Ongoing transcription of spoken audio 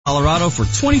Colorado for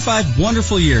 25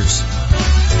 wonderful years.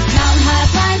 Mountain High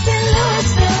Appliance in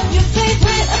Louisville, your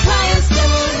favorite appliance store.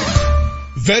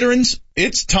 Veterans,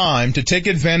 it's time to take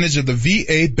advantage of the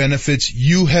VA benefits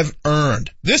you have earned.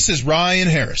 This is Ryan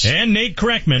Harris. And Nate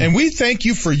Kreckman. And we thank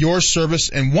you for your service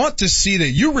and want to see that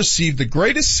you receive the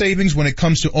greatest savings when it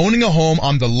comes to owning a home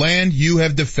on the land you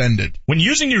have defended. When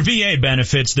using your VA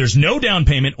benefits, there's no down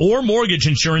payment or mortgage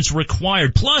insurance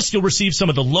required. Plus, you'll receive some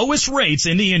of the lowest rates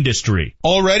in the industry.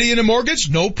 Already in a mortgage?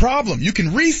 No problem. You can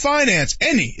refinance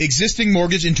any existing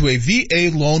mortgage into a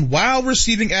VA loan while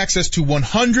receiving access to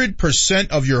 100%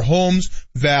 of your home's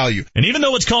value. And even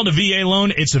though it's called a VA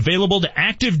loan, it's available to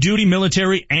active duty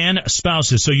military and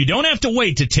spouses, so you don't have to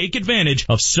wait to take advantage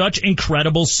of such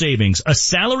incredible savings. A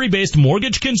salary-based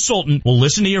mortgage consultant will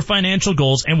listen to your financial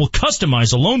goals and will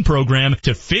customize a loan program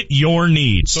to fit your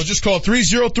needs. So just call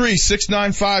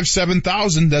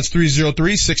 303-695-7000. That's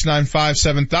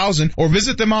 303-695-7000. Or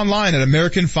visit them online at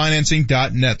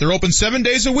AmericanFinancing.net. They're open 7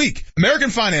 days a week. American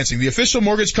Financing, the official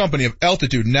mortgage company of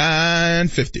Altitude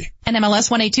 950. NMLS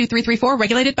 182334,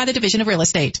 regulated by the Division of Real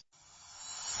Estate.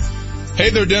 Hey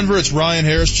there, Denver. It's Ryan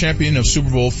Harris, champion of Super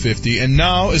Bowl 50. And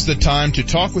now is the time to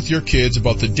talk with your kids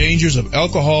about the dangers of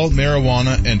alcohol,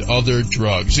 marijuana, and other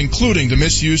drugs, including the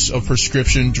misuse of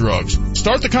prescription drugs.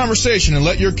 Start the conversation and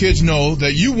let your kids know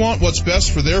that you want what's best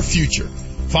for their future.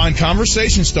 Find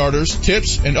conversation starters,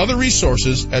 tips, and other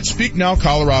resources at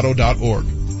SpeakNowColorado.org.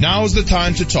 Now is the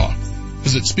time to talk.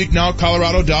 Visit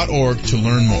SpeakNowColorado.org to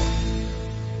learn more.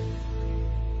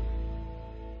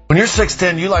 When you're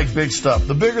 6'10", you like big stuff.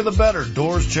 The bigger the better.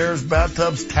 Doors, chairs,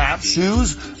 bathtubs, taps,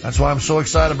 shoes. That's why I'm so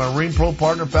excited. My Rheem Pro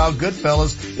partner, pal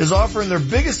Goodfellas, is offering their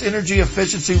biggest energy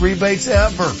efficiency rebates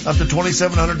ever. Up to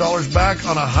 $2,700 back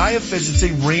on a high-efficiency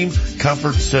Rheem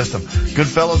comfort system.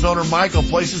 Goodfellas owner Michael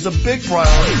places a big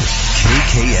priority.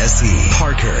 KKSE,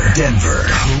 Parker, Denver,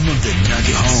 home of the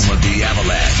Nuggets, home of the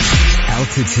Avalanche.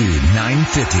 Altitude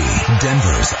 950,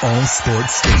 Denver's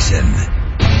all-sports station.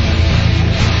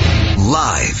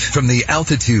 Live from the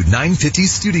Altitude 950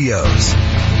 studios,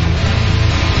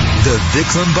 the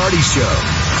Vic Lombardi Show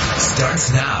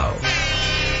starts now.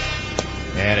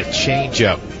 And a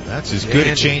changeup. That's as good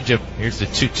a changeup. Here's the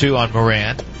 2-2 on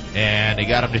Moran. And they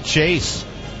got him to chase.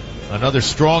 Another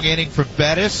strong inning from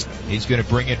Bettis. He's going to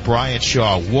bring in Brian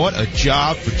Shaw. What a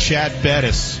job for Chad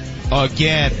Bettis.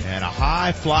 Again. And a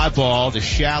high fly ball to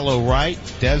shallow right.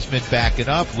 Desmond backing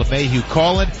up. LeMahieu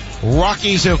calling.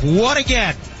 Rockies have won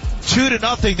again.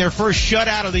 2-0, their first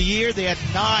shutout of the year. They had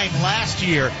 9 last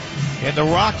year. And the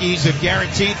Rockies have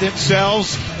guaranteed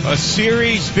themselves a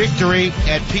series victory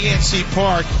at PNC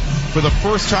Park for the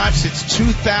first time since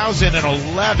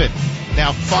 2011.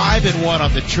 Now 5-1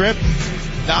 on the trip,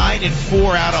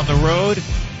 9-4 out on the road.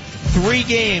 3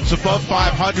 games above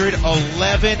 500,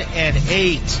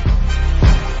 11-8.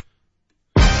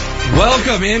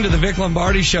 Welcome into the Vic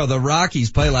Lombardi Show. The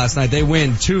Rockies play last night. They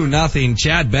win 2-0.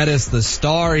 Chad Bettis, the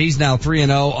star. He's now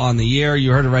 3-0 on the year.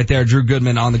 You heard it right there. Drew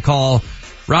Goodman on the call.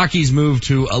 Rockies move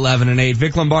to 11-8.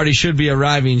 Vic Lombardi should be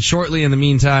arriving shortly. In the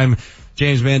meantime,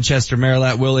 James Manchester,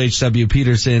 Marilat, Will H.W.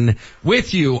 Peterson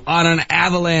with you on an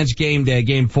Avalanche game day,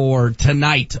 game 4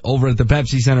 tonight over at the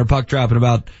Pepsi Center. Puck drop in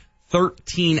about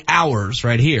 13 hours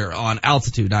right here on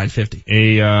Altitude 950.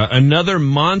 Another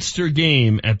monster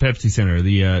game at Pepsi Center.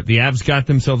 The Avs got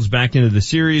themselves back into the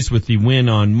series with the win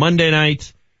on Monday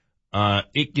night.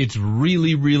 It gets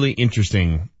really, really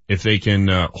interesting if they can,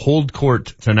 hold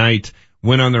court tonight,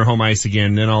 win on their home ice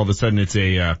again, then all of a sudden it's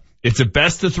a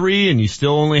best of 3 and you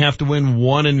still only have to win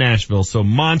 1 in Nashville. So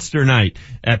monster night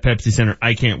at Pepsi Center.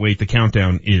 I can't wait. The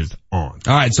countdown is on.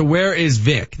 All right. So where is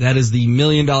Vic? That is the $1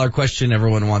 million question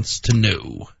everyone wants to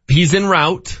know. He's en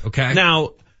route. Okay.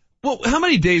 Now, well, how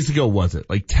many days ago was it?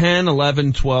 Like 10,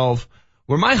 11, 12,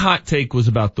 where my hot take was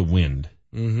about the wind.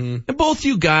 Mm-hmm. And both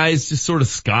you guys just sort of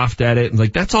scoffed at it and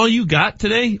like, that's all you got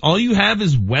today? All you have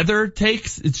is weather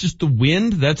takes? It's just the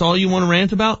wind? That's all you want to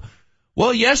rant about?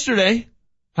 Well, yesterday,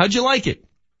 how'd you like it?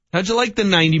 How'd you like the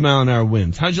 90-mile-an-hour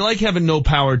winds? How'd you like having no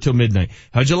power till midnight?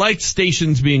 How'd you like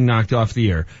stations being knocked off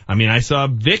the air? I mean, I saw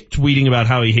Vic tweeting about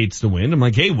how he hates the wind. I'm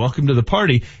like, hey, welcome to the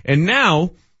party. And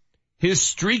now, his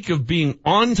streak of being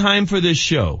on time for this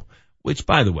show, which,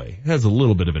 by the way, has a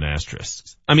little bit of an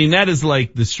asterisk. I mean, that is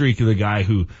like the streak of the guy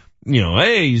who,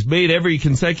 hey, he's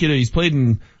played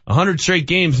in 100 straight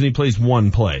games and he plays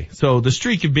 1 play. So the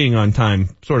streak of being on time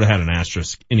sort of had an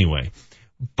asterisk anyway.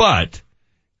 But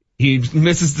he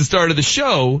misses the start of the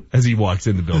show as he walks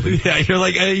in the building. Yeah, you're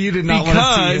like, hey, you did not want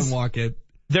to see him walk in.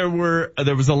 There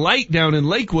was a light down in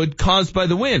Lakewood caused by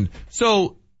the wind.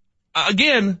 So,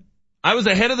 again, I was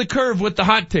ahead of the curve with the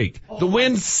hot take. The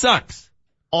wind sucks.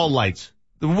 All lights.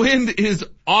 The wind is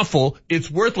awful. It's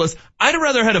worthless. I'd have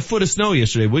rather had a foot of snow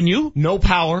yesterday, wouldn't you? No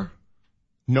power.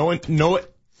 No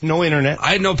internet.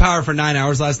 I had no power for 9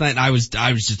 hours last night, and I was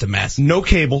just a mess. No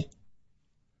cable.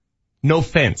 No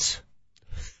fence.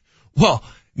 Well,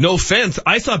 no fence.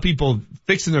 I saw people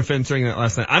fixing their fence during that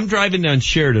last night. I'm driving down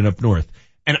Sheridan up north,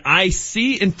 and I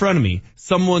see in front of me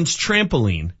someone's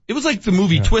trampoline. It was like the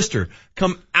movie Twister.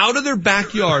 Come out of their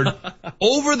backyard,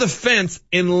 over the fence,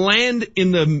 and land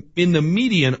in the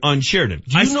median on Sheridan.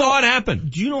 I saw it happen.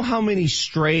 Do you know how many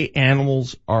stray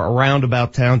animals are around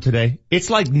about town today? It's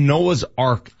like Noah's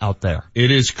Ark out there.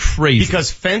 It is crazy.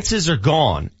 Because fences are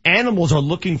gone. Animals are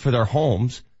looking for their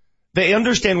homes. They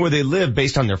understand where they live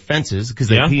based on their fences because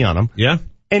they pee on them. Yeah.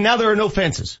 And now there are no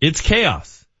fences. It's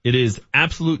chaos. It is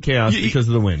absolute chaos because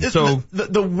of the wind. So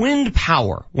the wind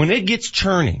power, when it gets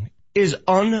churning, is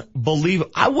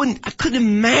unbelievable. I couldn't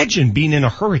imagine being in a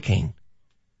hurricane.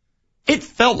 It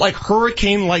felt like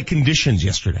hurricane-like conditions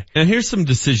yesterday. And here's some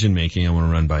decision making I want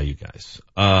to run by you guys.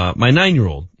 My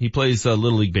 9-year-old, he plays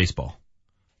Little League Baseball.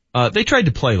 They tried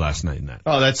to play last night in that.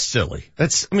 Oh, that's silly.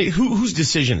 Whose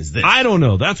decision is this? I don't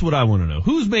know. That's what I want to know.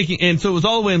 Who's making, and so it was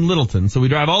all the way in Littleton. So we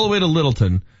drive all the way to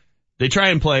Littleton. They try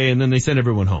and play, and then they send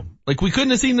everyone home. Like, we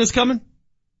couldn't have seen this coming.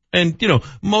 And,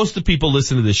 most of the people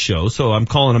listen to this show, so I'm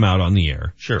calling them out on the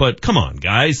air. Sure. But come on,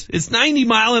 guys. It's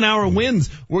 90-mile-an-hour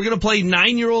winds. We're going to play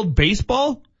 9-year-old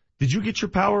baseball? Did you get your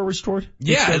power restored?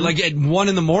 Yeah, like at 1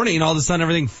 a.m, all of a sudden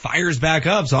everything fires back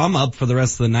up, so I'm up for the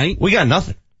rest of the night. We got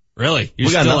nothing. Really?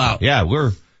 You're still out? Yeah,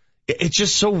 it's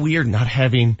just so weird not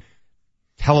having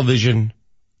television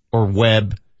or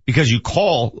web, because you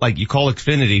call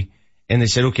Xfinity, and they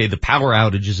said, okay, the power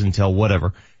outage is until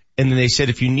whatever. And then they said,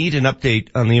 if you need an update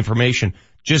on the information,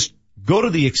 just go to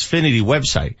the Xfinity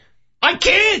website. I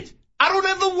can't! I don't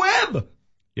have the web!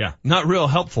 Yeah, not real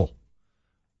helpful.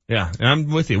 Yeah, I'm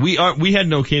with you. We had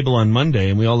no cable on Monday,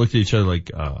 and we all looked at each other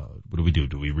like, what do we do?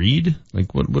 Do we read?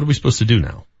 Like, what are we supposed to do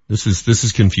now? This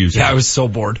is confusing. Yeah, I was so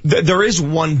bored. There is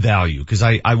one value, because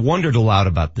I wondered aloud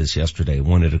about this yesterday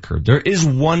when it occurred. There is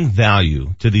one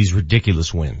value to these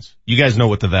ridiculous wins. You guys know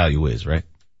what the value is, right?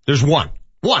 There's one.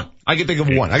 One. I can think of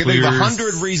one. I can think of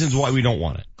 100 reasons why we don't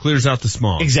want it. Clears out the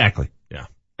smog. Exactly. Yeah.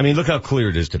 I mean, look how clear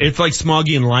it is today. It's like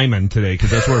smoggy and Lyman today,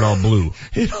 because that's where it all blew.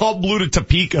 It all blew to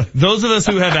Topeka. Those of us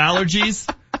who have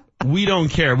allergies, we don't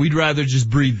care. We'd rather just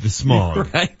breathe the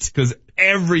smog. Right. Because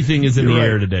everything is in the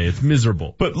air today. It's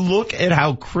miserable. But look at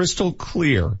how crystal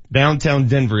clear downtown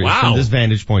Denver is from this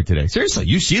vantage point today. Seriously,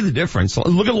 you see the difference.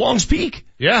 Look at Long's Peak.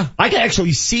 Yeah. I can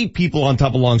actually see people on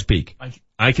top of Long's Peak.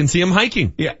 I can see them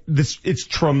hiking. Yeah, it's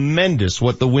tremendous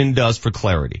what the wind does for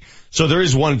clarity. So there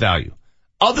is one value.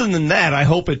 Other than that, I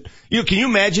hope it, can you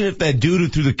imagine if that dude who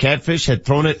threw the catfish had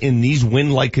thrown it in these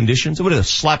wind-like conditions? It would have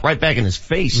slapped right back in his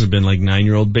face. It would have been like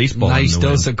 9-year-old baseball. Nice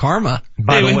dose of karma.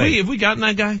 By the way, have we gotten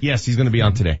that guy? Yes, he's going to be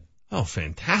on today. Oh,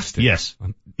 fantastic. Yes,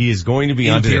 he is going to be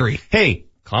on today. Hey,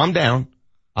 calm down.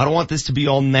 I don't want this to be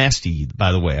all nasty,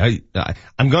 by the way.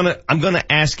 I'm gonna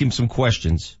ask him some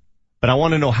questions, but I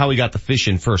want to know how he got the fish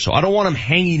in first. So I don't want him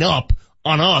hanging up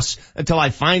on us until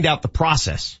I find out the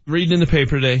process. Reading in the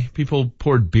paper today, people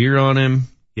poured beer on him,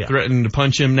 threatened to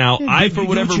punch him. Now, I, for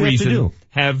whatever reason,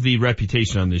 have the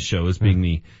reputation on this show as being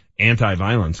the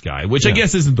anti-violence guy, which I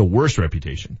guess isn't the worst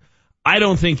reputation. I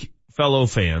don't think fellow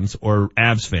fans or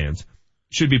Avs fans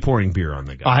should be pouring beer on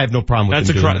the guy. I have no problem with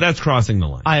that. That's crossing the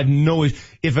line. I have no issue.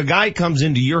 If a guy comes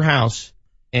into your house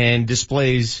and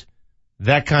displays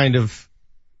that kind of,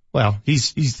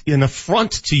 he's an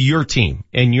affront to your team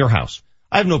and your house,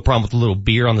 I have no problem with a little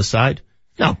beer on the side.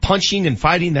 Now, punching and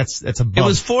fighting, that's a bug. It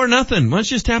was 4-0. Why don't you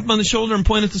just tap him on the shoulder and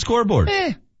point at the scoreboard?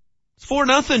 It's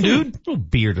 4-0, dude. A little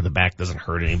beer to the back doesn't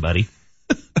hurt anybody.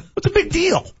 What's a big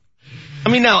deal? I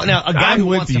mean, now a guy who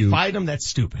wants to fight him, that's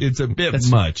stupid. It's a bit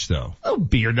much, though. Oh,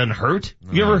 beer doesn't hurt.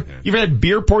 You ever had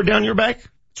beer poured down your back?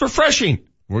 It's refreshing.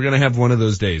 We're going to have one of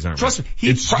those days, aren't we? Trust me.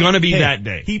 It's going to be that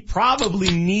day. He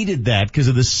probably needed that because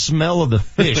of the smell of the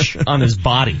fish on his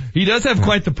body. He does have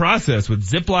quite the process with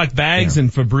Ziploc bags and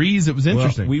Febreze. It was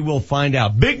interesting. Well, we will find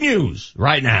out. Big news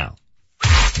right now.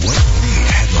 What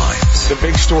made headlines? The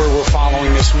big story we're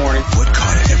following this morning. What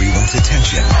caught everyone's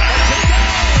attention?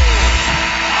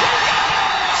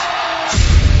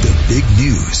 The big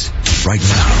news right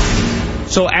now.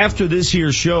 So after this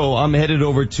here show, I'm headed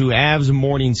over to Avs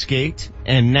Morning Skate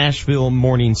and Nashville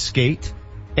Morning Skate.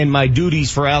 And my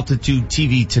duties for Altitude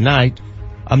TV tonight,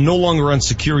 I'm no longer on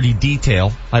security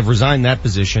detail. I've resigned that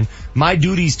position. My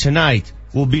duties tonight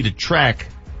will be to track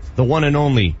the one and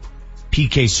only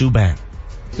PK Subban.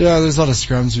 Yeah, there's a lot of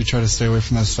scrums. We try to stay away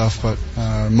from that stuff, but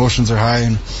emotions are high,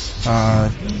 and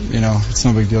it's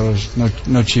no big deal. There's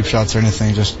no cheap shots or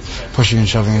anything. Just pushing and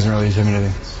shoving isn't really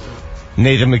intimidating.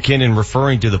 Nathan McKinnon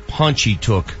referring to the punch he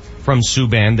took from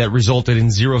Subban that resulted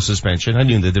in 0 suspension. I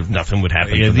knew that nothing would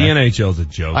happen. Yeah, to the that. NHL's a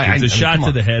joke. It's a shot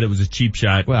to the head. It was a cheap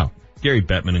shot. Well, Gary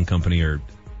Bettman and company are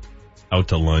out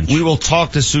to lunch. We will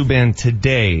talk to Subban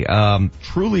today.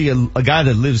 Truly a guy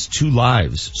that lives 2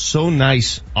 lives. So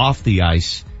nice off the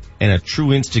ice and a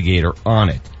true instigator on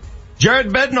it. Jared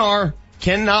Bednar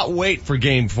cannot wait for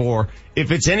Game 4.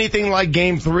 If it's anything like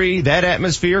Game 3, that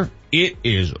atmosphere, it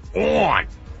is on.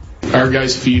 Our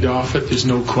guys feed off it, there's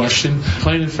no question.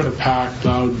 Playing in front of packed,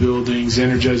 loud buildings,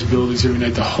 energized buildings every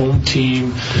night, the home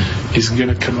team is going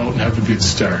to come out and have a good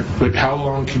start. But how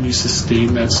long can you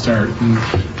sustain that start?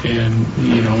 And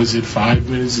is it 5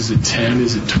 minutes? Is it 10?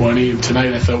 Is it 20? And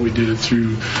tonight I thought we did it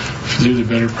through the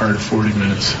better part of 40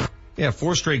 minutes. Yeah,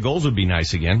 4 straight goals would be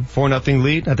nice again. 4-0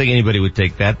 lead. I think anybody would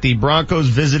take that. The Broncos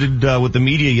visited with the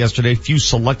media yesterday. Few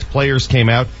select players came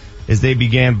out as they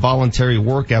began voluntary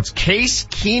workouts. Case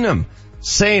Keenum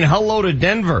saying hello to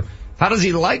Denver. How does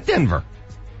he like Denver?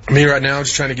 Me right now,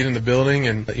 just trying to get in the building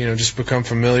and, just become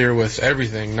familiar with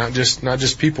everything, not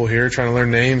just people here, trying to learn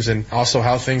names and also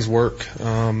how things work,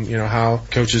 how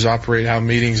coaches operate, how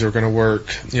meetings are going to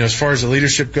work. As far as the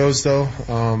leadership goes though,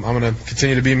 I'm going to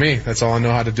continue to be me. That's all I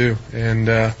know how to do. And,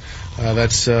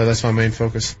 that's my main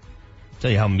focus.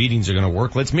 Tell you how meetings are going to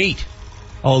work. Let's meet.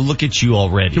 Oh, look at you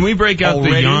already. Can we break out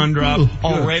the yawn drop?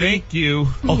 Already? Thank you.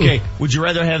 Okay. Would you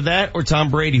rather have that or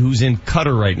Tom Brady, who's in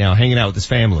Qatar right now, hanging out with his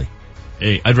family?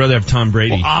 Hey, I'd rather have Tom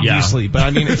Brady. Well, obviously, but I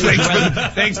mean,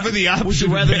 thanks for the option. Would you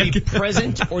rather be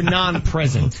present or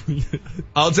non-present?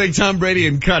 I'll take Tom Brady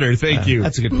in Qatar. Thank you.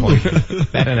 That's a good point.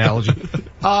 That analogy.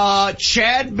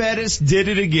 Chad Bettis did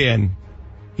it again.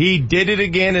 He did it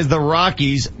again as the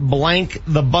Rockies blank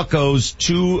the Buccos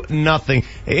 2-0.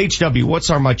 Hey, HW, what's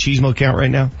our machismo count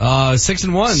right now? 6-1.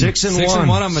 6-1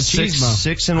 on machismo.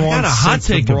 6-1. I got a hot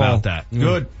take about that.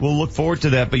 Good. We'll look forward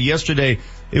to that. But yesterday,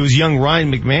 it was young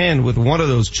Ryan McMahon with one of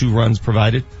those 2 runs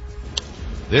provided.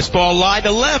 This ball lined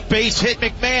to left, base hit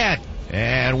McMahon.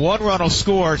 And 1 run will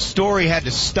score. Story had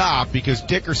to stop because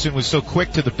Dickerson was so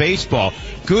quick to the baseball.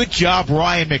 Good job,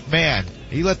 Ryan McMahon.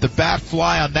 He let the bat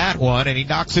fly on that one, and he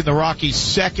knocks in the Rockies'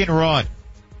 2nd run.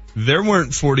 There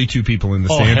weren't 42 people in the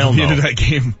stands at the end of that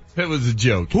game. It was a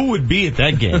joke. Who would be at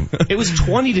that game? It was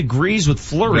 20 degrees with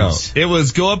flurries. No, it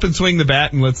was go up and swing the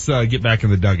bat and let's get back in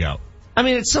the dugout. I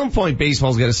mean, at some point,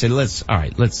 baseball's got to say, let's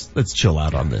chill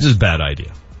out on this. This is a bad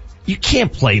idea. You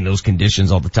can't play in those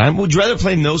conditions all the time. Would you rather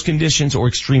play in those conditions or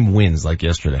extreme winds like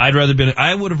yesterday?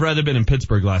 I would have rather been in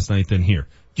Pittsburgh last night than here.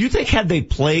 Do you think had they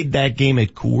played that game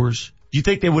at Coors, do you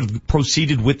think they would have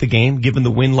proceeded with the game given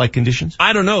the wind-like conditions?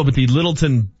 I don't know, but the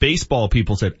Littleton baseball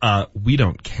people said, we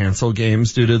don't cancel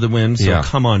games due to the wind, so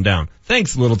come on down.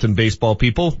 Thanks, Littleton baseball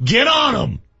people. Get on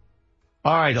them!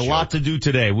 All right, a lot to do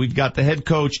today. We've got the head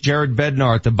coach, Jared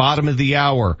Bednar, at the bottom of the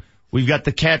hour. We've got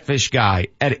the catfish guy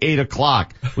at 8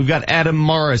 o'clock. We've got Adam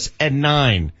Morris at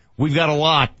 9. We've got a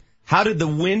lot. How did the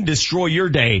wind destroy your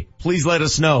day? Please let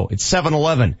us know. It's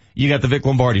 7-11. You got the Vic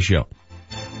Lombardi Show.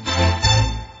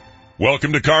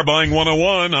 Welcome to Car Buying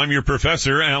 101. I'm your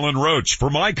professor, Alan Roach, for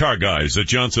my car guys at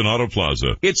Johnson Auto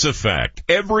Plaza. It's a fact.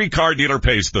 Every car dealer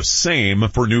pays the same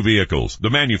for new vehicles. The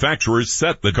manufacturers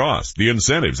set the cost, the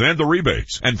incentives, and the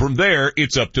rebates. And from there,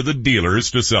 it's up to the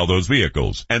dealers to sell those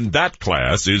vehicles. And that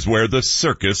class is where the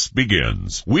circus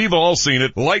begins. We've all seen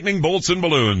it. Lightning bolts and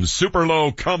balloons, super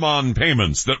low come-on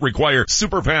payments that require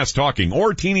super fast talking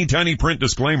or teeny tiny print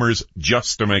disclaimers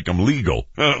just to make them legal,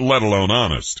 let alone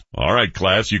honest. All right,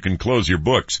 class, you can close your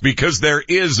books because there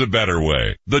is a better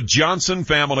way. The Johnson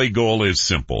family goal is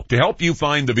simple: to help you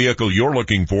find the vehicle you're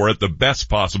looking for at the best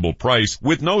possible price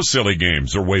with no silly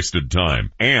games or wasted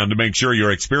time, and to make sure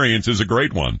your experience is a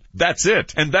great one. That's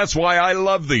it, and that's why I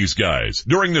love these guys.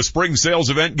 During the spring sales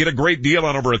event, get a great deal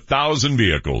on over 1,000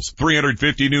 vehicles,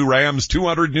 350 new Rams,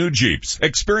 200 new Jeeps.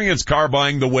 Experience car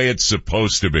buying the way it's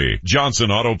supposed to be.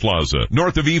 Johnson Auto Plaza,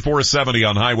 north of E470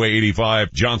 on Highway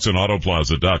 85,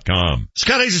 johnsonautoplaza.com.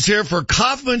 Scott Hayes is here for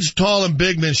Kaufman's Tall and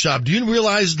Bigman Shop. Do you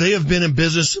realize they have been in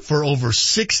business for over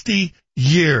 60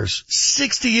 years.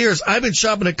 60 years. I've been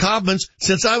shopping at Kaufman's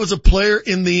since I was a player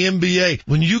in the NBA.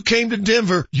 When you came to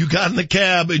Denver, you got in the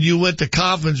cab and you went to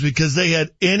Kaufman's because they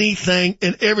had anything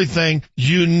and everything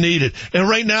you needed. And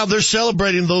right now they're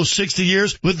celebrating those 60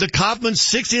 years with the Kaufman's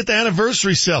 60th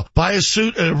anniversary sale. Buy a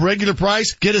suit at a regular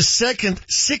price, get a second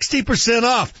 60%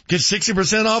 off. Get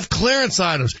 60% off clearance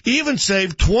items. Even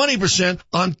save 20%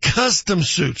 on custom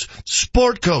suits,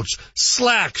 sport coats,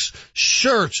 slacks,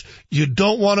 shirts. You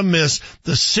don't want to miss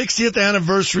the 60th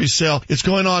anniversary sale. It's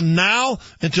going on now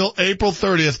until April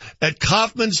 30th at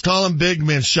Kaufman's Tall and Big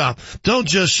Men Shop. Don't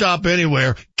just shop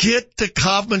anywhere. Get to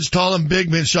Kaufman's Tall and Big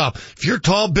Men Shop. If you're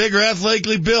tall, big, or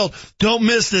athletically built, don't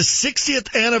miss the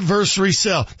 60th anniversary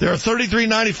sale. They're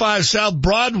 3395 South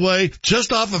Broadway,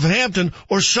 just off of Hampton,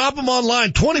 or shop them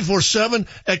online 24/7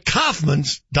 at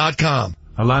Kaufmans.com.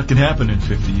 A lot can happen in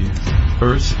 50 years.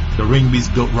 First, the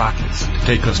Ringbeats built rockets to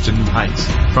take us to new heights.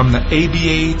 From the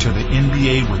ABA to the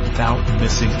NBA without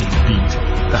missing a beat.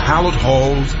 The hallowed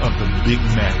halls of the Big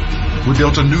Mac. We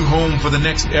built a new home for the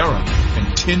next era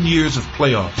and 10 years of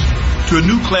playoffs. To a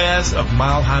new class of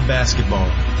Mile High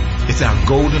basketball. It's our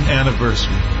golden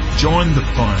anniversary. Join the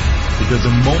fun because the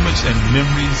moments and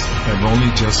memories have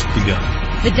only just begun.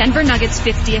 The Denver Nuggets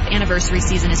 50th anniversary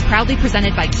season is proudly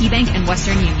presented by KeyBank and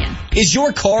Western Union. Is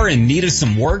your car in need of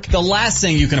some work? The last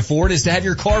thing you can afford is to have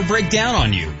your car break down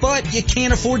on you. But you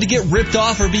can't afford to get ripped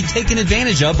off or be taken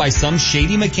advantage of by some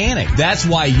shady mechanic. That's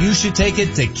why you should take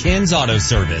it to Ken's Auto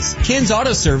Service. Ken's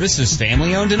Auto Service is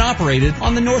family owned and operated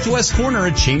on the northwest corner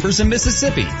of Chambers and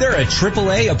Mississippi. They're a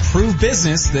AAA approved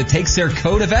business that takes their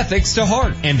code of ethics to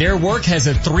heart. And their work has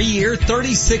a 3-year,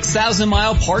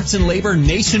 36,000-mile parts and labor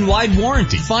nationwide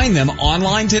warranty. Find them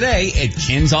online today at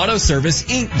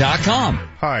KensAutoServiceInc.com.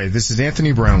 Hi, this is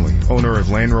Anthony Brownlee, owner of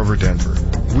Land Rover Denver.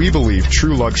 We believe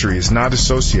true luxury is not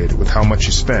associated with how much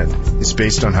you spend. It's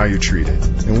based on how you treat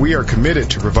it. And we are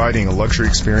committed to providing a luxury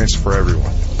experience for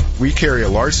everyone. We carry a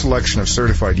large selection of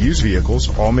certified used vehicles,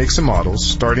 all makes and models,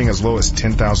 starting as low as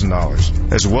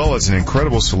 $10,000, as well as an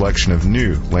incredible selection of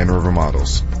new Land Rover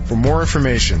models. For more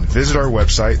information, visit our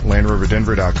website,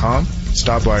 LandRoverDenver.com,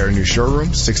 stop by our new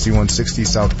showroom, 6160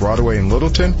 South Broadway in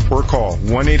Littleton, or call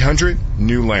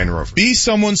 1-800-NEW-LAND ROVER. Be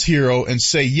someone's hero and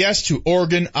say yes to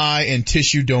organ, eye, and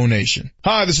tissue donation.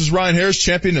 Hi, this is Ryan Harris,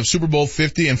 champion of Super Bowl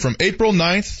 50, and from April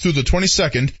 9th through the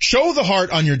 22nd, show the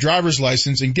heart on your driver's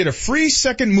license and get a free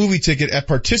second movie ticket at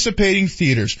participating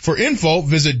theaters. For info,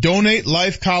 visit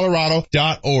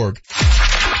DonateLifeColorado.org.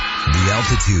 The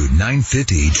Altitude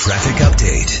 950 traffic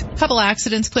update. Couple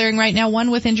accidents clearing right now. One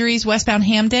with injuries westbound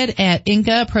Hamden at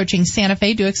Inca approaching Santa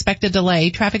Fe. Do expect a delay.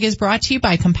 Traffic is brought to you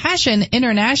by Compassion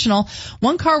International.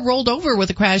 One car rolled over with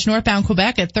a crash northbound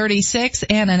Quebec at 36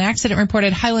 and an accident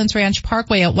reported Highlands Ranch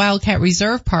Parkway at Wildcat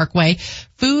Reserve Parkway.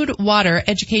 Food, water,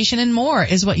 education, and more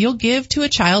is what you'll give to a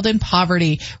child in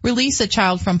poverty. Release a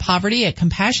child from poverty at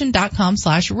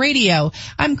compassion.com/radio.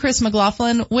 I'm Chris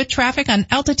McLaughlin with traffic on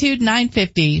Altitude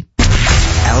 950.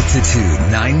 Altitude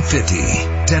 950,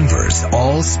 Denver's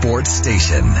all sports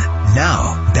station.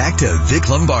 Now, back to Vic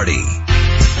Lombardi.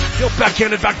 He'll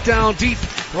backhand it back down deep.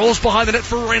 Rolls behind the net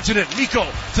for Rantanen. Nico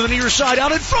to the near side,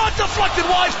 out in front, deflected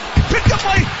wide. Picked up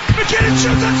by McKinnon,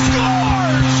 shoots and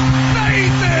scores!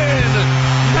 Nathan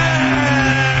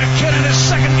McKinnon, his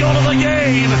second goal of the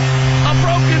game. A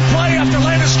broken play after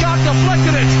Landeskog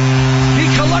deflected it. He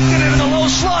collected it in the low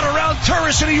slot around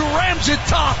Turris and he rams it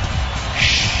top.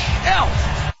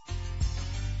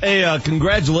 Hey,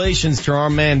 congratulations to our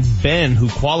man Ben, who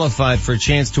qualified for a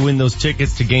chance to win those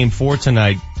tickets to Game 4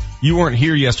 tonight. You weren't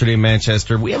here yesterday in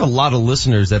Manchester. We have a lot of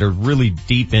listeners that are really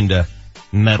deep into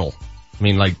metal. I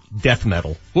mean, like death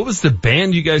metal. What was the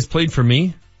band you guys played for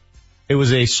me? It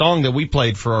was a song that we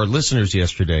played for our listeners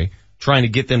yesterday, trying to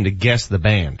get them to guess the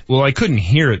band. Well, I couldn't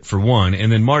hear it for one,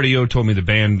 and then Marty O told me the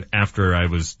band after I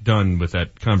was done with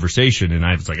that conversation, and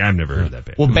I was like, I've never heard that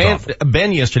band. Well,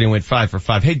 Ben yesterday went 5 for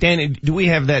 5. Hey, Dan, do we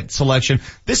have that selection?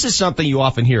 This is something you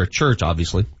often hear at church,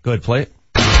 obviously. Go ahead, play it.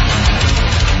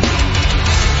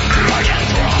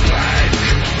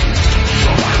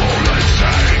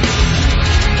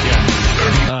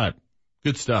 Yeah.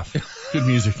 Good stuff. Good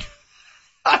music.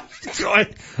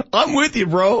 I'm with you,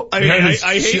 bro.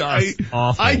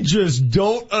 I just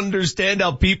don't understand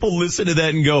how people listen to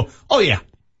that and go, oh yeah,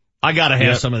 I gotta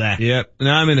have some of that. Yep. And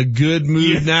I'm in a good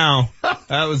mood now.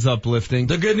 That was uplifting.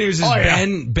 The good news is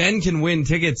Ben can win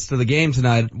tickets to the game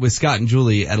tonight with Scott and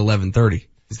Julie at 11:30.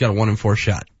 He's got a 1-in-4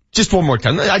 shot. Just one more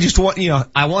time. I just want,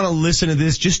 I want to listen to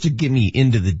this just to get me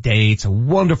into the day. It's a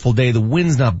wonderful day. The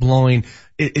wind's not blowing.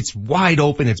 It's wide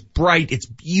open. It's bright. It's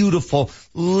beautiful.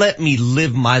 Let me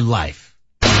live my life.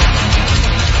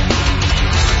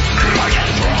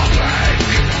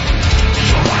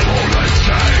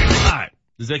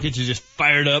 Does that get you just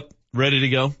fired up, ready to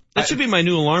go? That should be my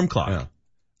new alarm clock. Yeah.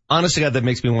 Honest to God, that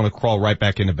makes me want to crawl right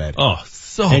back into bed. Oh,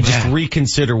 so and bad. just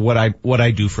reconsider what I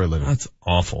do for a living. That's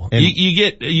awful. And You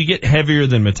get heavier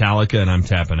than Metallica, and I'm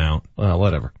tapping out. Well,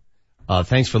 whatever.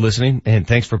 Thanks for listening and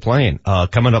thanks for playing.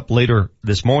 Coming up later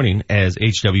this morning, as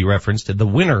HW referenced, the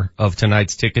winner of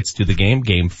tonight's tickets to the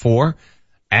game 4,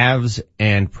 Avs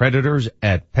and Predators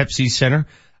at Pepsi Center.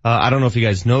 I don't know if you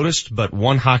guys noticed, but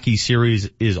one hockey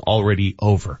series is already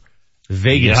over.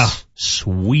 Vegas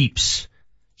sweeps.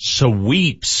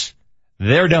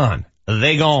 They're done.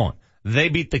 They gone. They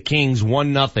beat the Kings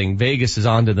 1-0. Vegas is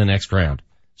on to the next round.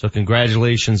 So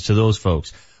congratulations to those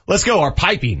folks. Let's go. Our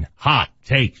piping hot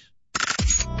takes.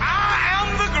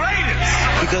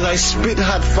 Because I spit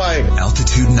hot fire.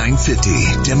 Altitude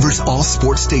 950, Denver's all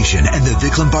sports station, and the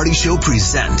Vic Lombardi Show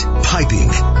present Piping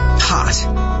Hot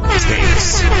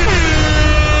Takes.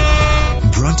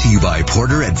 Brought to you by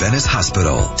Porter at Venice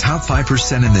Hospital. Top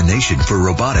 5% in the nation for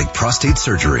robotic prostate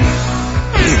surgery.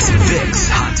 It's Vic's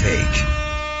Hot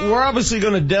Take. We're obviously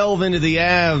going to delve into the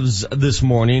Avs this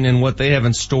morning and what they have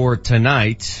in store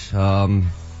tonight.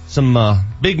 Some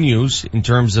big news in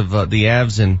terms of the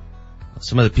Avs and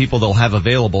some of the people they'll have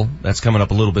available. That's coming up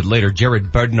a little bit later.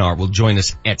 Jared Bednar will join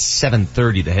us at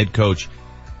 7:30, the head coach.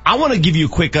 I want to give you a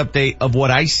quick update of what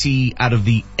I see out of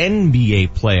the NBA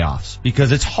playoffs,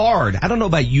 because it's hard. I don't know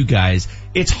about you guys.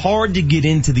 It's hard to get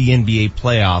into the NBA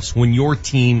playoffs when your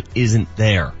team isn't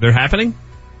there. They're happening?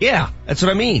 Yeah, that's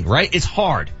what I mean, right? It's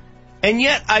hard. And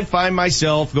yet I find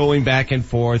myself going back and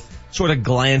forth, sort of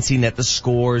glancing at the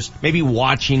scores, maybe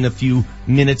watching a few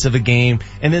minutes of a game.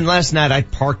 And then last night I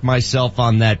parked myself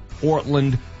on that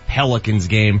Portland Pelicans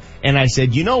game and I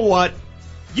said, you know what?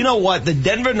 The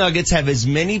Denver Nuggets have as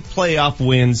many playoff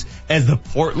wins as the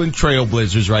Portland Trail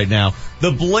Blazers right now.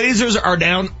 The Blazers are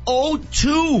down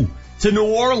 0-2 to New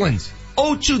Orleans.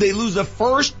 0-2. They lose the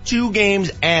first 2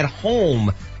 games at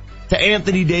home to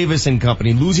Anthony Davis and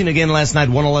company. Losing again last night,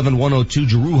 111-102.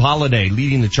 Jrue Holiday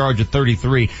leading the charge at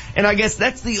 33. And I guess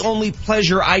that's the only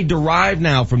pleasure I derive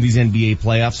now from these NBA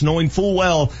playoffs, knowing full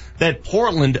well that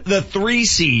Portland, the 3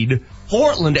 seed,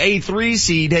 Portland, a 3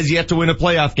 seed, has yet to win a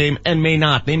playoff game and may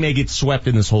not. They may get swept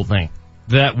in this whole thing.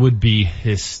 That would be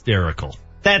hysterical.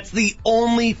 That's the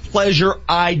only pleasure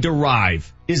I derive.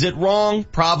 Is it wrong?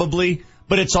 Probably,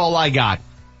 but it's all I got.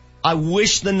 I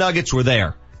wish the Nuggets were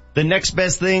there. The next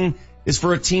best thing is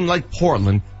for a team like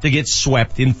Portland to get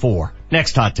swept in 4.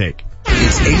 Next hot take.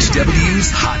 It's HW's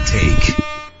Hot Take.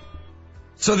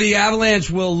 So the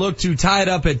Avalanche will look to tie it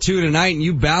up at 2 tonight, and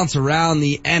you bounce around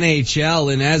the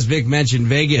NHL. And as Vic mentioned,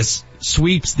 Vegas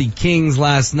sweeps the Kings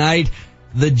last night.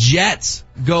 The Jets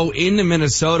go into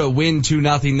Minnesota, win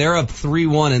 2-0. They're up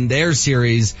 3-1 in their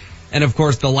series. And of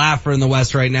course, the laugher in the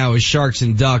West right now is Sharks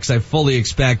and Ducks. I fully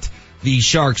expect the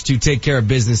Sharks to take care of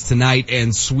business tonight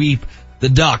and sweep the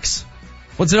Ducks.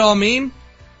 What's it all mean?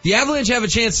 The Avalanche have a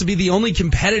chance to be the only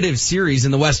competitive series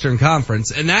in the Western Conference,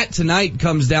 and that tonight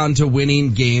comes down to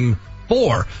winning Game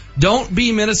 4. Don't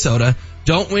be Minnesota.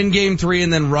 Don't win Game 3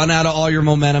 and then run out of all your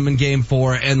momentum in Game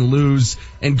 4 and lose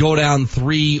and go down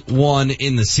 3-1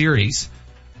 in the series.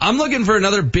 I'm looking for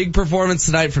another big performance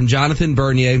tonight from Jonathan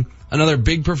Bernier. Another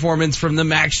big performance from the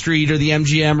Max Street or the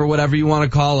MGM or whatever you want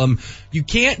to call them. You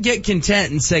can't get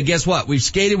content and say, guess what? We've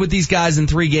skated with these guys in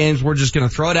 3 games. We're just going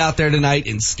to throw it out there tonight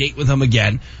and skate with them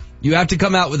again. You have to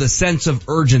come out with a sense of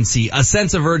urgency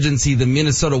the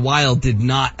Minnesota Wild did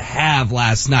not have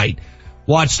last night.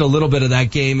 Watched a little bit of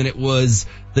that game and it was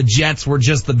the Jets were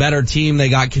just the better team. They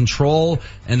got control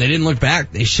and they didn't look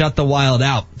back. They shut the Wild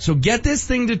out. So get this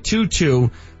thing to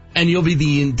 2-2. And you'll be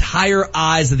the entire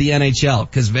eyes of the NHL.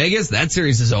 Because Vegas, that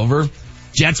series is over.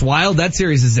 Jets Wild, that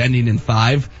series is ending in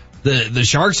 5. The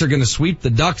Sharks are going to sweep the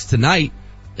Ducks tonight.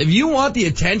 If you want the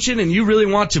attention and you really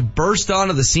want to burst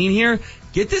onto the scene here,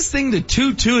 get this thing to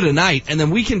 2-2 tonight. And then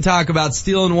we can talk about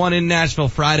stealing one in Nashville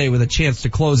Friday with a chance to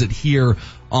close it here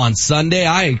on Sunday.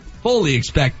 I fully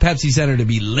expect Pepsi Center to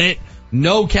be lit.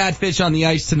 No catfish on the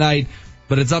ice tonight.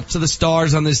 But it's up to the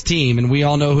stars on this team, and we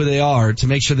all know who they are, to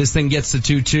make sure this thing gets to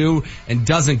 2-2 and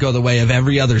doesn't go the way of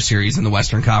every other series in the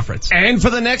Western Conference. And for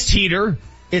the next heater,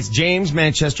 it's James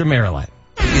Manchester Maryland.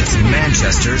 It's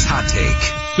Manchester's Hot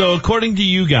Take. So according to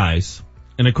you guys,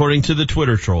 and according to the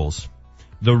Twitter trolls,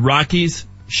 the Rockies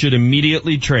should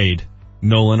immediately trade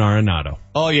Nolan Arenado.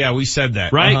 Oh yeah, we said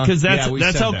that. Right? Because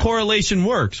that's how correlation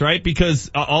works, right? Because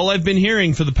all I've been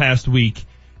hearing for the past week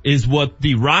is what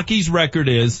the Rockies' record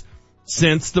is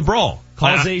since the brawl.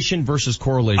 Causation versus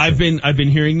correlation. I've been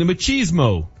hearing the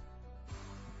machismo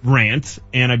rant,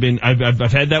 and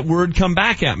I've had that word come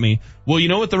back at me. Well, you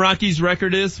know what the Rockies'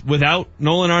 record is without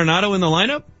Nolan Arenado in the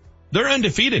lineup? They're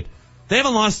undefeated. They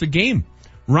haven't lost a game.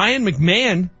 Ryan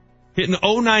McMahon hitting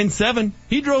 .097.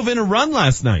 He drove in a run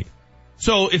last night.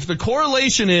 So if the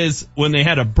correlation is when they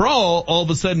had a brawl, all of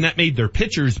a sudden that made their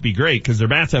pitchers be great because their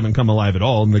bats haven't come alive at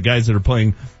all. And the guys that are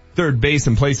playing third base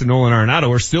in place of Nolan Arenado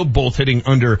are still both hitting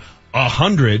under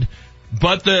 100.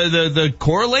 But the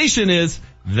correlation is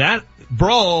that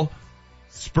brawl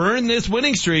spurring this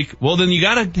winning streak. Well, then you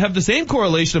got to have the same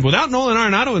correlation of without Nolan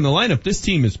Arenado in the lineup, this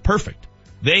team is perfect.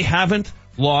 They haven't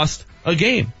lost a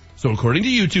game. So according to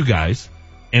you two guys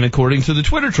and according to the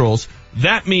Twitter trolls,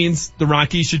 that means the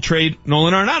Rockies should trade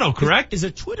Nolan Arenado, correct? Is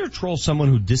a Twitter troll someone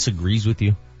who disagrees with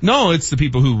you? No, it's the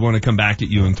people who want to come back at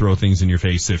you and throw things in your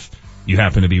face if you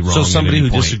happen to be wrong. So somebody who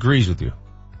point. disagrees with you.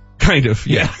 Kind of,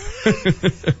 yeah.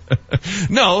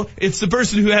 No, it's the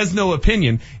person who has no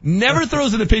opinion, never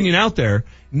throws an opinion out there,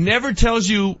 never tells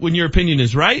you when your opinion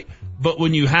is right, but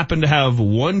when you happen to have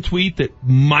one tweet that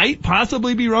might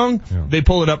possibly be wrong, they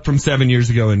pull it up from 7 years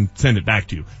ago and send it back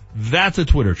to you. That's a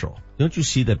Twitter troll. Don't you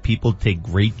see that people take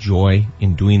great joy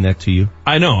in doing that to you?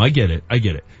 I know, I get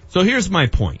it. So here's my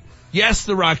point. Yes,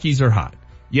 the Rockies are hot.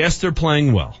 Yes, they're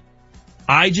playing well.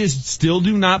 I just still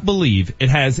do not believe it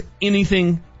has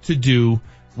anything to do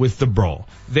with the brawl.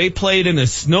 They played in a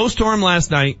snowstorm last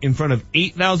night in front of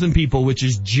 8,000 people, which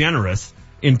is generous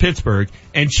in Pittsburgh,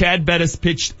 and Chad Bettis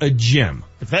pitched a gem.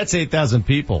 If that's 8,000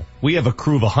 people, we have a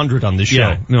crew of 100 on this show.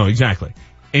 Yeah, no, exactly.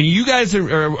 And you guys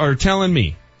are telling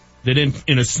me that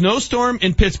in a snowstorm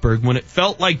in Pittsburgh, when it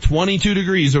felt like 22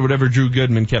 degrees or whatever Drew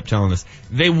Goodman kept telling us,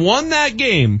 they won that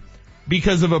game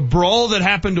because of a brawl that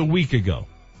happened a week ago.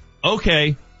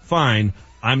 Okay, fine.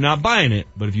 I'm not buying it,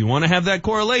 but if you want to have that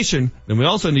correlation, then we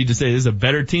also need to say this is a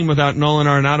better team without Nolan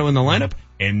Arenado in the lineup,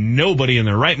 and nobody in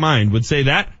their right mind would say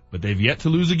that, but they've yet to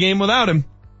lose a game without him.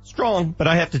 Strong, but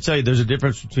I have to tell you there's a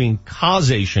difference between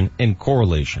causation and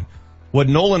correlation. What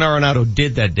Nolan Arenado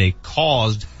did that day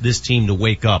caused this team to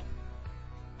wake up.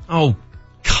 Oh,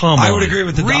 come on. I would agree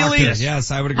with the doctor. Really?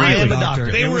 Yes, I would agree with the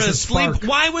doctor. They were asleep.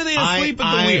 Why were they asleep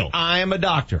at the wheel? I am a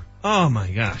doctor. Oh my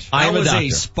gosh. That was a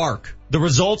spark. The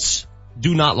results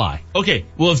do not lie. Okay,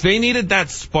 well if they needed that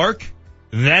spark,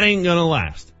 that ain't gonna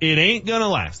last. It ain't gonna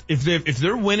last. If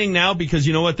they're winning now because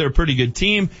you know what, they're a pretty good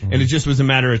team and it just was a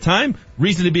matter of time,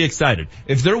 reason to be excited.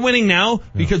 If they're winning now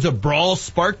because a brawl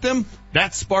sparked them,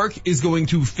 that spark is going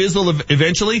to fizzle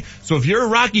eventually. So if you're a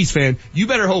Rockies fan, you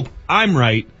better hope I'm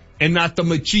right and not the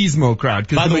machismo crowd,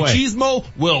 because the machismo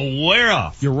will wear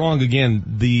off. You're wrong again.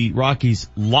 The Rockies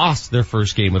lost their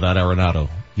first game without Arenado.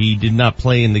 He did not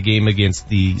play in the game against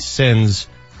the Sens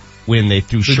when they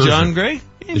threw Scherzer. John Gray?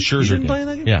 The Scherzer didn't game. play in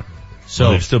that game? Yeah. So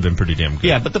they've still been pretty damn good.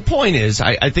 Yeah, but the point is,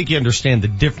 I think you understand the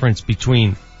difference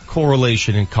between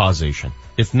correlation and causation.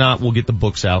 If not, we'll get the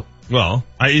books out. Well,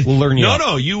 we'll learn you.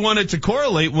 No, you want it to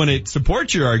correlate when it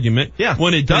supports your argument. Yeah.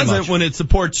 When it doesn't, when it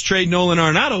supports trade Nolan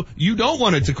Arenado, you don't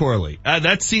want it to correlate.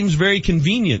 That seems very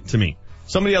convenient to me.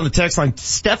 Somebody on the text line,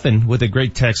 Stefan, with a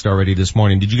great text already this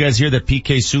morning. Did you guys hear that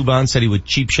PK Subban said he would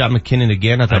cheap shot McKinnon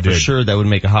again? I thought for sure that would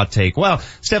make a hot take. Well,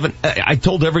 Stefan, I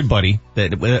told everybody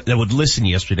that would listen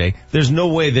yesterday, there's no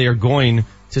way they are going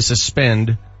to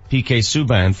suspend PK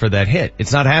Subban for that hit.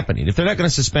 It's not happening. If they're not going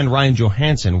to suspend Ryan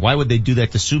Johansson, why would they do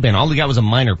that to Subban? All they got was a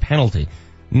minor penalty.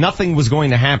 Nothing was going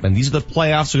to happen. These are the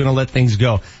playoffs. They're going to let things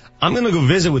go. I'm going to go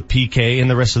visit with PK and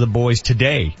the rest of the boys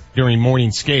today during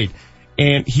morning skate.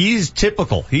 And he's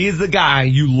typical. He is the guy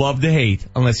you love to hate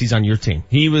unless he's on your team.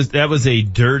 That was a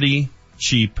dirty,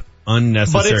 cheap,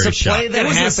 unnecessary shot. But it's a play that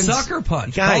happens. It was a sucker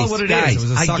punch. Guys, call it what it is. It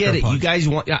was a sucker I get it. punch. You guys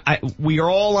want, we are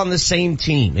all on the same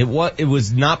team. It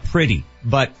was not pretty.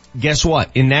 But guess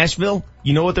what? In Nashville,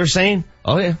 you know what they're saying?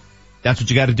 Oh yeah. That's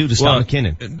what you got to do to stop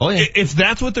McKinnon. Oh yeah. If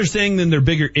that's what they're saying, then they're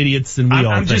bigger idiots than we all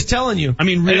think. I'm just telling you. I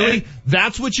mean, really?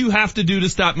 That's what you have to do to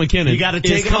stop McKinnon. You got to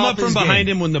take him come off up from his behind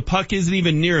game. him when the puck isn't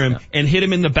even near him and hit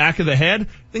him in the back of the head.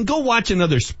 Then go watch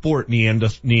another sport,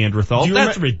 Neanderthal.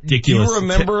 That's ridiculous. Do you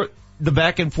remember the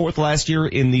back and forth last year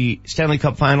in the Stanley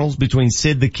Cup Finals between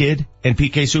Sid the Kid and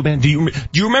PK Subban? Do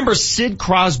you remember Sid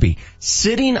Crosby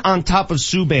sitting on top of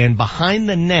Subban behind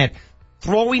the net,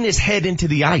 throwing his head into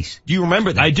the ice? Do you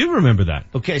remember that? I do remember that.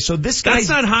 Okay, so this guy... That's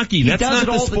not hockey. That's not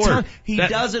the sport. He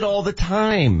does it all the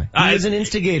time. He is an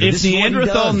instigator. If the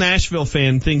Neanderthal Nashville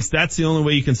fan thinks that's the only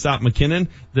way you can stop McKinnon,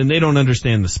 then they don't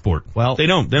understand the sport. Well, they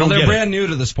don't. They're brand new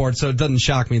to the sport, so it doesn't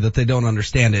shock me that they don't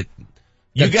understand it.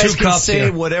 You guys can say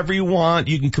whatever you want.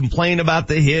 You can complain about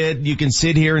the hit. You can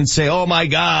sit here and say, oh my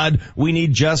God, we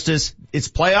need justice. It's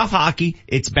playoff hockey.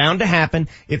 It's bound to happen.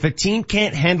 If a team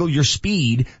can't handle your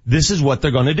speed, this is what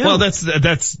they're going to do. Well,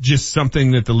 that's just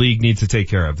something that the league needs to take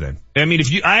care of then. I mean,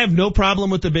 I have no problem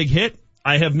with the big hit.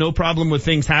 I have no problem with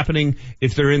things happening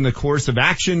if they're in the course of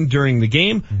action during the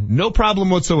game. No problem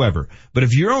whatsoever. But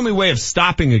if your only way of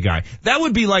stopping a guy, that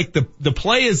would be like the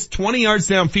play is 20 yards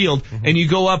downfield and you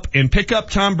go up and pick up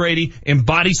Tom Brady and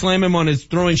body slam him on his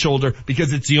throwing shoulder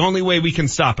because it's the only way we can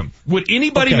stop him. Would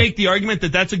anybody make the argument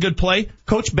that that's a good play?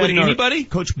 Coach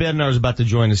Bednar is about to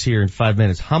join us here in 5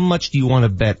 minutes. How much do you want to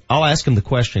bet? I'll ask him the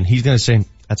question. He's going to say,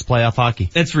 that's playoff hockey.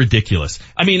 That's ridiculous.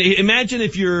 I mean, imagine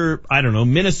if you're, I don't know,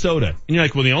 Minnesota, and you're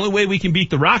like, well, the only way we can beat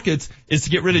the Rockets is to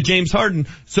get rid of James Harden.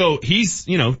 So he's,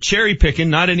 cherry picking,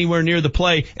 not anywhere near the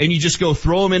play, and you just go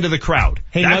throw him into the crowd.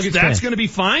 Hey, that's going to be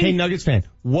fine. Hey, Nuggets fan,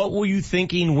 what were you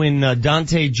thinking when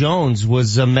Dante Jones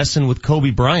was messing with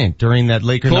Kobe Bryant during that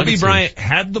Lakers Nuggets Kobe Bryant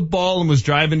had the ball and was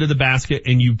driving to the basket,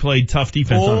 and you played tough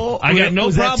defense on him. I got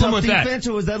no problem with that. Defense,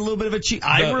 or was that a little bit of a cheap?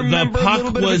 I remember the puck a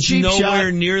little bit of a cheap was nowhere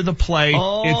shot. near the play.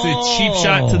 It's a cheap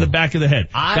shot to the back of the head.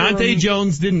 Dante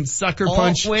Jones didn't sucker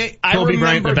punch Kobe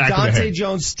Bryant in the back of the head. Dante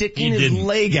Jones sticking his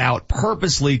leg out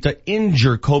purposely to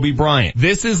injure Kobe Bryant.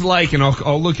 This is like, and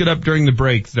I'll look it up during the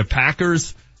break, the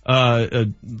Packers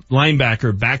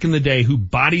linebacker back in the day who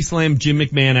body slammed Jim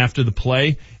McMahon after the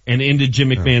play and ended Jim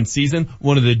McMahon's season.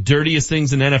 One of the dirtiest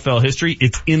things in NFL history.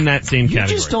 It's in that same category.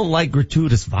 You just don't like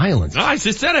gratuitous violence. No, I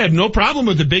just said I have no problem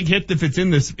with the big hit if it's in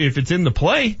the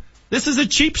play. This is a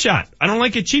cheap shot. I don't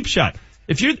like a cheap shot.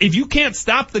 If you can't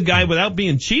stop the guy without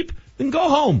being cheap, then go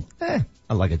home. I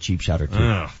like a cheap shot or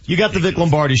two. You got the Vic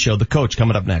Lombardi Show, the coach,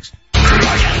 coming up next.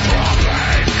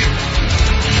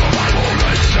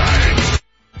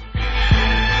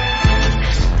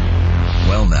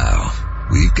 Well now,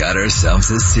 we've got ourselves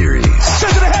a series.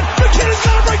 Sends it ahead. McKinnon's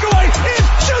got a breakaway. In,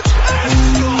 shoots, and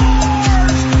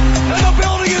scores! And the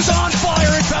building is on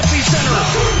fire at Pepsi Center.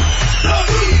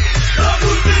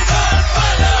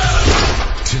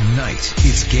 Tonight,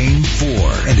 it's Game 4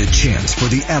 and a chance for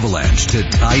the Avalanche to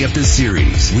tie up the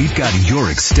series. We've got your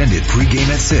extended pregame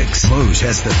at 6. Moj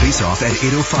has the face-off at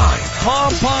 8:05.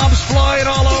 Pom-poms flying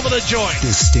all over the joint.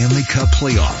 The Stanley Cup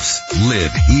playoffs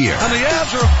live here. And the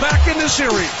Avs are back in the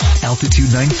series.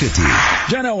 Altitude 950.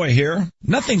 John Elway here.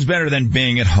 Nothing's better than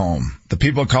being at home. The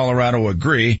people of Colorado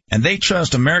agree, and they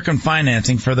trust American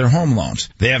Financing for their home loans.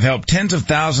 They have helped tens of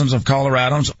thousands of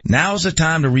Coloradans. Now's the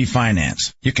time to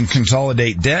refinance. You can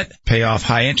consolidate debt, pay off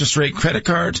high interest rate credit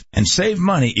cards, and save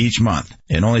money each month.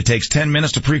 It only takes 10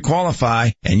 minutes to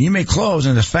pre-qualify, and you may close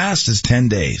in as fast as 10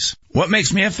 days. What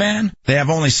makes me a fan? They have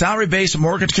only salary-based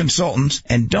mortgage consultants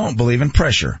and don't believe in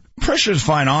pressure. Pressure is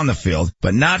fine on the field,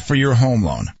 but not for your home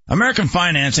loan. American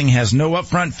Financing has no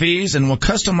upfront fees and will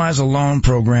customize a loan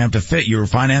program to fit your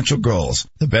financial goals.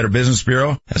 The Better Business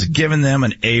Bureau has given them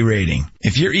an A rating.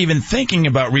 If you're even thinking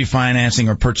about refinancing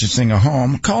or purchasing a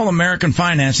home, call American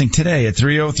Financing today at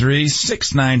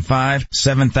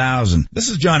 303-695-7000. This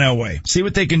is John Elway. See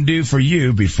what they can do for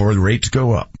you before the rates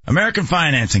go up. American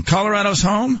Financing, Colorado's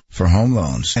home for home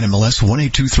loans. NMLS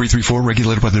 182334,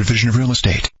 regulated by the Division of Real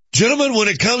Estate. Gentlemen, when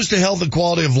it comes to health and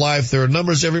quality of life, there are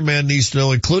numbers every man needs to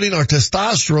know, including our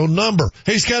testosterone number.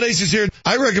 Hey, Scott Aces here.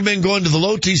 I recommend going to the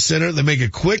Low T Center. They make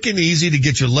it quick and easy to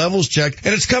get your levels checked,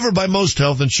 and it's covered by most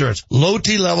health insurance. Low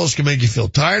T levels can make you feel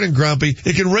tired and grumpy.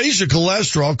 It can raise your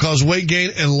cholesterol, cause weight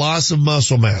gain, and loss of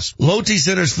muscle mass. Low T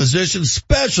Center's physicians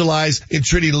specialize in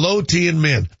treating low T in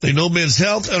men. They know men's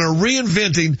health and are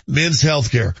reinventing men's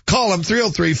health care. Call them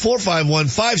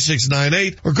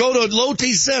 303-451-5698 or go to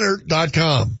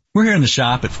lowtcenter.com. We're here in the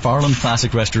shop at Farland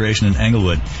Classic Restoration in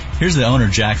Englewood. Here's the owner,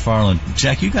 Jack Farland.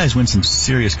 Jack, you guys win some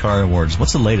serious car awards.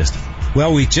 What's the latest?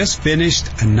 Well, we just finished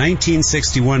a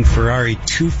 1961 Ferrari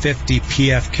 250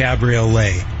 PF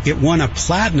Cabriolet. It won a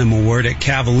Platinum Award at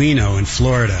Cavallino in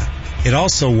Florida. It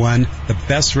also won the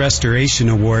Best Restoration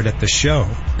Award at the show.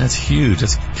 That's huge.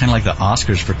 That's kind of like the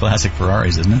Oscars for classic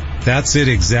Ferraris, isn't it? That's it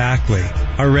exactly.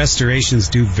 Our restorations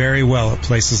do very well at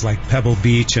places like Pebble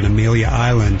Beach and Amelia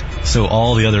Island. So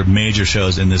all the other major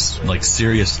shows in this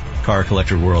serious car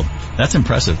collector world. That's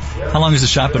impressive. How long has the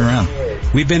shop been around?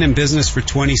 We've been in business for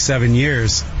 27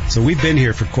 years, so we've been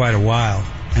here for quite a while.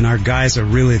 And our guys are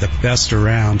really the best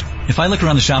around. If I look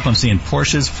around the shop, I'm seeing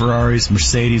Porsches, Ferraris,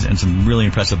 Mercedes, and some really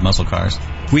impressive muscle cars.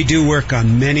 We do work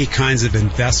on many kinds of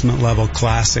investment level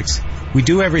classics. We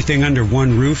do everything under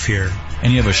one roof here.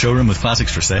 And you have a showroom with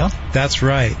classics for sale? That's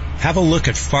right. Have a look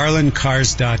at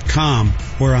farlandcars.com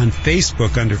or on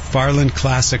Facebook under Farland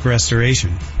Classic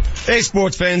Restoration. Hey,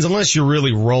 sports fans, unless you're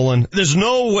really rolling, there's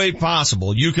no way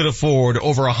possible you could afford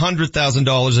over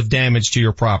 $100,000 of damage to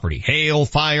your property. Hail,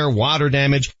 fire, water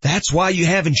damage. That's why you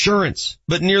have insurance.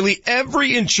 But nearly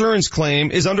every insurance claim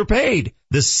is underpaid.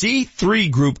 The C3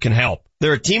 Group can help.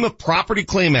 They're a team of property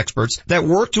claim experts that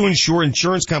work to ensure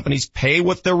insurance companies pay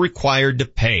what they're required to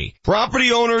pay.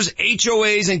 Property owners,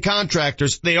 HOAs, and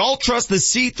contractors, they all trust the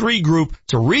C3 Group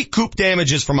to recoup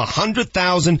damages from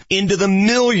 $100,000 into the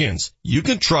millions. You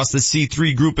can trust the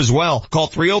C3 Group as well. Call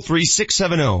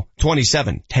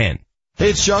 303-670-2710. Hey,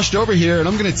 it's Josh Dover here, and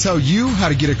I'm going to tell you how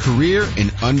to get a career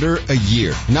in under a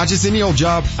year. Not just any old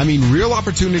job, I mean real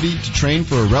opportunity to train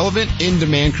for a relevant,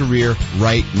 in-demand career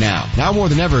right now. Now more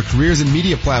than ever, careers in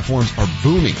media platforms are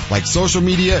booming, like social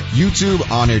media, YouTube,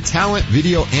 on-air talent,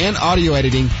 video and audio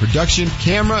editing, production,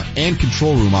 camera, and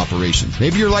control room operations.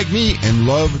 Maybe you're like me and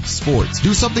love sports.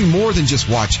 Do something more than just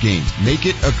watch games. Make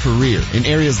it a career in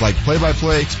areas like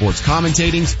play-by-play, sports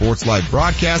commentating, sports live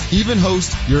broadcast, even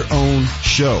host your own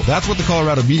show. That's what the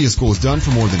Colorado Media School has done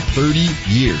for more than 30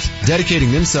 years,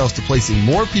 dedicating themselves to placing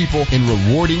more people in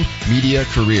rewarding media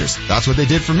careers. That's what they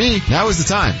did for me. Now is the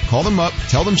time. Call them up,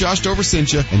 tell them Josh Dover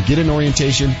sent you, and get an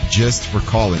orientation just for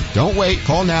calling. Don't wait.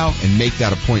 Call now and make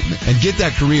that appointment and get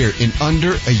that career in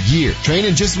under a year. Train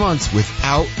in just months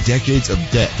without decades of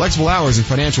debt. Flexible hours and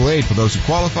financial aid for those who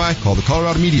qualify. Call the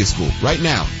Colorado Media School right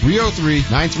now.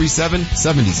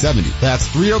 303-937-7070. That's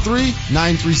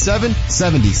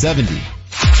 303-937-7070.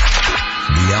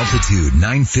 The Altitude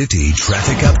 950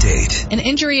 traffic update. An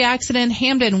injury accident,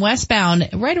 Hamden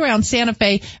westbound, right around Santa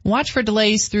Fe. Watch for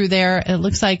delays through there. It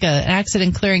looks like an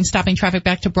accident clearing, stopping traffic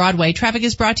back to Broadway. Traffic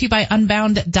is brought to you by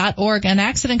Unbound.org. An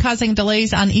accident causing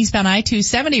delays on eastbound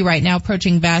I-270 right now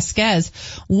approaching Vasquez.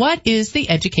 What is the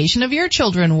education of your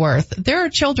children worth? There are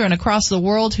children across the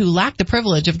world who lack the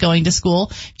privilege of going to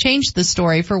school. Change the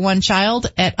story for one child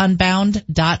at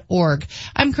Unbound.org.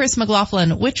 I'm Chris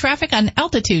McLaughlin with traffic on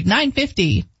Altitude 950.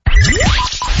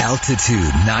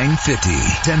 Altitude 950,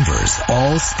 Denver's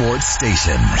all sports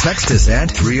station. Text us at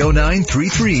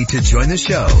 30933 to join the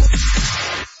show.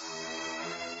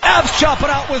 Avs chop it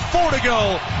out with 4 to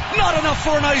go. Not enough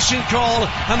for an icing call,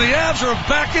 and the Avs are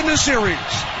back in the series.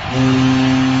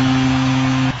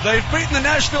 They've beaten the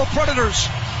Nashville Predators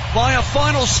by a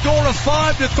final score of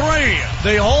 5-3.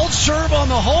 They hold serve on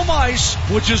the home ice,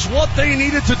 which is what they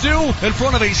needed to do in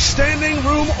front of a standing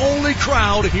room only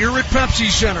crowd here at Pepsi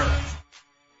Center.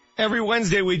 Every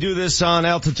Wednesday we do this on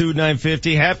Altitude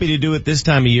 950. Happy to do it this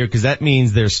time of year because that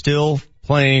means they're still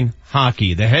playing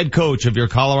hockey. The head coach of your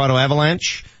Colorado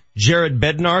Avalanche, Jared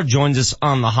Bednar, joins us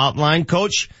on the hotline.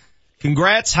 Coach,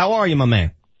 congrats. How are you, my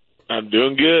man? I'm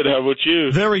doing good. How about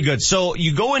you? Very good. So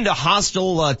you go into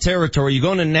hostile territory. You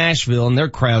go into Nashville and their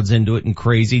crowd's into it and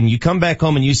crazy. And you come back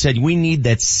home and you said, we need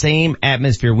that same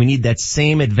atmosphere. We need that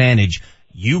same advantage.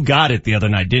 You got it the other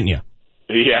night, didn't you?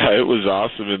 Yeah, it was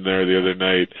awesome in there the other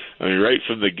night. I mean, right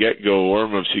from the get-go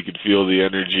warm-ups, you could feel the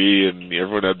energy, and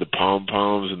everyone had the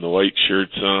pom-poms and the white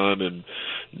shirts on and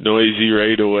noisy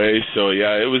right away. So,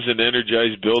 yeah, it was an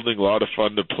energized building, a lot of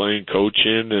fun to play and coach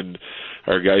in, and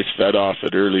our guys fed off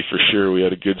it early for sure. We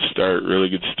had a good start, really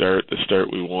good start, the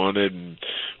start we wanted, and,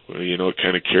 you know, it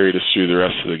kind of carried us through the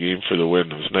rest of the game for the win.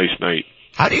 It was a nice night.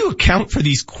 How do you account for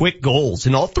these quick goals?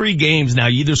 In all 3 games now,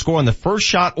 you either score on the first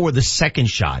shot or the second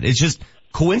shot. It's just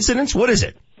coincidence? What is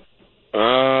it?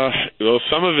 Well,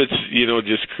 some of it's, you know,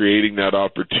 just creating that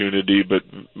opportunity, but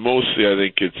mostly I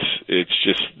think it's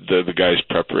just the guys'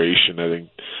 preparation. I think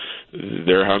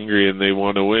they're hungry and they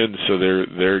want to win, so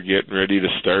they're getting ready to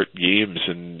start games,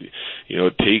 and you know,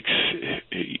 it takes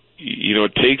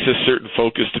a certain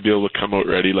focus to be able to come out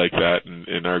ready like that,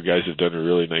 and our guys have done a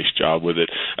really nice job with it.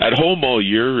 At home all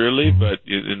year, really, but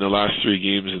in the last 3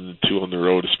 games and the 2 on the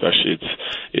road especially,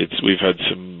 we've had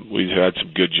some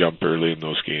good jump early in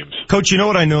those games. Coach, you know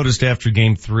what I noticed after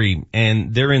game 3,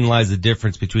 and therein lies the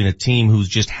difference between a team who's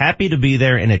just happy to be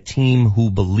there and a team who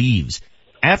believes.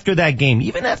 After that game,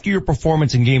 even after your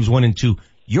performance in games 1 and 2,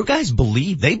 your guys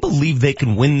believe they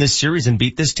can win this series and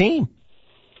beat this team.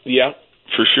 Yeah,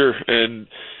 for sure. And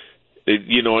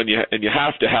you know, and you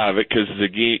have to have it because the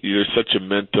game, there's such a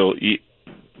mental.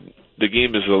 The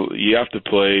game is you have to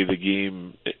play the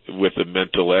game with a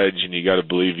mental edge, and you got to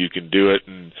believe you can do it.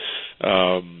 And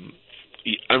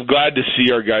I'm glad to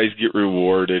see our guys get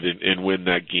rewarded and win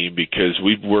that game because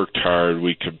we've worked hard,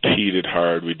 we competed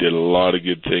hard, we did a lot of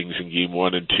good things in game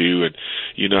 1 and 2, and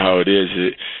you know how it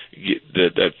is.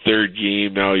 That third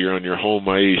game, now you're on your home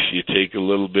ice, you take a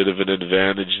little bit of an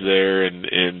advantage there,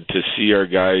 and to see our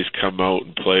guys come out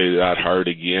and play that hard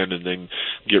again and then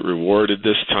get rewarded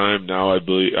this time, now I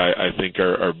think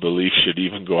our belief should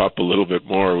even go up a little bit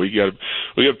more. We got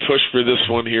to push for this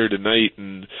one here tonight,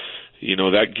 and you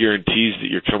know, that guarantees that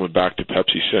you're coming back to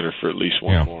Pepsi Center for at least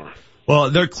one more.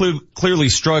 Well, they're clearly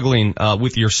struggling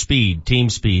with your speed, team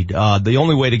speed. The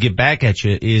only way to get back at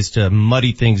you is to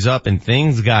muddy things up, and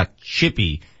things got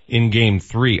chippy in Game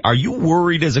 3. Are you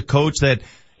worried as a coach that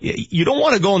you don't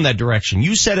want to go in that direction?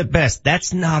 You said it best.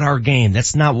 That's not our game.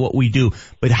 That's not what we do.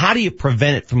 But how do you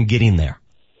prevent it from getting there?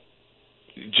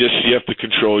 Just you have to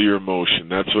control your emotion.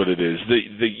 That's what it is.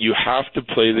 You have to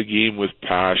play the game with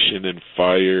passion and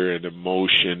fire and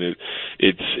emotion.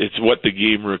 It's what the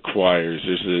game requires.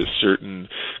 There's a certain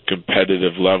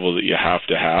competitive level that you have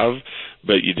to have,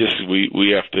 but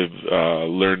we have to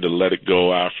learn to let it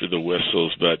go after the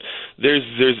whistles. But there's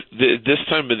this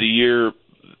time of the year,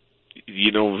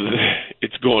 you know,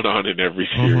 it's going on in every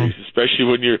series, especially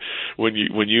when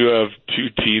you have two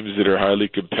teams that are highly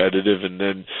competitive,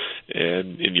 and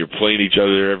you're playing each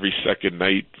other every second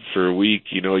night for a week.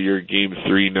 You know, you're Game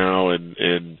 3 now,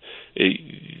 and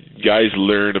guys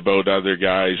learn about other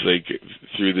guys like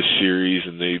through the series,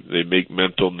 and they make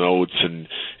mental notes, and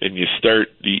you start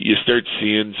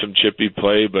seeing some chippy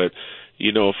play, but.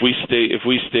 You know, if we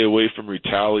stay away from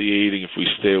retaliating, if we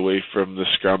stay away from the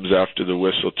scrums after the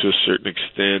whistle to a certain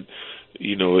extent,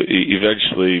 you know,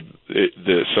 eventually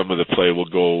some of the play will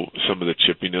go, some of the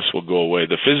chippiness will go away.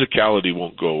 The physicality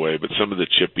won't go away, but some of the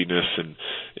chippiness and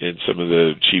some of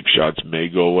the cheap shots may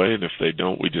go away. And if they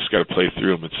don't, we just got to play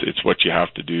through them. It's what you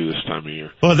have to do this time of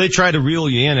year. Well, they try to reel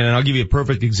you in, and I'll give you a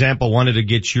perfect example. Wanted to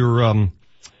get your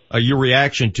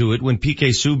reaction to it when PK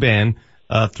Subban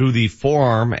through the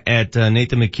forearm at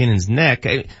Nathan MacKinnon's neck.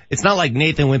 It's not like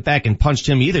Nathan went back and punched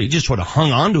him either. He just sort of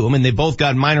hung on to him, and they both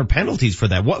got minor penalties for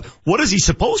that. What is he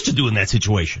supposed to do in that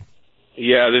situation?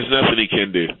 Yeah, there's nothing he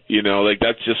can do. You know, like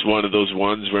that's just one of those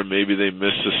ones where maybe they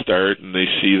miss the start and they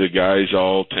see the guys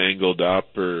all tangled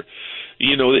up, or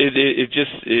you know,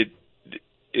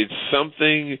 it's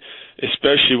something,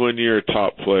 especially when you're a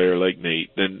top player like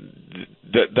Nate. Then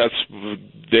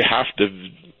they have to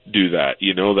do that.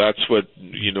 You know, that's what,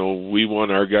 you know, we want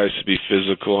our guys to be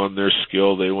physical on their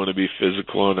skill. They want to be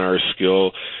physical on our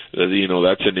skill. You know,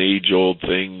 that's an age-old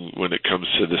thing when it comes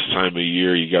to this time of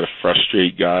year. You got to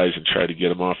frustrate guys and try to get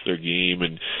them off their game,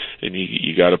 and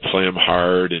you got to play them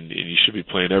hard, and you should be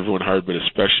playing everyone hard, but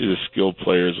especially the skilled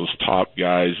players, those top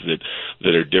guys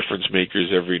that are difference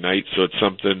makers every night. So it's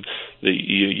something that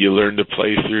you learn to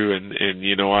play through, and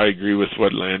you know, I agree with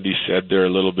what Landy said there a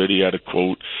little bit. He had a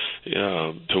quote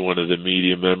to one of the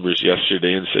media members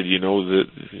yesterday and said, you know, that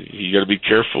you got to be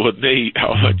careful with Nate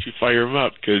how much you fire him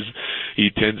up, because he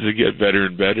tends to get better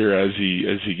and better as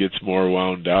he gets more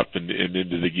wound up and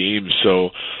into the game. So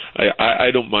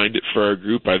I don't mind it for our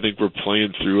group. I think we're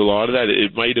playing through a lot of that.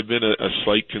 It might have been a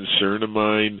slight concern of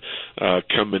mine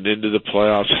coming into the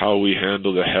playoffs, how we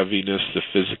handle the heaviness, the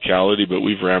physicality, but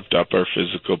we've ramped up our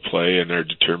physical play and our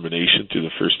determination through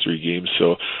the first three games.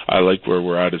 So I like where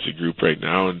we're at as a group right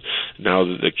now, and now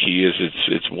that the key is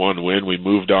it's one win. We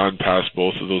moved on past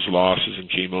both of those losses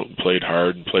and came out and played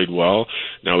hard and played well.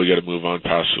 Now we got to move on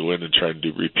past the win and try and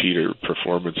repeat our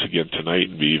performance again tonight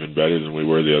and be even better than we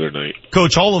were the other night.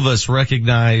 Coach, all of us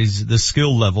recognize the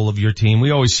skill level of your team.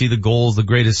 We always see the goals, the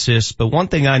great assists, but one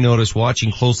thing I noticed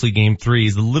watching closely Game 3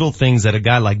 is the little things that a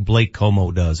guy like Blake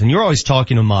Como does. And you're always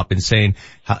talking him up and saying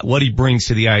what he brings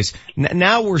to the ice.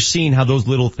 Now we're seeing how those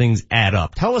little things add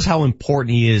up. Tell us how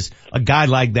important he is, a guy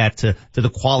like that, to the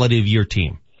quality of your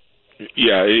team.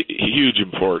 Yeah, huge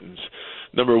importance.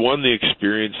 Number one, the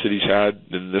experience that he's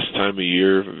had in this time of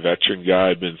year, veteran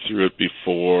guy, been through it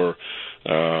before,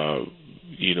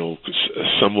 you know,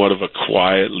 somewhat of a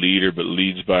quiet leader, but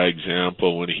leads by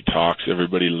example. When he talks,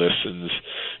 everybody listens.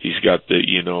 He's got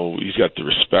the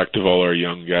respect of all our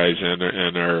young guys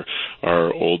and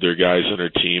our older guys on our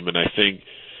team. And I think,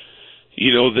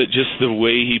 you know, that just the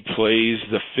way he plays,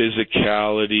 the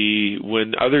physicality,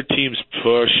 when other teams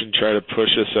push and try to push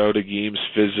us out of games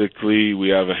physically, we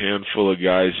have a handful of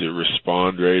guys that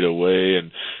respond right away,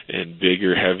 and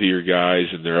bigger, heavier guys,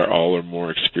 and they're all are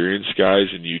more experienced guys,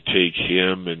 and you take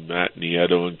him and Matt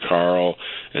Nieto and Carl,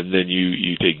 and then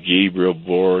you take Gabriel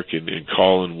Bourque and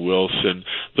Colin Wilson.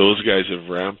 Those guys have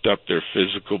ramped up their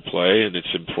physical play, and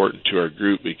it's important to our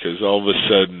group because all of a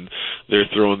sudden they're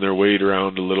throwing their weight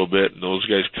around a little bit, and those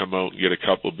guys come out and get a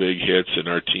couple big hits, and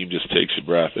our team just takes a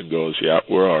breath and goes, yeah,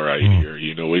 we're all right here.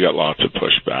 You know, we got lots of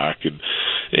pushback, and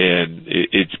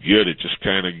it's good. It just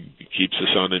kind of keeps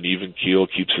us on an even keel,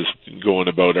 keeps us going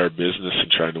about our business and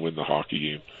trying to win the hockey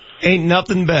game. Ain't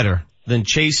nothing better than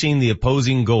chasing the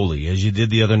opposing goalie, as you did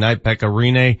the other night, Pekka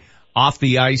Rinne, off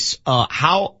the ice.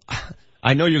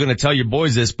 I know you're going to tell your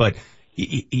boys this, but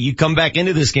you come back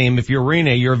into this game, if you're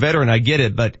Rinne, you're a veteran, I get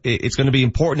it, but it's going to be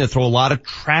important to throw a lot of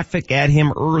traffic at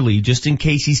him early, just in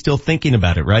case he's still thinking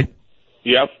about it, right?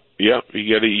 Yep. Yeah,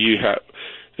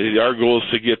 our goal is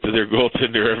to get to their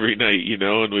goaltender every night,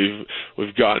 and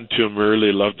we've gotten to him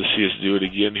early. Love to see us do it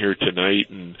again here tonight,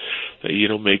 and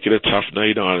make it a tough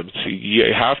night on him. So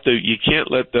you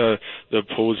can't let the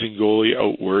opposing goalie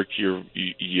outwork you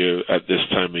at this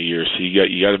time of year. So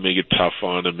you got to make it tough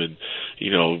on him, and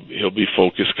he'll be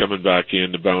focused coming back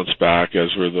in to bounce back,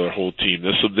 as we're the whole team.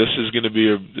 This is going to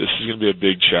be a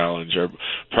big challenge.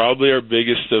 Probably our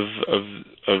biggest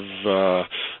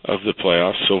of the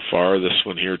playoffs so far, this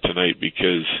one here tonight,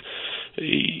 because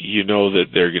that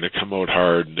they're going to come out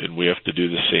hard, and we have to do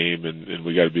the same, and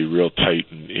we got to be real tight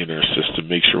in our system,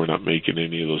 make sure we're not making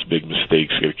any of those big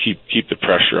mistakes. Got to keep the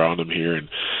pressure on them here, and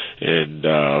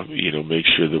make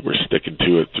sure that we're sticking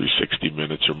to it through 60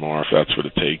 minutes or more, if that's what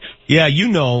it takes. Yeah,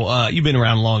 you've been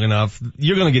around long enough.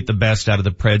 You're going to get the best out of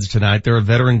the Preds tonight. They're a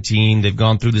veteran team. They've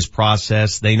gone through this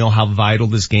process. They know how vital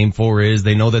this Game 4 is.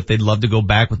 They know that they'd love to go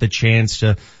back with a chance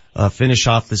to finish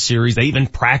off the series. They even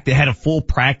had a full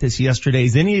practice yesterday.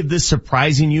 Is any of this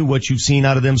surprising you, what you've seen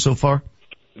out of them so far?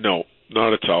 No,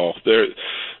 not at all. They're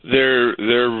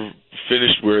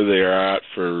finished where they are at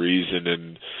for a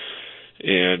reason,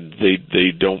 and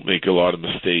they don't make a lot of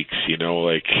mistakes.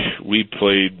 Like we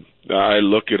played. I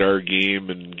look at our game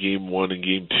in Game 1 and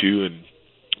Game 2, and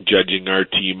judging our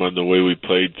team on the way we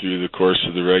played through the course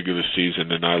of the regular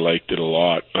season, and I liked it a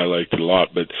lot,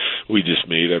 but we just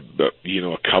made a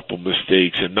couple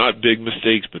mistakes, and not big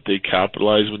mistakes, but they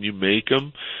capitalize when you make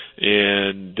them,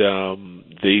 and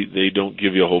they don't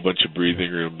give you a whole bunch of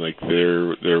breathing room. Like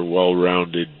they're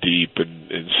well-rounded, deep,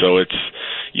 and so it's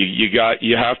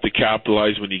you have to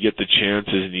capitalize when you get the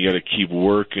chances, and you got to keep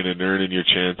working and earning your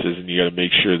chances, and you got to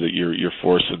make sure that you're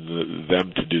forcing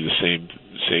them to do the same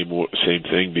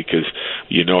thing, because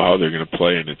you know how they're going to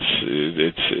play, and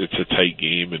it's a tight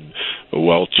game and a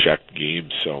well-checked game.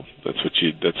 So that's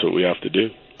what we have to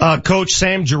do. Coach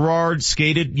Sam Girard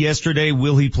skated yesterday.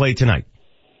 Will he play tonight?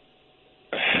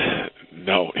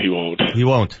 No, he won't. He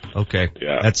won't. Okay.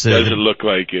 Yeah. That's doesn't look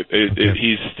like it.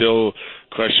 He's still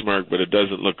question mark, but it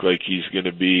doesn't look like he's going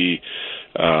to be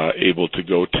able to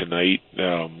go tonight.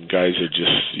 Guys are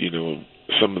just,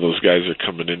 some of those guys are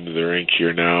coming into the rink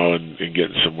here now and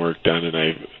getting some work done, and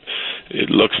it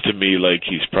looks to me like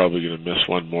he's probably going to miss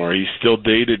one more. He's still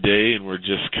day to day, and we're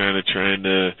just kind of trying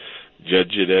to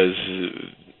judge it as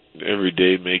every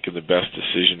day, making the best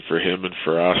decision for him and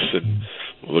for us, and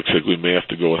it looks like we may have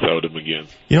to go without him again.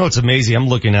 It's amazing. I'm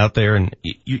looking out there, and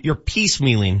you're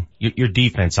piecemealing your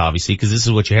defense, obviously, because this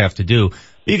is what you have to do.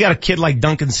 You got a kid like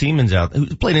Duncan Siemens out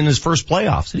who's playing in his first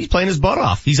playoffs, and he's playing his butt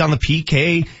off. He's on the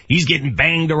PK. He's getting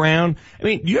banged around. I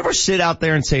mean, do you ever sit out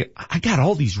there and say, I got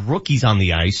all these rookies on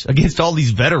the ice against all these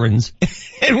veterans,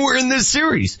 and we're in this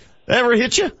series? That ever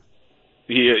hit you?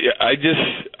 Yeah, I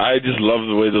just love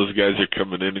the way those guys are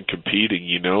coming in and competing,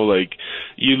 like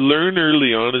you learn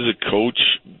early on as a coach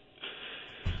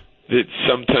that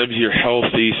sometimes you're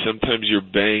healthy, sometimes you're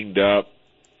banged up,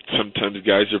 sometimes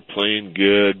guys are playing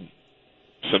good,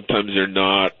 sometimes they're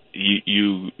not.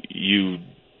 You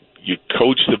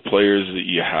coach the players that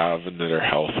you have and that are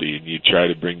healthy, and you try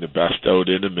to bring the best out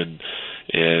in them, and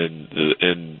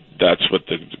that's what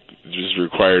is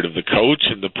required of the coach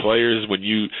and the players. When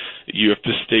you have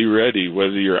to stay ready,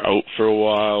 whether you're out for a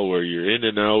while, or you're in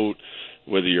and out,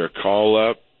 whether you're a call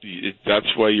up.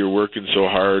 That's why you're working so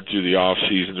hard through the off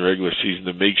season, the regular season,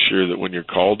 to make sure that when you're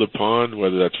called upon,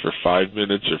 whether that's for 5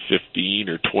 minutes or 15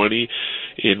 or 20,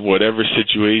 in whatever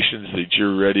situations, that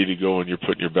you're ready to go and you're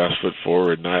putting your best foot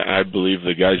forward. And I believe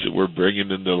the guys that we're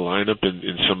bringing in the lineup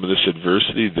in some of this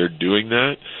adversity, they're doing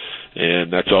that.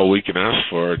 And that's all we can ask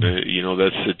for. And,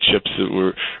 that's the chips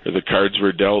or the cards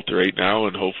we're dealt right now,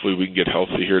 and hopefully we can get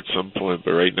healthy here at some point.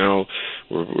 But right now,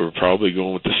 we're probably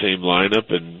going with the same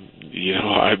lineup, and,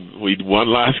 we won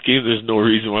last game. There's no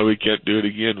reason why we can't do it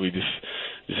again. We just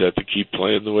have to keep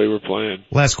playing the way we're playing.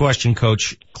 Last question,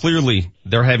 Coach. Clearly,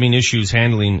 they're having issues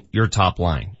handling your top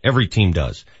line. Every team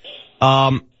does.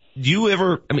 Do you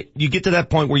ever, you get to that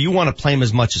point where you want to play them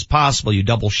as much as possible. You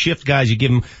double shift guys, you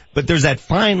give them, but there's that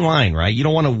fine line, right? You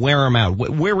don't want to wear them out.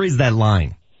 Where is that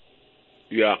line?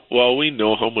 Yeah, well, we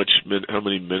know how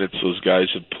many minutes those guys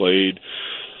have played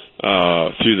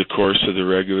through the course of the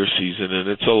regular season, and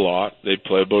it's a lot. They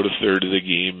play about a third of the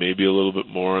game, maybe a little bit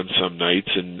more on some nights,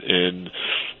 and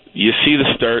you see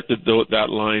the start that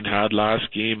line had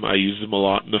last game. I used them a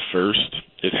lot in the first.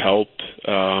 It helped.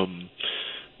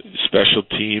 Special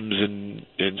teams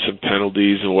some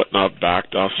penalties and whatnot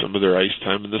backed off some of their ice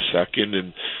time in the second,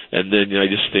 and then I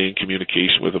just stay in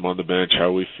communication with them on the bench. How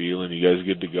are we feeling? You guys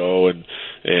good to go? And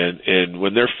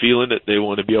when they're feeling it, they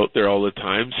want to be out there all the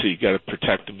time. So you got to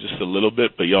protect them just a little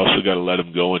bit, but you also got to let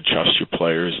them go and trust your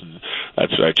players. And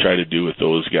that's what I try to do with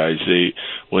those guys.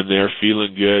 When they're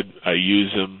feeling good, I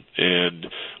use them. And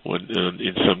when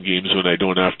in some games when I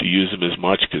don't have to use them as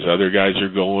much because other guys are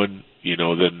going,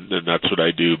 then that's what I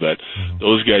do. But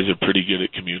those guys are pretty good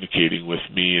at communicating with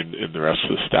me and the rest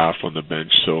of the staff on the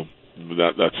bench. So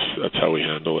that's how we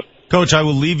handle it. Coach, I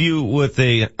will leave you with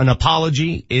an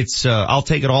apology. It's I'll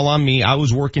take it all on me. I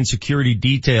was working security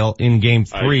detail in Game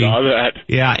 3. I saw that.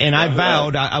 Yeah, and I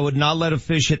vowed I would not let a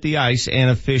fish hit the ice and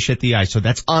a fish hit the ice. So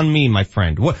that's on me, my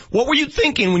friend. What were you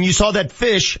thinking when you saw that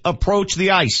fish approach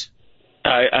the ice?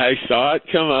 I saw it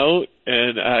come out,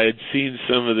 and I had seen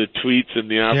some of the tweets in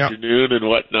the afternoon and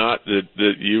whatnot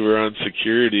that you were on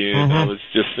security, and I was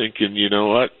just thinking, you know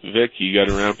what, Vic, you got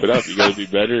to ramp it up. You got to be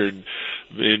better and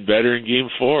better in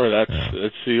Game 4.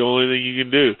 That's the only thing you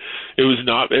can do. It was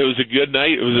a good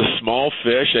night. It was a small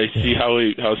fish. I see how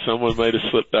someone might have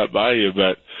slipped that by you,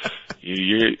 but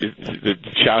the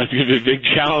challenge is going to be a big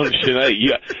challenge tonight.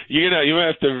 You might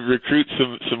have to recruit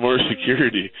some more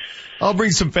security. I'll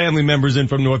bring some family members in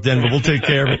from North Denver. We'll take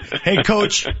care of it. Hey,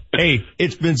 Coach. Hey,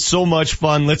 it's been so much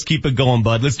fun. Let's keep it going,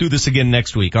 bud. Let's do this again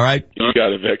next week. All right? You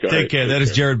got it, Vic. Take care. That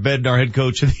is Jared Bednar, head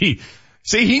coach of the.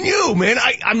 See, he knew, man.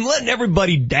 I'm letting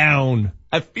everybody down.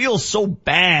 I feel so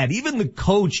bad. Even the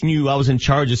coach knew I was in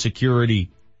charge of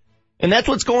security. And that's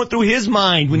what's going through his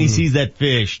mind when he sees that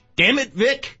fish. Damn it,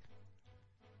 Vic.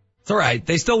 It's all right.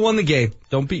 They still won the game.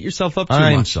 Don't beat yourself up too much.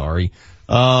 I'm sorry.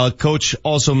 Coach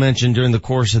also mentioned during the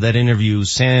course of that interview,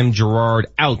 Sam Girard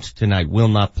out tonight, will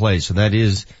not play. So that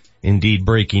is indeed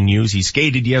breaking news. He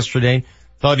skated yesterday,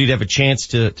 thought he'd have a chance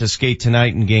to skate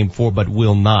tonight in Game 4, but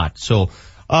will not. So,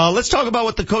 let's talk about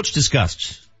what the coach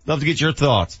discussed. Love to get your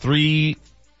thoughts.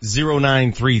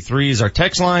 30933 is our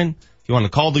text line. If you want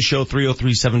to call the show,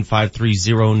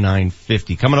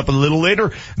 303-753-0950. Coming up a little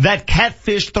later, that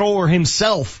catfish thrower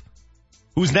himself,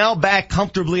 who's now back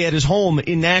comfortably at his home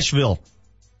in Nashville.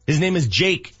 His name is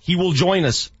Jake. He will join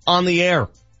us on the air.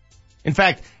 In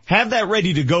fact, have that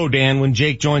ready to go, Dan, when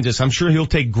Jake joins us. I'm sure he'll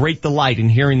take great delight in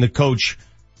hearing the coach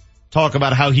talk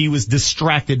about how he was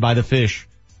distracted by the fish,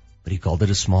 but he called it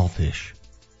a small fish.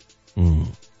 You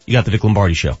got the Vic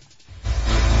Lombardi Show.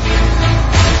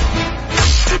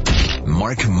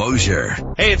 Mark Mosier.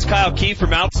 Hey, it's Kyle Keefe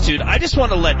from Altitude. I just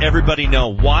want to let everybody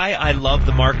know why I love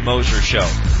the Mark Mosier Show.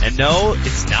 And no,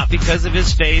 it's not because of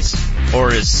his face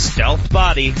or his stealth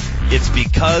body. It's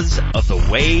because of the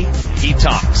way he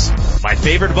talks. My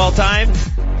favorite of all time?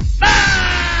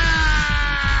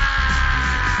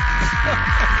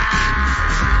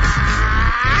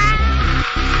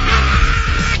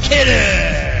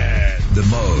 Kidding! The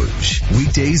Moj,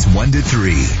 weekdays 1 to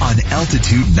 3 on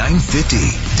Altitude 950,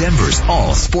 Denver's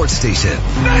all sports station.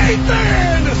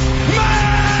 Nathan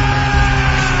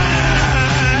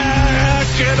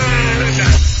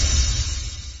McKinnon!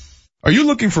 Are you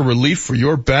looking for relief for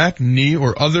your back, knee,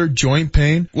 or other joint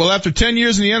pain? Well, after 10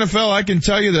 years in the NFL, I can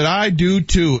tell you that I do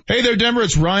too. Hey there, Denver.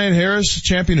 It's Ryan Harris,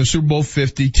 champion of Super Bowl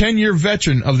 50, 10-year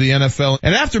veteran of the NFL.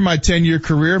 And after my 10-year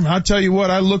career, I'll tell you what,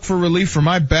 I look for relief for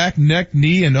my back, neck,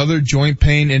 knee, and other joint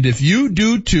pain. And if you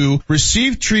do too,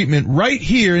 receive treatment right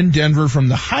here in Denver from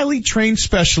the highly trained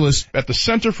specialists at the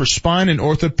Center for Spine and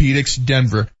Orthopedics,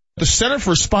 Denver. The Center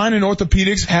for Spine and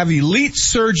Orthopedics have elite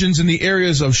surgeons in the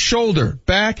areas of shoulder,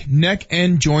 back, neck,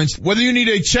 and joints. Whether you need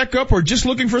a checkup or just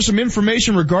looking for some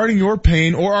information regarding your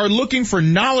pain or are looking for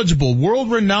knowledgeable,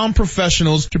 world-renowned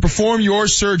professionals to perform your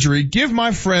surgery, give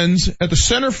my friends at the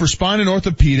Center for Spine and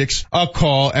Orthopedics a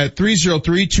call at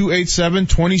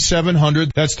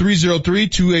 303-287-2700. That's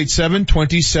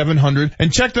 303-287-2700.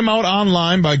 And check them out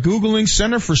online by Googling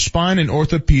Center for Spine and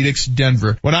Orthopedics,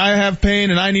 Denver. When I have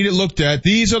pain and I need it looked at,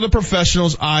 these are the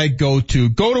professionals I go to.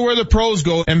 Go to where the pros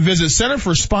go and visit Center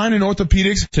for Spine and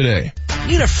Orthopedics today.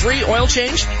 Need a free oil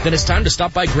change? Then it's time to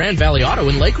stop by Grand Valley Auto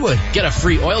in Lakewood. Get a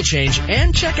free oil change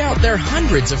and check out their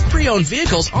hundreds of pre-owned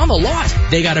vehicles on the lot.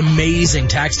 They got amazing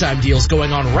tax time deals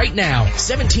going on right now.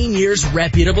 17 years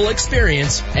reputable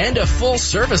experience and a full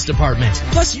service department.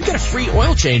 Plus you get a free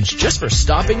oil change just for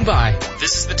stopping by.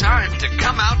 This is the time to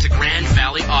come out to Grand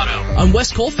Valley Auto on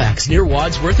West Colfax near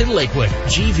Wadsworth in Lakewood.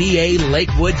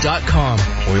 GVALakewood.com.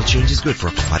 Oil change is good for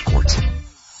up to 5 quarts.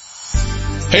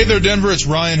 Hey there, Denver. It's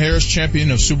Ryan Harris, champion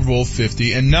of Super Bowl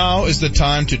 50, and now is the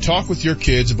time to talk with your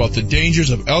kids about the dangers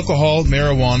of alcohol,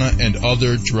 marijuana, and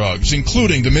other drugs,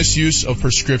 including the misuse of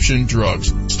prescription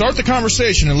drugs. Start the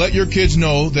conversation and let your kids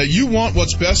know that you want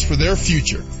what's best for their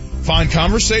future. Find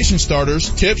conversation starters,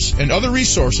 tips, and other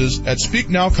resources at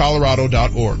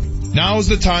speaknowcolorado.org. Now is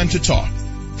the time to talk.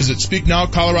 Visit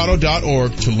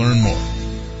speaknowcolorado.org to learn more.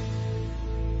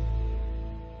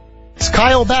 It's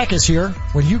Kyle Backus here.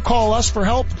 When you call us for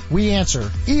help, we answer,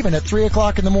 even at 3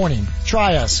 o'clock in the morning.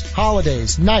 Try us,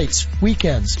 holidays, nights,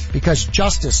 weekends, because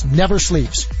justice never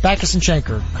sleeps. Backus &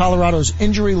 Schenker, Colorado's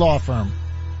injury law firm.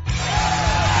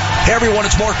 Hey everyone,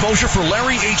 it's Mark Mosher for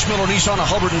Larry H. Miller Nissan of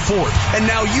Hubbard and Ford. And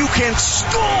now you can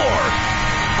score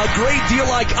a great deal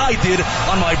like I did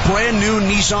on my brand new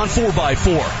Nissan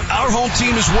 4x4. Our home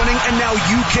team is winning, and now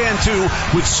you can too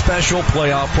with special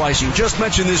playoff pricing. Just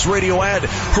mention this radio ad.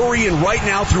 Hurry in right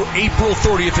now through April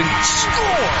 30th and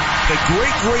score the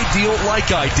great deal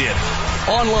like I did.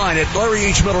 Online at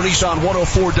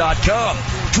LarryHMillerNissan104.com.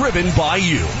 Driven by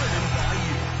you.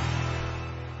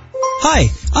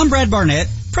 Hi, I'm Brad Barnett,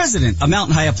 President of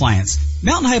Mountain High Appliance.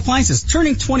 Mountain High Appliance is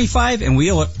turning 25 and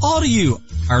we owe it all to you,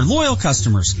 our loyal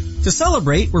customers. To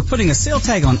celebrate, we're putting a sale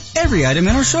tag on every item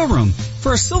in our showroom. For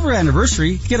our silver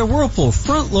anniversary, get a Whirlpool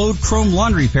front-load chrome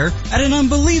laundry pair at an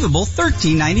unbelievable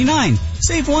 $13.99.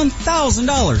 Save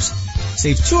 $1,000.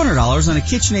 Save $200 on a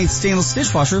KitchenAid stainless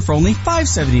dishwasher for only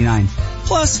 $5.79.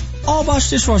 Plus, all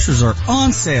Bosch dishwashers are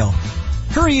on sale.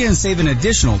 Hurry in and save an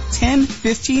additional 10,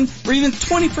 15, or even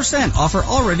 20% off our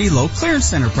already low clearance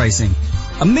center pricing.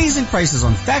 Amazing prices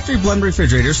on factory blend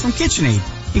refrigerators from KitchenAid,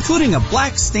 including a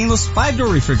black stainless 5-door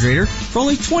refrigerator for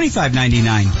only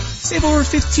 $25.99. Save over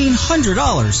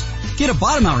 $1,500. Get a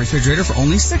bottom-out refrigerator for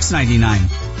only $6.99.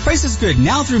 Price is good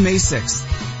now through May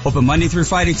 6th. Open Monday through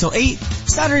Friday till 8,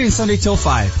 Saturday and Sunday till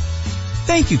 5.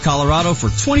 Thank you, Colorado, for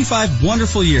 25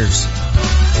 wonderful years.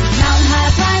 Mountain High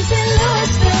Appliance in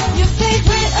Louisville, your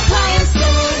favorite appliance store.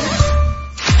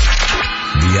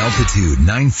 The Altitude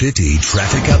 950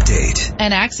 traffic update.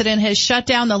 An accident has shut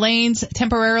down the lanes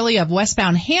temporarily of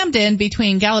westbound Hamden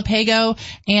between Galapago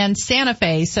and Santa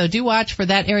Fe. So do watch for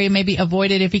that area. Maybe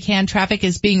avoid it if you can. Traffic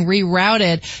is being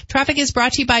rerouted. Traffic is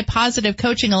brought to you by Positive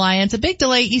Coaching Alliance. A big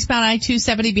delay eastbound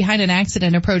I-270 behind an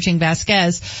accident approaching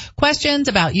Vasquez. Questions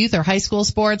about youth or high school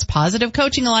sports? Positive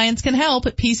Coaching Alliance can help.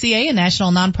 PCA, a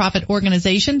national nonprofit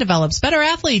organization, develops better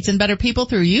athletes and better people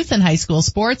through youth and high school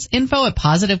sports. Info at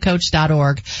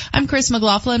positivecoach.org. I'm Chris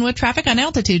McLaughlin with traffic on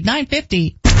Altitude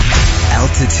 950.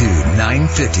 Altitude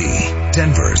 950,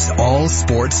 Denver's all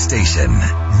sports station.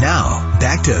 Now,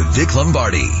 back to Vic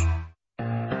Lombardi.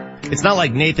 It's not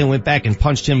like Nathan went back and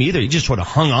punched him either. He just sort of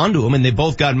hung on to him, and they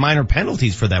both got minor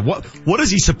penalties for that. What is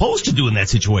he supposed to do in that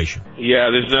situation? Yeah,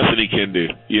 there's nothing he can do.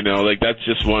 You know, like that's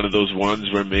just one of those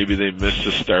ones where maybe they miss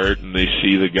the start and they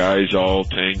see the guys all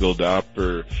tangled up,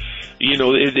 or you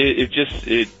know,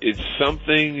 it's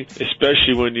something,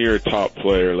 especially when you're a top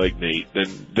player like Nate, then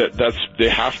that's they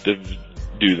have to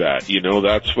do that. You know,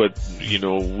 that's what, you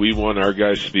know, we want our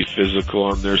guys to be physical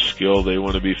on their skill. They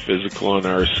want to be physical on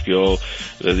our skill.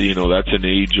 You know, that's an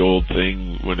age-old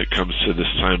thing when it comes to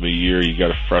this time of year. You got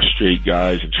to frustrate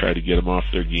guys and try to get them off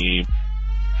their game.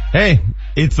 Hey,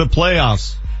 it's the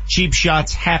playoffs. Cheap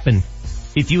shots happen.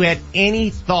 If you had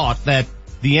any thought that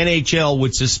the NHL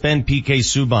would suspend PK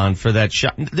Subban for that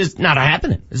shot, it's not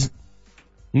happening. It's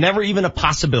never even a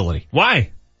possibility. Why?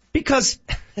 Because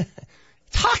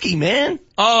it's hockey, man.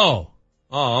 Oh,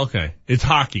 okay. It's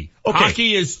hockey. Okay.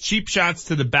 Hockey is cheap shots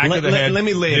to the back of the head. Let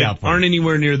me lay it out for you. Aren't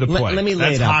anywhere near the play. Let me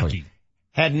lay it out for you.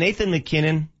 Had Nathan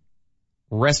McKinnon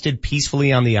rested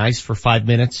peacefully on the ice for 5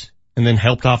 minutes and then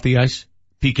helped off the ice,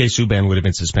 PK Subban would have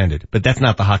been suspended. But that's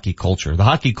not the hockey culture. The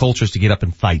hockey culture is to get up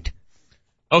and fight.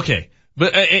 Okay.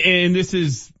 But, and this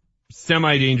is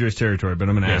semi-dangerous territory, but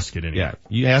I'm going to ask it anyway. Yeah.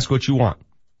 You ask what you want.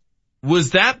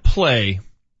 Was that play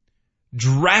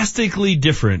drastically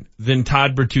different than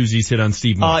Todd Bertuzzi's hit on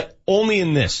Steve Moore? Only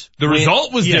in this. The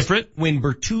result was different. When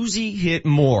Bertuzzi hit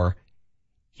Moore,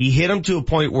 he hit him to a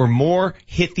point where Moore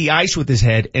hit the ice with his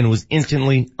head and was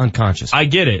instantly unconscious. I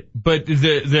get it, but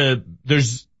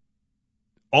there's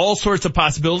all sorts of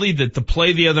possibility that the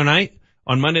play the other night,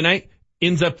 on Monday night,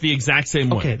 ends up the exact same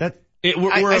way. Okay,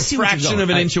 we're a fraction of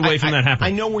an inch away from that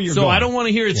happening. I know where you're going. So I don't want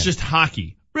to hear it's just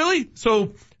hockey. Really?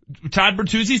 So Todd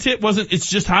Bertuzzi's hit it's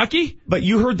just hockey? But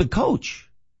you heard the coach.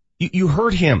 You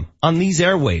heard him on these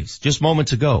airwaves just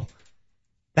moments ago.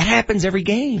 That happens every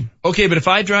game. Okay, but if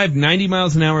I drive 90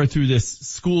 miles an hour through this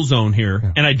school zone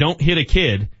here and I don't hit a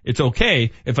kid, it's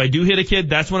okay. If I do hit a kid,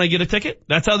 that's when I get a ticket?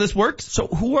 That's how this works? So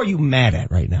who are you mad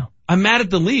at right now? I'm mad at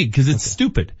the league because it's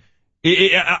stupid.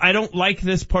 I don't like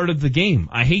this part of the game.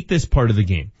 I hate this part of the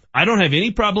game. I don't have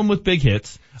any problem with big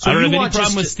hits. So I don't have any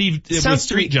problem with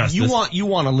street justice. You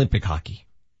want Olympic hockey.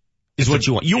 Is what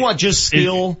you want. You want just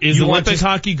skill. Is Olympic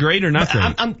hockey great or not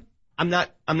great? I'm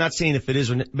not saying if it is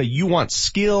or not, but you want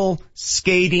skill,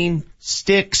 skating,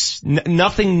 sticks,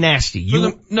 nothing nasty.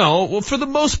 For the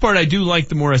most part, I do like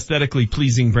the more aesthetically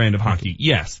pleasing brand of hockey.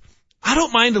 Yes. I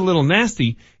don't mind a little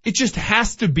nasty. It just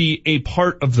has to be a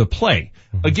part of the play.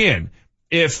 Again,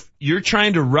 if you're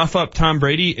trying to rough up Tom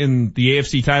Brady in the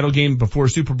AFC title game before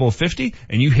Super Bowl 50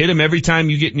 and you hit him every time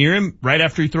you get near him right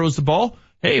after he throws the ball,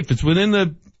 hey, if it's within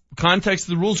the context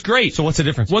of the rules, great. So what's the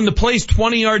difference? When the play's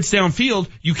 20 yards downfield,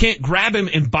 you can't grab him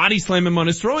and body slam him on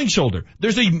his throwing shoulder.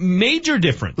 There's a major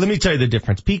difference. Let me tell you the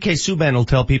difference. PK Subban will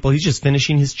tell people he's just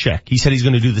finishing his check. He said he's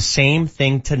going to do the same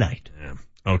thing tonight. Yeah.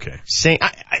 Okay.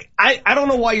 I don't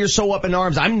know why you're so up in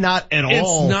arms. I'm not at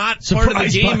all. It's not part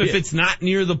of the game if it's not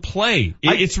near the play.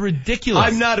 It's ridiculous.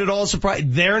 I'm not at all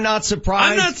surprised. They're not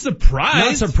surprised. I'm not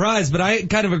surprised. Not surprised, but I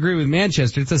kind of agree with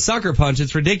Manchester. It's a sucker punch.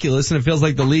 It's ridiculous, and it feels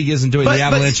like the league isn't doing the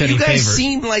Avalanche any favors. You guys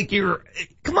seem like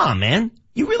come on, man.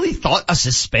 You really thought a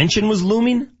suspension was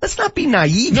looming? Let's not be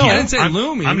naive. No, I didn't say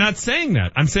looming. I'm not saying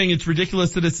that. I'm saying it's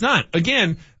ridiculous that it's not.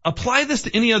 Again, apply this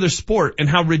to any other sport and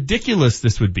how ridiculous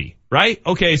this would be, right?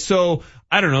 Okay, so,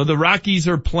 I don't know, the Rockies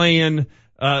are playing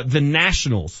the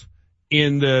Nationals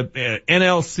in the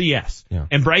NLCS. Yeah.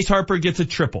 And Bryce Harper gets a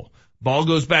triple. Ball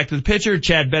goes back to the pitcher.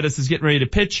 Chad Bettis is getting ready to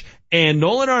pitch, and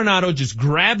Nolan Arenado just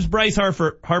grabs Bryce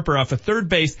Harper off of third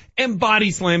base and body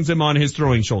slams him on his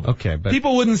throwing shoulder. Okay, but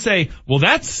people wouldn't say, well,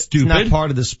 that's stupid. It's not part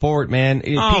of the sport, man.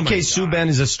 PK Subban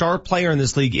is a star player in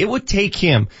this league. It would take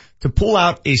him to pull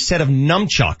out a set of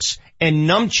nunchucks and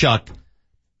nunchuck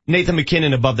Nathan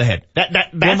McKinnon above the head.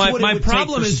 That's what my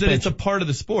problem is suspension. that it's a part of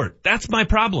the sport. That's my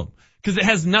problem. Because it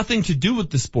has nothing to do with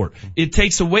the sport. It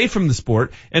takes away from the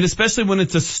sport, and especially when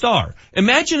it's a star.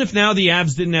 Imagine if now the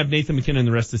Avs didn't have Nathan McKinnon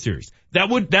the rest of the series.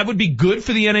 That would be good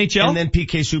for the NHL. And then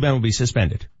PK Subban would be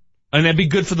suspended. And that'd be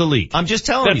good for the league. I'm just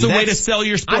telling you. That's a way to sell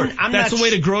your sport. That's a way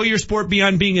to grow your sport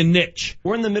beyond being a niche.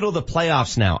 We're in the middle of the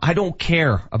playoffs now. I don't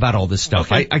care about all this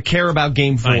stuff. Okay. I care about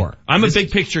Game 4. I'm a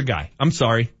big picture guy. I'm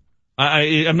sorry.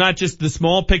 I'm not just the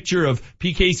small picture of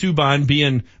PK Subban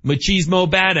being machismo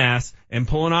badass and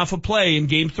pulling off a play in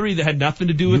Game 3 that had nothing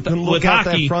to do with hockey. Look out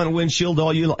that front windshield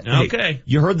all you like. Okay. Hey,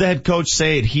 you heard the head coach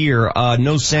say it here.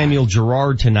 No Samuel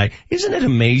Girard tonight. Isn't it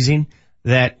amazing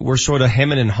that we're sort of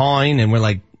hemming and hawing and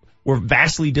we're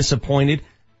vastly disappointed?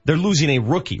 They're losing a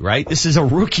rookie, right? This is a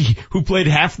rookie who played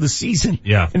half the season.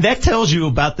 Yeah. And that tells you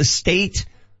about the state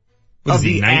of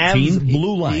the Avs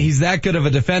blue line. He's that good of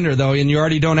a defender, though, and you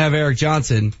already don't have Eric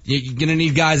Johnson. You're going to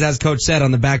need guys, as Coach said,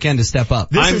 on the back end to step up.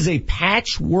 This is a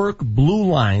patchwork blue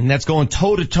line that's going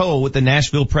toe-to-toe with the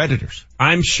Nashville Predators.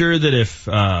 I'm sure that if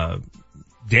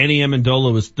Danny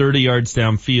Amendola was 30 yards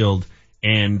downfield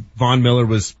and Von Miller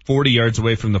was 40 yards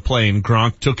away from the play and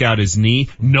Gronk took out his knee,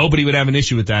 nobody would have an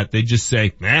issue with that. They'd just say,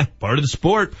 part of the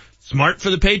sport. Smart for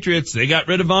the Patriots. They got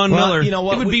rid of Von Miller. You know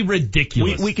what? It would be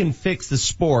ridiculous. We can fix the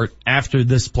sport after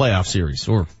this playoff series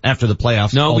or after the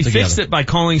playoffs. No, altogether. We fixed it by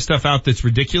calling stuff out that's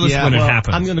ridiculous when it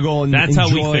happens. I'm going to go and that's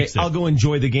how we fix it. I'll go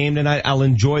enjoy the game tonight. I'll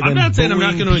enjoy them. I'm not saying I'm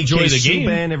not going to enjoy the game.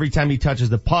 Subban every time he touches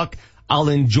the puck. I'll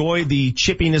enjoy the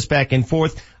chippiness back and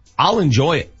forth. I'll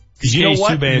enjoy it. Because you know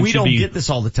what? We don't get this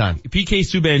all the time. PK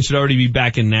Subban should already be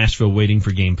back in Nashville waiting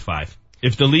for Game 5.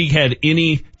 If the league had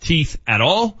any teeth at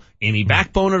all, any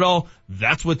backbone at all,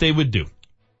 that's what they would do.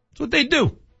 That's what they'd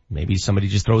do. Maybe somebody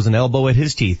just throws an elbow at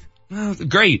his teeth. Well,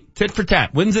 great. Tit for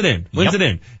tat. Wins it in. It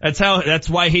in. That's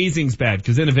why hazing's bad,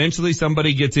 because then eventually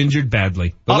somebody gets injured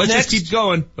badly. But let's just keep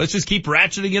going. Let's just keep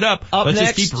ratcheting it up. Let's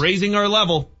just keep raising our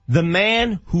level. The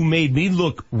man who made me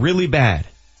look really bad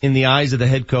in the eyes of the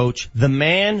head coach, the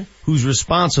man who's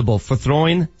responsible for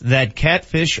throwing that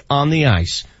catfish on the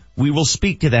ice. We will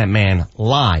speak to that man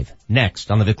live next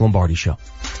on the Vic Lombardi Show.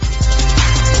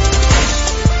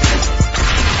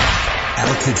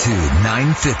 Altitude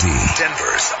 950,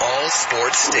 Denver's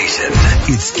all-sports station.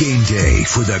 It's game day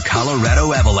for the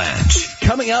Colorado Avalanche.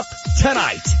 Coming up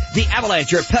tonight, the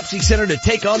Avalanche are at Pepsi Center to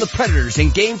take on the Predators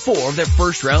in Game 4 of their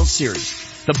first round series.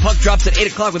 The puck drops at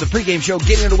 8 o'clock with a pregame show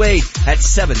getting it away at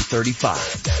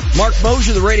 7:35. Mark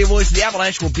Mosier, the radio voice of the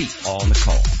Avalanche, will be on the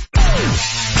call.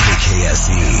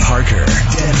 KSE, Parker,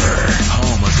 Denver,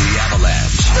 home of the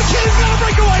Avalanche. McKinnon's got a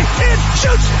breakaway, it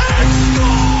shoots and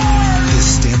scores! The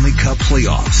Stanley Cup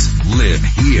playoffs live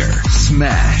here.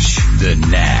 Smash the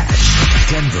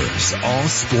Nash. Denver's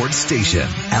all-sports station,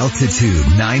 Altitude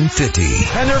 950.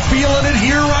 And they're feeling it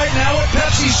here right now at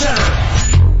Pepsi Center.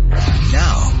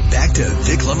 Now, back to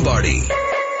Vic Lombardi.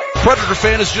 Predator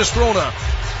fan has just thrown a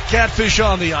catfish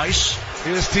on the ice.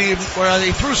 His team, where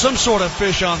they threw some sort of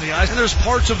fish on the ice, and there's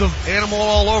parts of the animal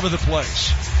all over the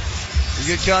place.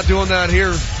 You get caught doing that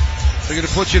here, they're going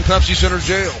to put you in Pepsi Center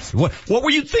jail. What were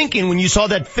you thinking when you saw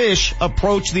that fish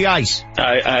approach the ice?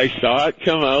 I saw it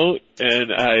come out,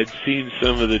 and I had seen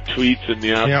some of the tweets in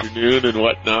the afternoon and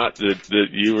whatnot that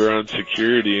you were on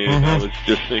security, and I was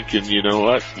just thinking, you know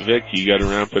what, Vic, you got to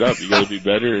ramp it up. You got to be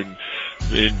better and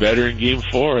better in game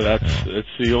 4. That's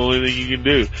the only thing you can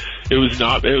do. It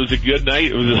was a good night.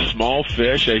 It was a small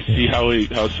fish. I see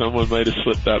how someone might have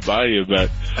slipped that by you, but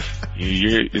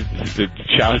it's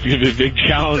going to be a big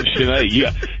challenge tonight.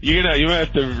 You might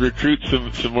have to recruit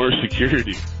some more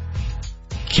security.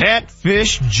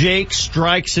 Catfish Jake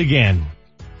strikes again.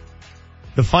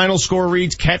 The final score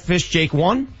reads Catfish Jake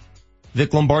 1,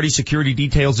 Vic Lombardi security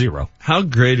detail 0. How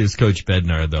great is Coach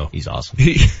Bednar though? He's awesome.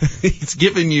 He's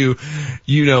giving you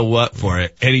know what for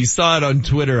it. And he saw it on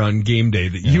Twitter on game day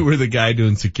that you were the guy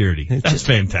doing security. That's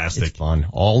fantastic. It's fun.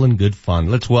 All in good fun.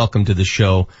 Let's welcome to the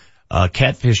show,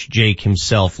 Catfish Jake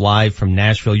himself live from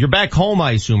Nashville. You're back home,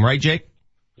 I assume, right, Jake?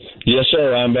 Yes,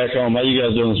 sir. I'm back home. How you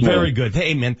guys doing this morning? Very good.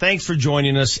 Hey, man, thanks for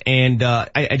joining us. And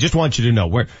I just want you to know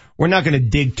we're not going to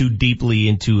dig too deeply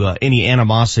into any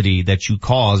animosity that you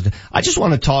caused. I just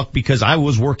want to talk because I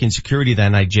was working security that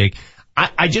night, Jake.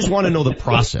 I just want to know the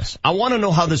process. I want to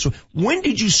know how this. When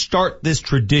did you start this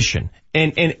tradition?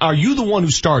 And are you the one who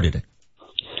started it?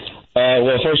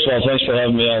 Well, first of all, thanks for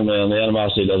having me on, man. The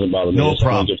animosity doesn't bother me. No it's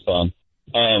problem. It's fun.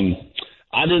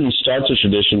 I didn't start the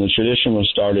tradition. The tradition was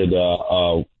started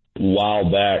a while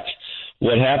back.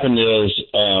 What happened is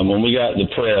when we got the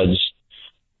Preds,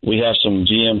 we have some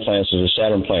GM plants. There's a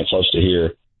Saturn plant close to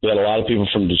here. We had a lot of people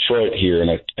from Detroit here,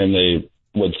 and they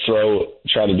would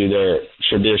try to do their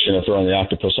tradition of throwing the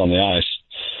octopus on the ice.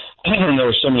 And there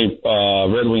were so many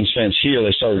Red Wings fans here,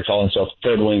 they started calling themselves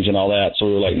Red Wings and all that. So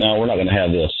we were like, no, we're not going to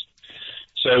have this.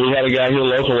 So we had a guy here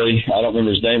locally, I don't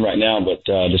remember his name right now, but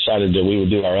decided that we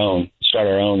would do start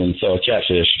our own and throw a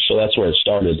catfish. So that's where it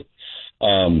started.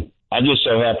 I just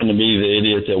so happened to be the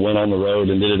idiot that went on the road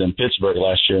and did it in Pittsburgh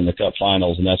last year in the Cup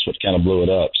Finals, and that's what kind of blew it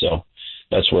up. So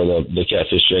that's where the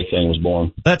Catfish Jake thing was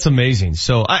born. That's amazing.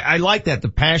 So I like that, the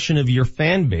passion of your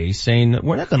fan base saying,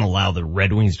 we're not going to allow the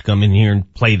Red Wings to come in here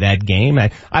and play that game.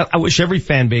 I wish every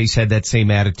fan base had that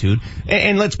same attitude.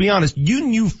 And let's be honest, you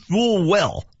knew full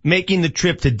well making the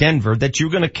trip to Denver that you're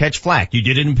going to catch flack. You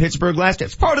did it in Pittsburgh last year.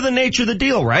 It's part of the nature of the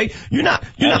deal, right? You're not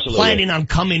planning on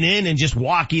coming in and just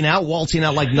walking out, waltzing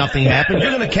out like nothing happened.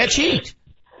 You're going to catch heat.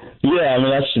 Yeah, I mean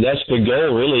that's the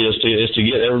goal really is to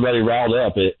get everybody riled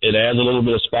up. It adds a little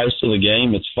bit of spice to the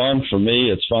game. It's fun for me.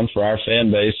 It's fun for our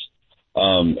fan base.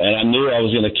 And I knew I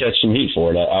was going to catch some heat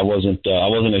for it. I wasn't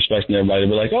expecting everybody to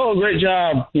be like, "Oh, great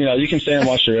job!" You can stay and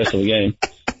watch the rest of the game.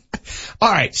 All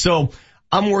right, so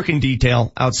I'm working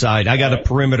detail outside. I got a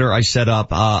perimeter I set up.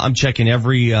 I'm checking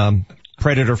every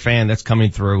Predator fan that's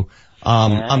coming through.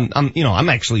 I'm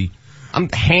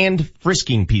hand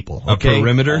frisking people. Okay? A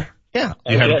perimeter? Yeah.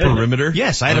 You had a perimeter?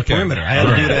 Yes, I had a perimeter. I had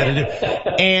to do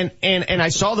that. And I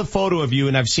saw the photo of you,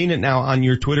 and I've seen it now on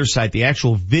your Twitter site, the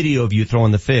actual video of you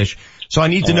throwing the fish. So I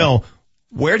need to know,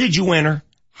 where did you enter?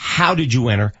 How did you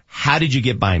enter? How did you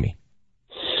get by me?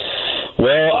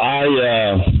 Well, I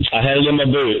had it in my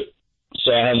boot.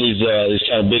 So I have these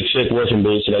kind of big, thick working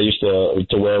boots that I used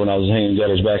to wear when I was hanging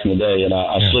gutters back in the day, and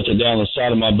I slipped it down the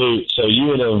side of my boot. So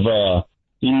you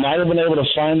might have been able to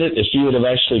find it if you would have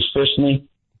actually fished me.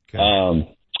 Okay.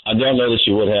 I don't know that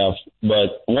you would have,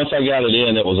 but once I got it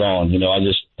in, it was on.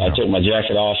 I took my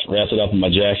jacket off, wrapped it up in my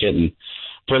jacket, and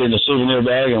put it in a souvenir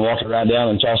bag and walked it right down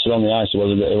and tossed it on the ice. It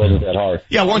wasn't that hard.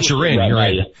 Yeah, once you're in, you're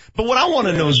in. But what I want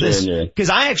to know is this, because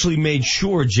I actually made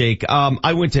sure, Jake,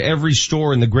 I went to every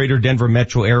store in the greater Denver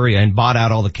metro area and bought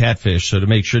out all the catfish, so to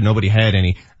make sure nobody had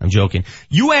any. I'm joking.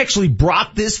 You actually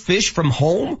brought this fish from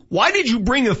home? Why did you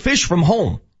bring a fish from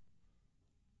home?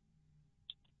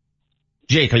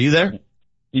 Jake, are you there?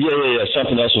 Yeah.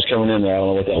 Something else was coming in there. I don't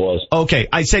know what that was. Okay.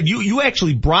 I said you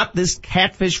actually brought this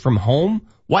catfish from home?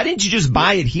 Why didn't you just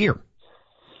buy it here?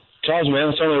 Because,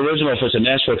 man, it's only original if it's a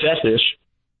Nashville catfish.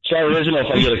 It's not original if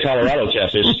I get a Colorado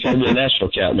catfish. It's got to be a Nashville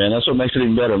cat, man. That's what makes it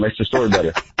even better. Makes the story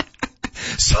better.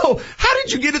 So, how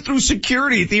did you get it through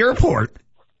security at the airport?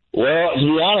 Well, to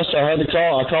be honest, I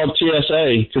called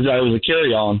TSA because I was a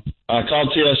carry-on. I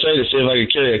called TSA to see if I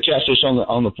could carry a catfish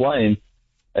on the plane.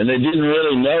 And they didn't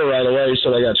really know right away,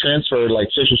 so they got transferred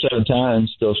like 6 or 7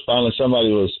 times. So finally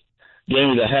somebody gave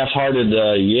me the half-hearted,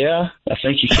 yeah, I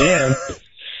think you can.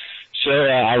 So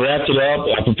I wrapped it up.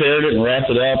 I prepared it and wrapped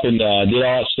it up and did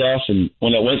all that stuff. And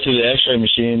when I went to the X-ray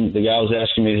machine, the guy was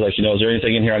asking me, he's like, is there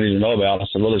anything in here I need to know about? I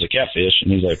said, well, there's a catfish. And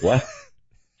he's like, what?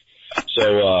 So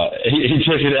he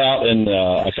took it out, and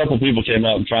a couple people came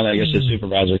out, and finally, I guess the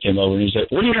supervisor came over, and he's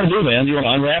like, what are you going to do, man? Do you want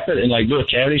to unwrap it and, do a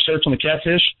cavity search on the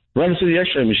catfish? Run it through the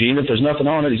X-ray machine. If there's nothing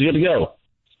on it, he's good to go.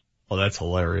 Oh, that's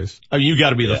hilarious. I mean, you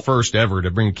got to be the first ever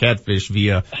to bring catfish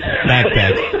via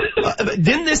backpack.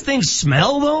 Didn't this thing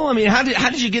smell though? I mean, how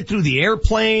did you get through the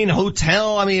airplane,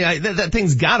 hotel? I mean, that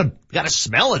thing's gotta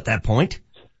smell at that point.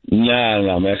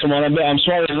 No, man. Come on, I'm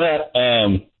smarter than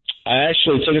that. I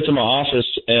actually took it to my office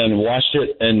and washed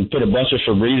it and put a bunch of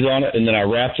Febreze on it, and then I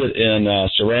wrapped it in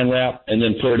saran wrap and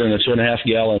then put it in a 2.5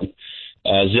 gallon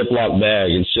Ziploc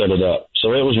bag and sealed it up.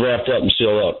 So it was wrapped up and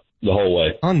sealed up the whole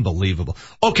way. Unbelievable.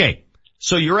 Okay,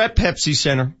 so you're at Pepsi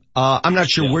Center. I'm not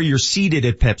sure where you're seated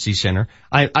at Pepsi Center.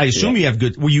 I assume you have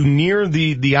good. Were you near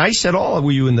the ice at all? Or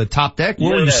were you in the top deck?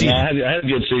 Where were you seated? No, I had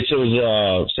good seats. It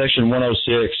was section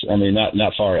 106. I mean,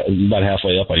 not far, about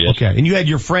halfway up, I guess. Okay, and you had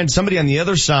your friend, somebody on the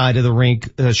other side of the rink,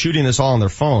 shooting this all on their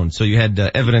phone, so you had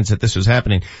evidence that this was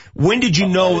happening. When did you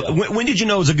know? When did you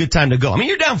know it was a good time to go? I mean,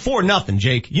 you're down 4-0,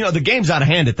 Jake. The game's out of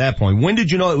hand at that point. When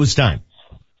did you know it was time?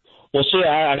 Well, see,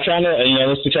 I kind of,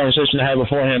 that's the conversation I had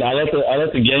beforehand. I let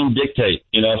the game dictate.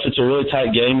 If it's a really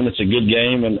tight game and it's a good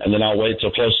game, and then I'll wait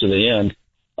till close to the end.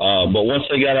 But once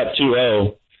they got up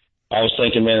 2-0, I was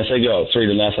thinking, man, if they go up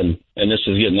 3-0 and this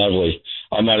is getting ugly,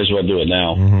 I might as well do it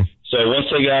now. Mm-hmm. So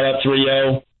once they got up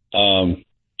 3-0,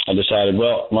 I decided,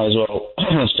 well, might as well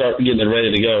start getting it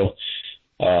ready to go.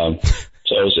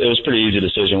 So it was a pretty easy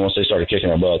decision once they started kicking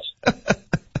our butts.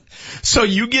 So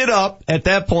you get up at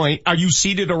that point. Are you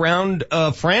seated around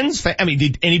friends? I mean,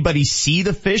 did anybody see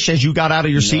the fish as you got out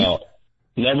of your seat? No.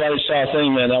 Nobody saw a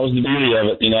thing, man. That was the beauty of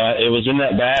it. It was in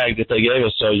that bag that they gave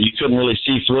us, so you couldn't really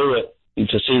see through it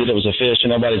to see that it was a fish,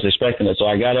 and nobody's expecting it. So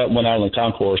I got up, went out on the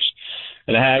concourse,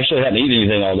 and I actually hadn't eaten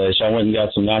anything all day, so I went and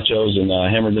got some nachos and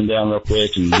hammered them down real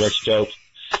quick and Dutch Coke,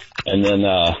 and then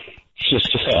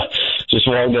just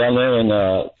walked down there and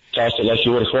tossed it like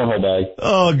you would a cornhole bag.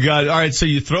 Oh, God. All right, so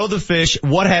you throw the fish.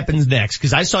 What happens next?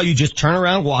 Because I saw you just turn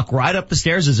around, walk right up the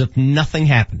stairs as if nothing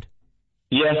happened.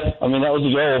 Yeah, I mean, that was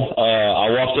the goal. I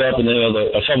walked up, and then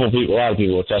a lot of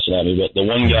people were cussing at me, but the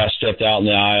one guy stepped out in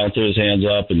the aisle, threw his hands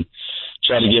up, and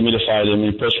tried to get me to fight him.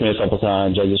 He pushed me a couple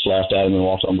times. I just laughed at him and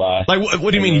walked on by. Like,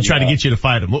 what do you mean he tried to get you to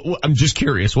fight him? I'm just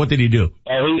curious. What did he do?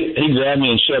 Oh, he grabbed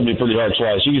me and shoved me pretty hard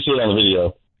twice. You can see it on the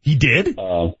video. He did?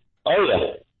 Oh,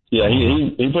 yeah. Yeah,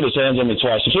 he put his hands on me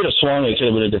twice. If he'd have swung, it could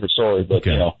have been a different story. But,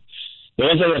 the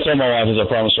one thing I told my wife is I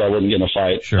promised her I wouldn't get in a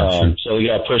fight. Sure. So the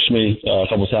guy pushed me a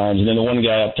couple times, and then the one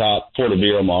guy up top poured a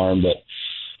beer on my arm. But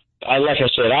like I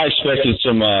said, I expected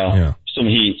some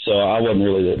heat, so I wasn't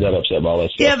really that upset by all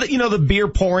that stuff. Yeah, the beer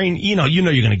pouring, you're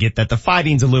going to get that. The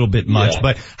fighting's a little bit much,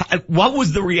 but what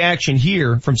was the reaction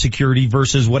here from security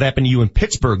versus what happened to you in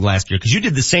Pittsburgh last year? Because you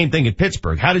did the same thing in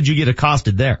Pittsburgh. How did you get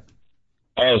accosted there?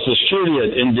 Oh, so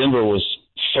security in Denver was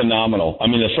phenomenal. I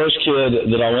mean, the first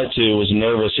kid that I went to was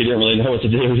nervous. He didn't really know what to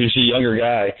do. He was a younger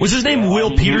guy. Was his name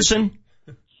Will Peterson?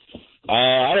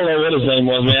 I don't know what his name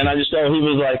was, man. I just know he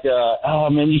was like, oh,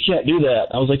 man, you can't do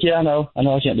that. I was like, yeah, I know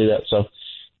I can't do that. So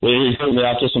he took me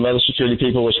out to some other security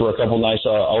people, which were a couple nice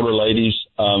older ladies.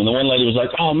 And the one lady was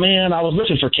like, oh, man, I was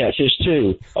looking for catfish,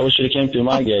 too. I wish it had came through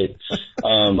my gate.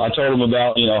 I told them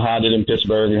about, how I did in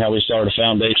Pittsburgh and how we started a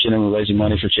foundation and we're raising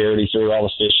money for charity through all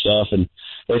the fish stuff. And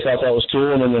they thought that was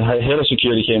cool. And then the head of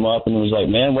security came up and was like,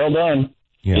 man, well done.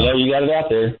 Yeah. You got it out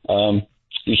there.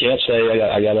 You can't say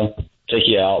I got to take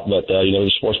you out, but,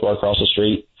 the sports bar across the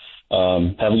street.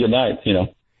 Have a good night,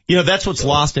 that's what's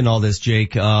lost in all this,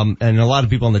 Jake. And a lot of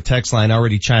people on the text line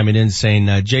already chiming in saying,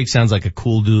 Jake sounds like a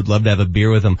cool dude. Love to have a beer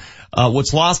with him.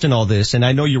 What's lost in all this, and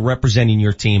I know you're representing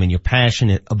your team and you're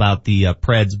passionate about the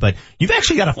Preds, but you've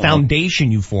actually got a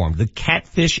foundation you formed, the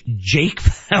Catfish Jake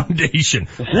Foundation.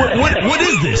 What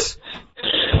is this?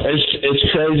 It's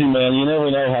crazy, man. You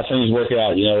never know how things work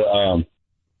out.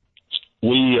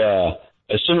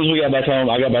 As soon as we got back home,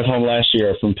 I got back home last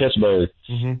year from Pittsburgh.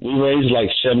 Mm-hmm. We raised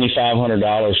like $7,500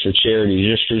 for charity,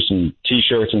 just through some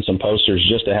T-shirts and some posters,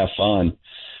 just to have fun.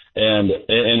 And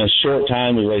in a short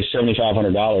time, we raised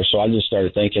 $7,500. So I just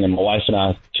started thinking, and my wife and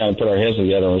I kind of put our heads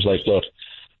together and was like, look,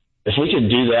 if we could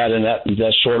do that in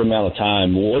that short amount of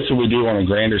time, what could we do on a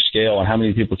grander scale, and how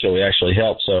many people can we actually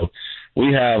help? So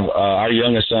we have our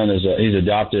youngest son he's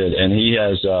adopted, and he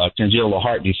has a congenital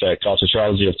heart defect called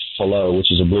tetralogy of Fallot, which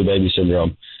is a blue baby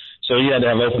syndrome. So he had to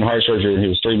have open heart surgery when he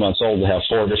was 3 months old to have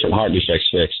 4 different heart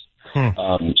defects fixed.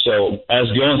 So as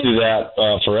going through that,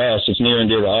 for us, it's near and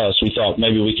dear to us. We thought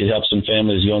maybe we could help some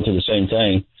families going through the same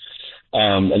thing.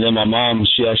 And then my mom,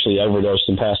 she actually overdosed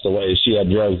and passed away. She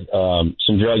had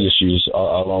some drug issues a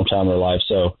long time in her life.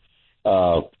 So,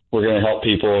 we're going to help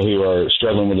people who are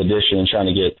struggling with addiction and trying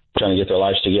to get their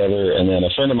lives together. And then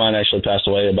a friend of mine actually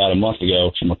passed away about a month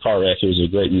ago from a car wreck. He was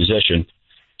a great musician.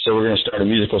 So we're going to start a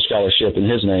musical scholarship in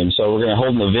his name. So we're going to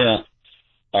hold an event,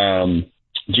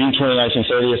 June 29th and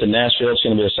 30th in Nashville. It's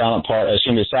going to be a silent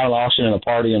auction and a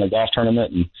party and a golf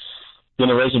tournament, and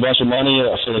going to raise a bunch of money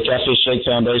for the Catfish Jake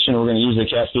Foundation. We're going to use the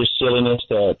catfish silliness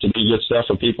to do good stuff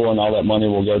for people, and all that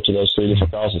money will go to those 3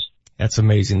 different causes. That's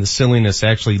amazing. The silliness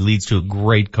actually leads to a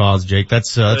great cause, Jake.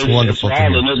 That's wonderful. It's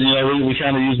odd, we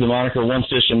kind of use the moniker "one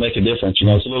fish can make a difference."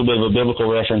 It's a little bit of a biblical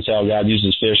reference how God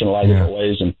uses fish in a lot of different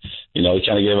ways, and He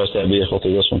kind of gave us that vehicle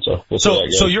through this one. So we'll see how it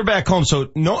goes. So you're back home.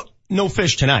 So no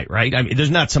fish tonight, right? I mean,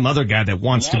 there's not some other guy that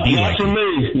wants to be like you.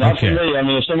 Not for me. I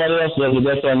mean, if somebody else does it,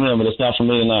 that's on them, but it's not for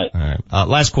me tonight. All right.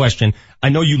 Last question. I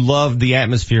know you love the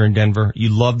atmosphere in Denver. You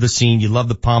love the scene. You love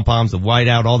the pom-poms, the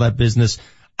whiteout, all that business.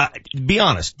 Be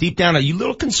honest, deep down, are you a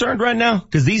little concerned right now?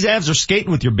 Because these Avs are skating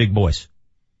with your big boys.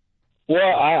 Well,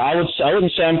 I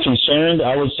wouldn't say I'm concerned.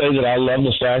 I would say that I love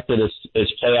the fact that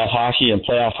it's playoff hockey, and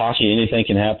playoff hockey, anything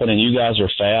can happen, and you guys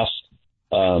are fast.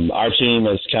 Our team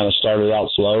has kind of started out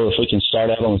slow. If we can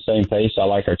start out on the same pace, I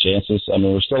like our chances. I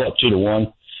mean, we're still up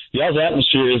 2-1. Y'all's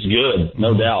atmosphere is good,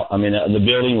 no doubt. I mean, the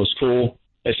building was cool.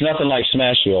 It's nothing like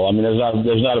Smashville. I mean, there's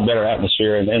not a better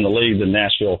atmosphere in the league than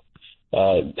Nashville.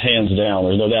 Hands down.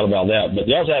 There's no doubt about that. But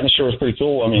y'all's atmosphere was pretty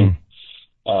cool. I mean,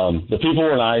 the people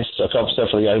were nice. A couple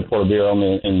except for the guy who poured a beer on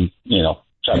me and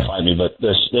tried to find me. But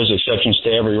there's exceptions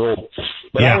to every rule.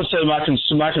 But I would say my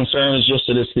concern is just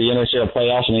that it's the NHL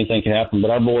playoffs and anything can happen.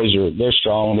 But our boys they're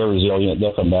strong. They're resilient.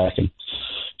 They'll come back and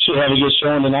should have a good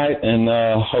showing tonight. And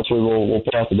hopefully we'll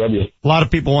pull out the W. A lot of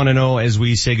people want to know, as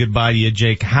we say goodbye to you,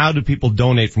 Jake, how do people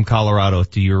donate from Colorado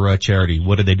to your charity?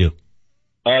 What do they do?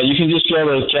 You can just go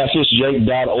to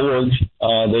catfishjake.org.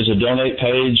 There's a donate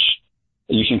page.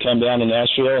 You can come down to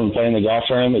Nashville and play in the golf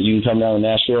tournament. You can come down to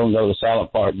Nashville and go to the silent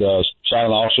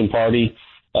auction party.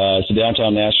 It's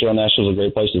downtown Nashville. Nashville's a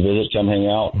great place to visit. Come hang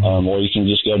out. Or you can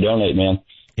just go donate, man.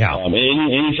 Yeah.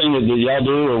 Anything that y'all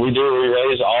do or we do or we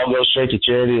raise, all goes straight to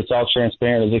charity. It's all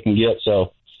transparent as it can get.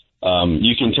 So,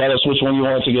 you can tell us which one you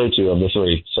want it to go to of the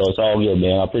 3. So it's all good,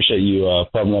 man. I appreciate you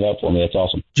putting that up for me. That's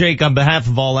awesome. Jake, on behalf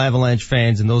of all Avalanche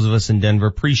fans and those of us in Denver,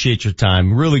 appreciate your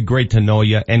time. Really great to know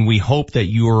you, and we hope that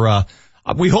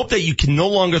we hope that you can no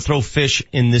longer throw fish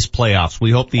in this playoffs.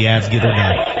 We hope the Avs get it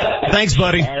done. Thanks,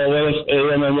 buddy. All right, have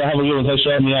a good one. Thanks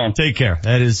for having me on. Take care.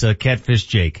 That is Catfish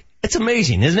Jake. It's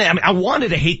amazing, isn't it? I mean, I wanted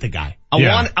to hate the guy.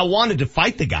 I wanted to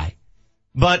fight the guy,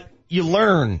 but you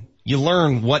learn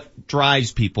what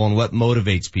drives people and what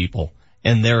motivates people,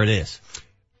 and there it is.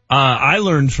 I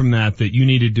learned from that you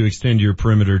needed to extend your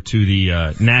perimeter to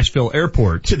the Nashville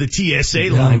airport. To the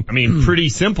TSA line. I mean, pretty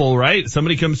simple, right?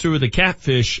 Somebody comes through with a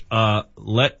catfish,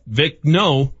 let Vic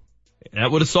know. That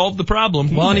would have solved the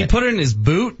problem. Well, and he put it in his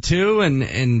boot too,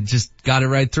 and just got it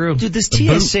right through. Dude,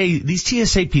 these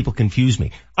TSA people confuse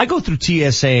me. I go through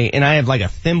TSA and I have like a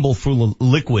thimble full of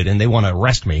liquid and they want to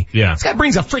arrest me. Yeah. This guy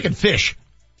brings a freaking fish.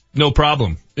 No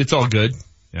problem. It's all good.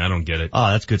 Yeah, I don't get it.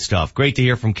 Oh, that's good stuff. Great to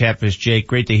hear from Catfish Jake.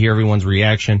 Great to hear everyone's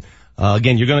reaction.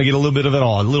 Again, you're going to get a little bit of it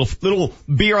all. A little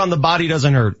beer on the body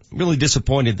doesn't hurt. Really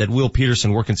disappointed that Will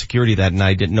Peterson, working security that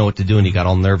night, didn't know what to do and he got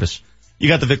all nervous. You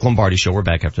got the Vic Lombardi Show. We're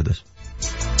back after this.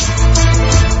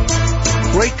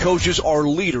 Great coaches are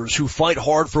leaders who fight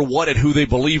hard for what and who they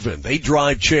believe in. They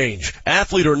drive change.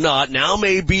 Athlete or not, now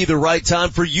may be the right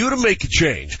time for you to make a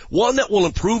change. One that will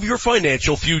improve your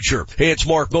financial future. Hey, it's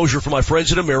Mark Mosier from my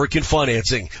friends at American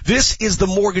Financing. This is the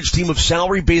mortgage team of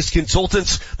salary-based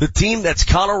consultants, the team that's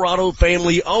Colorado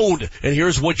family owned. And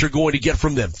here's what you're going to get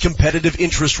from them. Competitive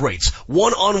interest rates,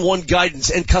 one-on-one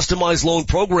guidance, and customized loan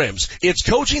programs. It's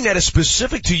coaching that is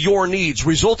specific to your needs,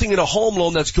 resulting in a home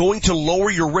loan that's going to lower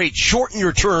your rate, shorten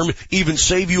your term, even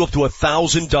save you up to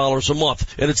 $1,000 a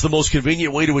month. And it's the most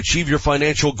convenient way to achieve your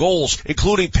financial goals,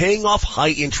 including paying off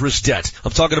high interest debt. I'm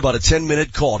talking about a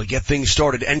 10-minute call to get things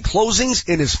started and closings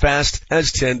in as fast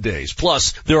as 10 days.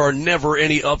 Plus, there are never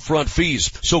any upfront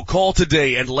fees. So call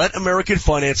today and let American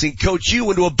Financing coach you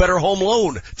into a better home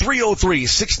loan.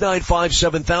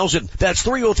 303-695-7000. That's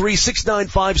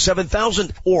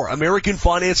 303-695-7000 or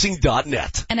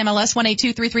AmericanFinancing.net. NMLS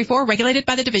 182334, regulated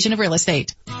by the Division of Real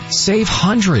Estate. Save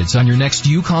hundreds on your next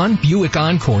Yukon, Buick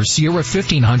Encore, Sierra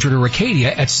 1500, or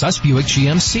Acadia at Suss Buick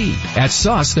GMC. At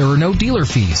Suss, there are no dealer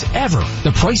fees, ever.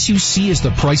 The price you see is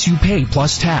the price you pay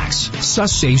plus tax.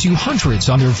 Suss saves you hundreds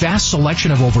on their vast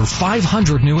selection of over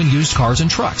 500 new and used cars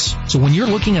and trucks. So when you're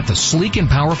looking at the sleek and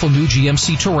powerful new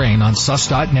GMC Terrain on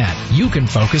Suss.net, you can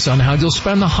focus on how you'll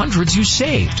spend the hundreds you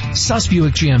saved. Suss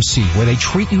Buick GMC, where they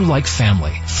treat you like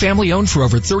family. Family owned for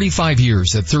over 35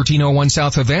 years at 1301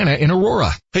 South Havana in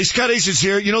Aurora. Hey, Scott Aces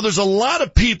here. You know, there's a lot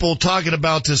of people talking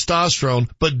about testosterone,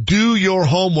 but do your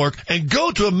homework and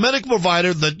go to a medical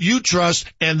provider that you trust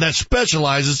and that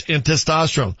specializes in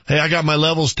testosterone. Hey, I got my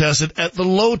levels tested at the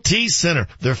Low T Center.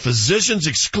 Their physicians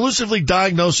exclusively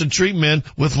diagnose and treat men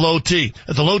with low T.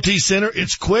 At the Low T Center,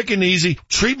 it's quick and easy.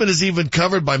 Treatment is even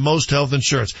covered by most health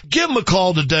insurance. Give them a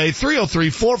call today,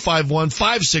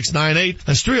 303-451-5698.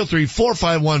 That's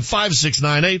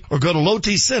 303-451-5698, or go to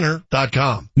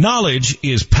lowtcenter.com. Knowledge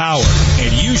is power,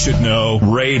 and you should know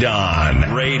radon.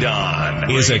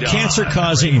 Radon is a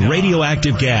cancer-causing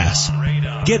radioactive gas.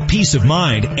 Get peace of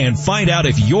mind and find out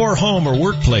if your home or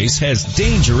workplace has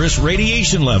dangerous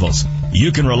radiation levels.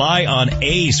 You can rely on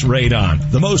Ace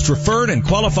Radon, the most referred and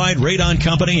qualified radon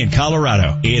company in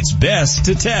Colorado. It's best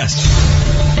to test.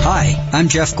 Hi, I'm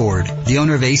Jeff Gord, the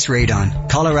owner of Ace Radon.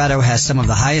 Colorado has some of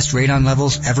the highest radon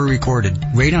levels ever recorded.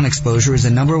 Radon exposure is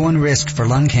the #1 risk for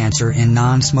lung cancer in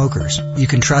non-smokers. You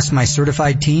can trust my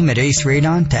certified team at Ace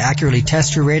Radon to accurately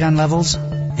test your radon levels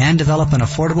and develop an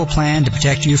affordable plan to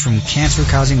protect you from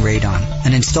cancer-causing radon.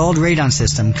 An installed radon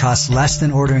system costs less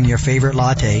than ordering your favorite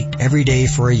latte every day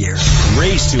for a year.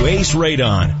 Race to Ace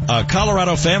Radon, a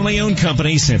Colorado family-owned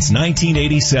company since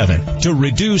 1987, to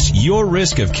reduce your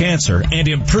risk of cancer and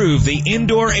improve the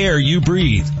indoor air you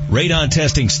breathe. Radon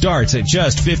testing starts at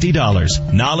just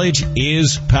 $50. Knowledge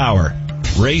is power.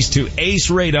 Race to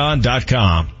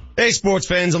aceradon.com. Hey, sports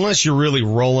fans, unless you're really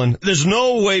rolling, there's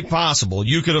no way possible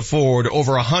you could afford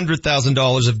over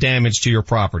 $100,000 of damage to your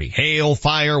property. Hail,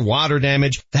 fire, water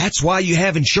damage. That's why you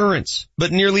have insurance.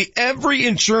 But nearly every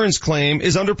insurance claim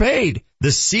is underpaid. The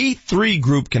C3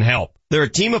 Group can help. They're a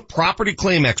team of property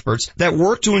claim experts that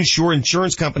work to ensure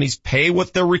insurance companies pay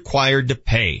what they're required to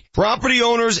pay. Property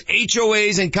owners,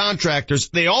 HOAs, and contractors,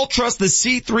 they all trust the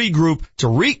C3 Group to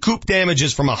recoup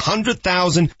damages from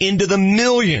 $100,000 into the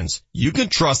millions. You can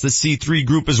trust the C3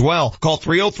 Group as well. Call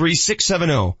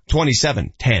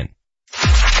 303-670-2710.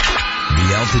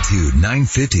 The Altitude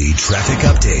 950 traffic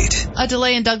update. A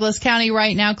delay in Douglas County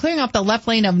right now, clearing up the left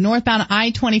lane of northbound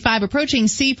I-25 approaching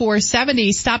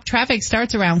C-470. Stop traffic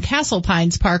starts around Castle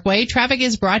Pines Parkway. Traffic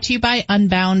is brought to you by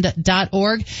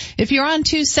Unbound.org. If you're on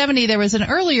 270, there was an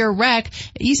earlier wreck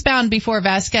eastbound before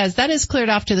Vasquez. That is cleared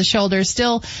off to the shoulder.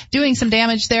 Still doing some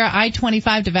damage there.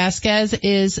 I-25 to Vasquez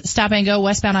is stop and go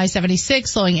westbound I-76,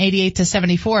 slowing 88 to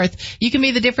 74th. You can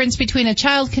be the difference between a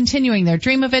child continuing their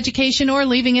dream of education or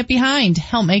leaving it behind.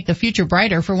 Help make the future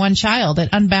brighter for one child at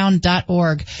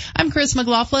Unbound.org. I'm Chris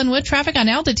McLaughlin with traffic on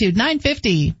Altitude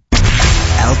 950.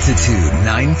 Altitude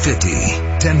 950,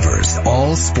 Denver's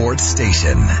all sports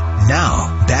station.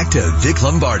 Now, back to Vic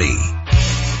Lombardi.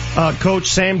 Coach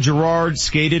Sam Girard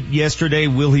skated yesterday.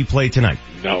 Will he play tonight?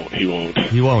 No, he won't.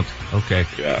 He won't. Okay.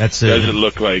 Yeah, That's doesn't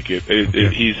look like it.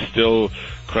 He's still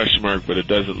question mark, but it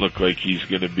doesn't look like he's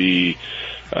going to be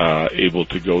able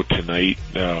to go tonight.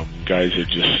 Guys are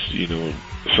just,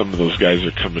 some of those guys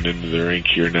are coming into the rink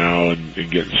here now and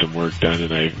getting some work done,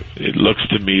 and it looks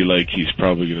to me like he's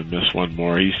probably going to miss one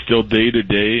more. He's still day to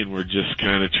day, and we're just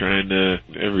kind of trying to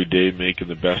every day making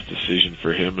the best decision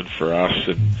for him and for us,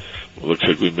 and it looks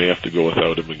like we may have to go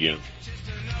without him again.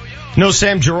 No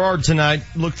Sam Girard tonight.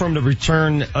 Look for him to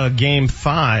return Game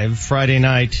 5 Friday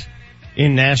night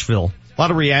in Nashville. A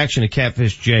lot of reaction to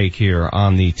Catfish Jake here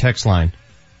on the text line,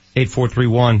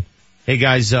 8431. Hey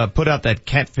guys, put out that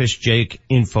Catfish Jake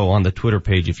info on the Twitter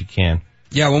page if you can.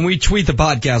 Yeah, when we tweet the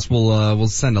podcast, we'll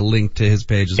send a link to his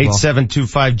page as well.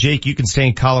 8725 Jake, you can stay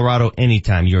in Colorado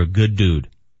anytime. You're a good dude.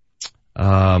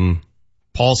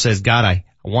 Paul says, God, I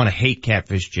want to hate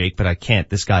Catfish Jake, but I can't.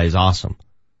 This guy is awesome.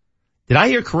 Did I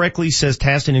hear correctly, says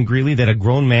Taston and Greeley, that a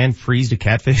grown man freezed a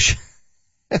catfish?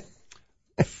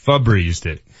 Febrezed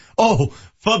it. Oh,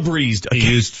 Febrezed. Okay.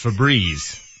 He used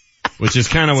Febreze, which is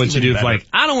kind of what you do. If like,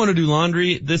 I don't want to do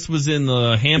laundry. This was in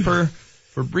the hamper.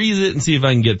 Febreze it and see if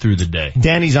I can get through the day.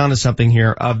 Danny's onto something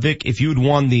here. Vic, if you had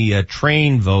won the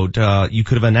train vote, you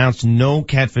could have announced no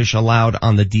catfish allowed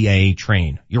on the DIA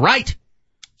train. You're right.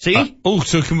 See?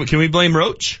 So can we blame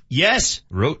Roach? Yes.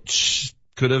 Roach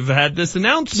could have had this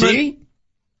announcement. See?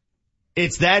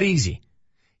 It's that easy.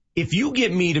 If you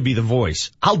get me to be the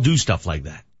voice, I'll do stuff like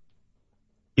that.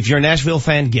 If you're a Nashville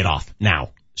fan, get off now.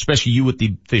 especially you with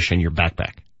the fish in your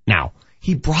backpack. Now,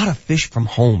 he brought a fish from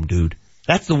home, dude.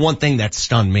 That's the one thing that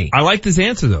stunned me. I like this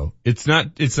answer though. It's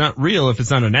not real if it's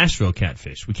not a Nashville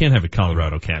catfish. We can't have a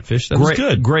Colorado catfish. That was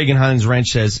good. Greg in Hines Ranch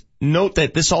says, note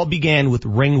that this all began with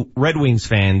Red Wings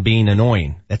fan being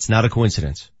annoying. That's not a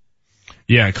coincidence.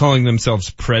 Yeah, calling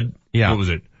themselves Pred. Yeah. What was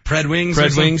it? Pred Wings?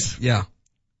 Pred Wings? Yeah.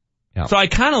 So I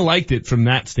kind of liked it from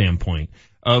that standpoint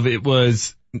of it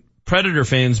was Predator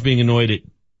fans being annoyed at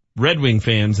Red Wing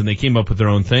fans and they came up with their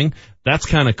own thing. That's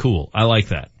kind of cool. I like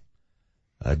that.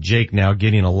 Jake now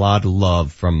getting a lot of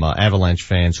love from Avalanche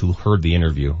fans who heard the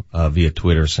interview via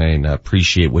Twitter saying,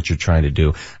 appreciate what you're trying to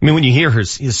do. I mean, when you hear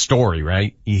his story,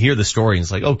 right? You hear the story and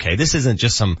it's like, okay, this isn't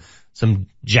just some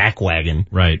jackwagon.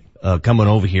 Right. Coming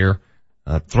over here,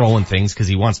 throwing things because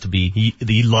he wants to be,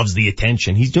 he loves the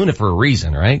attention. He's doing it for a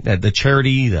reason, right? The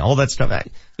charity, all that stuff.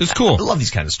 It's cool. I love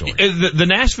these kind of stories. The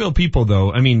Nashville people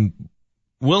though, I mean,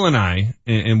 Will and I,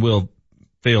 and Will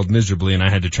failed miserably and I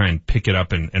had to try and pick it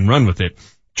up and run with it.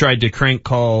 Tried to crank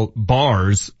call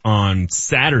bars on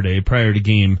Saturday prior to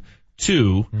game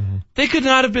 2. Mm-hmm. They could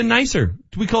not have been nicer.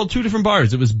 We called 2 different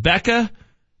bars. It was Becca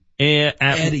and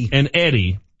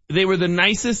Eddie. They were the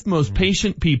nicest, most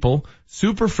patient people,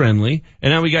 super friendly.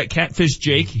 And now we got Catfish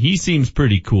Jake. He seems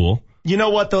pretty cool. You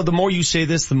know what though? The more you say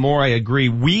this, the more I agree.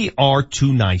 We are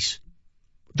too nice.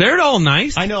 They're all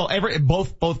nice. I know,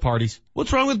 both parties.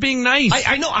 What's wrong with being nice?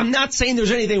 I know, I'm not saying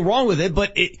there's anything wrong with it,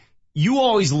 but you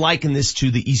always liken this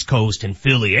to the East Coast and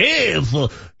Philly. Hey,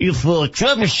 if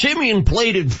Trevor Siemian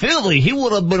played in Philly, he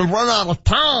would have been run out of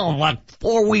town like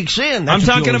 4 weeks in. I'm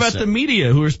talking about the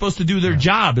media who are supposed to do their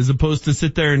job as opposed to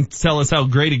sit there and tell us how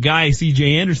great a guy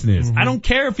C.J. Anderson is. Mm-hmm. I don't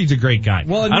care if he's a great guy.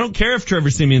 Well, I don't care if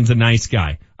Trevor Siemian's a nice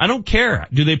guy. I don't care.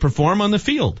 Do they perform on the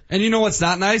field? And you know what's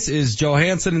not nice is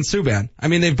Johansson and Subban. I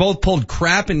mean, they've both pulled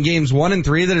crap in games 1 and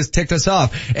 3 that has ticked us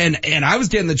off. And I was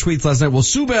getting the tweets last night. Well,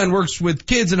 Subban works with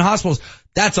kids in hospitals.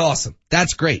 That's awesome.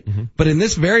 That's great. Mm-hmm. But in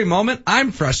this very moment,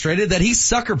 I'm frustrated that he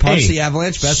sucker punched the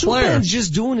Avalanche best player. Subban's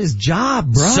just doing his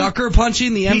job, bro. Sucker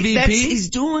punching the MVP? He's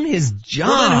doing his job.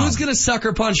 Well, then who's gonna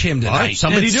sucker punch him tonight?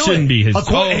 Somebody do it. Shouldn't be his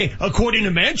according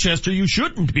to Manchester, you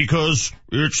shouldn't because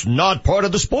it's not part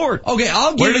of the sport. Okay,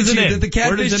 I'll give it to you that the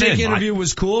Catfish Jake interview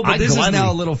was cool, but this is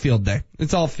now a little field day.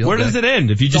 It's all field day. Where does it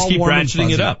end if you just keep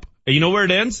ratcheting it up? You know where it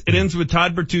ends? It ends with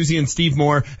Todd Bertuzzi and Steve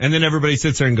Moore, and then everybody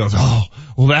sits there and goes, oh,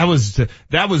 well that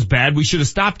was bad. We should have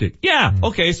stopped it. Yeah,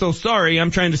 okay, so sorry, I'm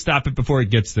trying to stop it before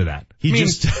it gets to that.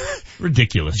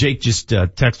 Ridiculous. Jake just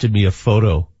texted me a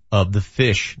photo of the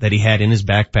fish that he had in his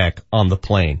backpack on the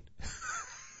plane.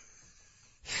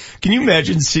 Can you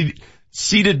imagine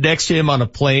seated next to him on a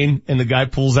plane and the guy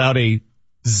pulls out a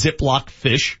Ziploc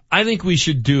fish? I think we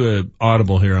should do an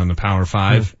audible here on the Power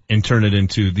 5 and turn it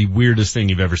into the weirdest thing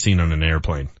you've ever seen on an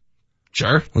airplane.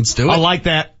 Sure, let's do it. I like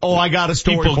that. Oh, I got a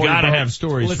story. People gotta have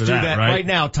stories Let's for do that, right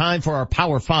now. Time for our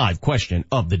Power 5 question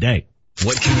of the day.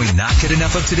 What can we not get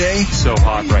enough of today? So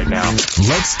hot right now.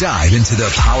 Let's dive into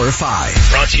the Power 5.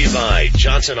 Brought to you by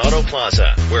Johnson Auto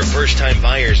Plaza, where first-time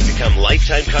buyers become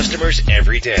lifetime customers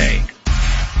every day.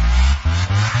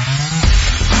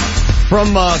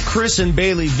 From Chris and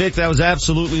Bailey, Vic, that was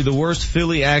absolutely the worst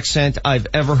Philly accent I've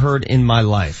ever heard in my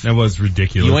life. That was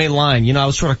ridiculous. You ain't lying. You know, I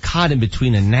was sort of caught in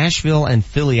between a Nashville and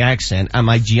Philly accent, and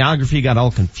my geography got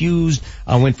all confused.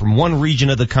 I went from one region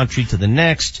of the country to the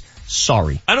next.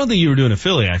 Sorry. I don't think you were doing a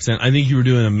Philly accent. I think you were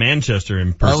doing a Manchester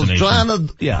impersonation. I was trying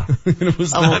to, yeah. It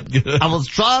was not good. I was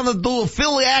trying to do a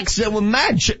Philly accent with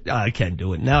Manchester. I can't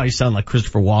do it. Now you sound like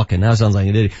Christopher Walken. Now it sounds like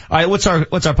an idiot. All right, what's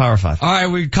our Power 5? All right,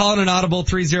 we're calling an audible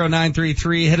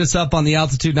 30933. Hit us up on the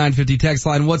Altitude 950 text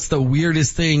line. What's the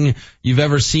weirdest thing you've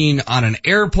ever seen on an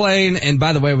airplane? And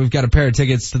by the way, we've got a pair of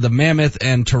tickets to the Mammoth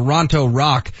and Toronto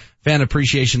Rock Fan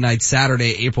Appreciation Night,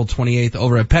 Saturday, April 28th,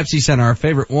 over at Pepsi Center. Our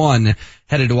favorite one,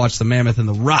 headed to watch the Mammoth and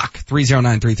the Rock,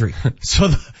 30933. So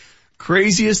the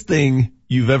craziest thing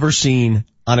you've ever seen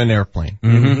on an airplane.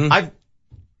 Mm-hmm.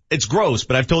 It's gross,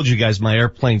 but I've told you guys my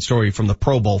airplane story from the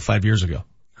Pro Bowl 5 years ago.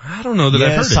 I don't know that I've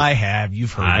heard it. Yes, I have.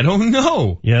 You've heard it. I don't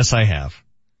know. Yes, I have.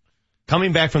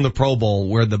 Coming back from the Pro Bowl,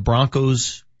 where the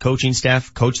Broncos coaching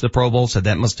staff coached the Pro Bowl, said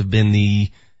that must have been the...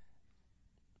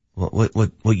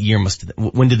 What year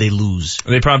when did they lose?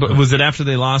 Was it after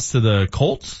they lost to the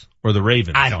Colts or the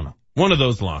Ravens? I don't know. One of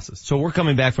those losses. So we're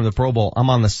coming back from the Pro Bowl. I'm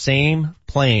on the same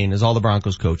plane as all the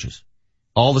Broncos coaches.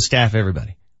 All the staff,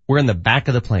 everybody. We're in the back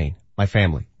of the plane. My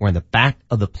family. We're in the back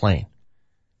of the plane.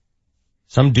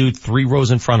 Some dude 3 rows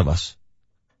in front of us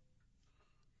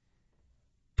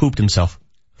pooped himself.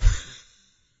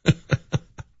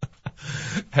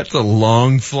 That's a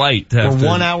long flight. We're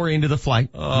 1 hour into the flight.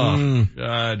 Oh,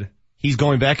 God. He's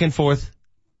going back and forth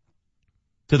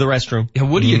to the restroom. Yeah,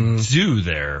 what do you do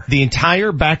there? The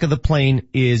entire back of the plane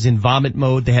is in vomit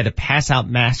mode. They had to pass out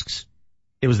masks.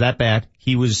 It was that bad.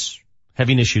 He was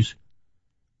having issues.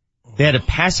 They had to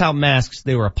pass out masks.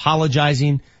 They were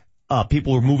apologizing.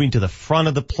 People were moving to the front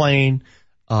of the plane.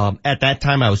 At that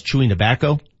time, I was chewing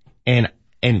tobacco, and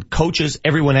coaches,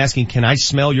 everyone asking, "Can I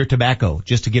smell your tobacco?"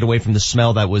 Just to get away from the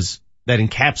smell that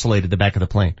encapsulated the back of the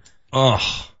plane. Oh,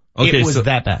 okay. It was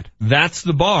that bad. That's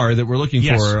the bar that we're looking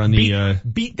for on the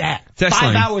beat that. text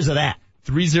 5 line. hours of that.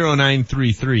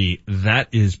 30933. That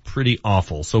is pretty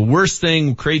awful. So worst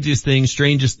thing, craziest thing,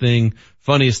 strangest thing,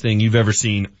 funniest thing you've ever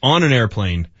seen on an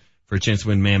airplane for a chance to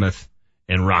win Mammoth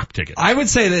and Rock tickets. I would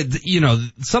say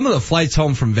that, some of the flights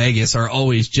home from Vegas are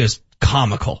always just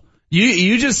comical.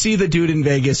 You just see the dude in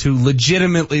Vegas who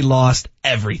legitimately lost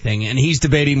everything, and he's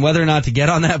debating whether or not to get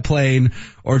on that plane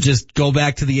or just go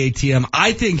back to the ATM.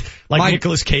 I think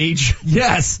Nicolas Cage.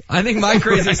 Yes, I think my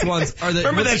craziest ones are the.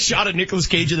 Remember that shot of Nicolas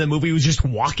Cage in that movie? He was just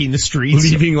walking the streets,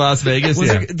 leaving Las Vegas. Was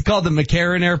it called the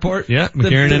McCarran Airport? Yeah,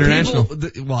 McCarran International.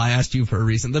 Well, I asked you for a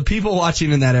reason. The people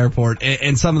watching in that airport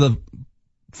and some of the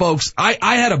folks.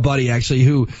 I had a buddy actually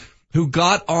who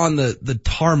got on the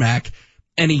tarmac.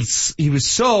 And he was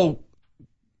so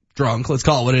drunk, let's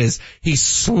call it what it is. He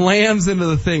slams into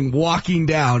the thing walking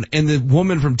down, and the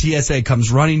woman from TSA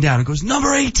comes running down and goes,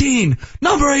 number 18,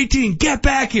 get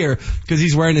back here. Cause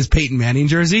he's wearing his Peyton Manning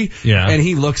jersey. Yeah. And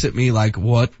he looks at me like,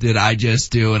 what did I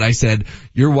just do? And I said,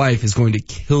 your wife is going to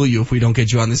kill you if we don't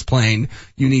get you on this plane.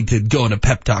 You need to go into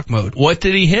pep talk mode. What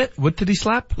did he hit? What did he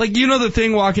slap? Like, the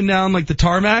thing walking down like the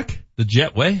tarmac? The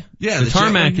jetway? Yeah, the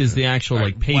tarmac is the actual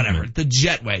pavement. Whatever. The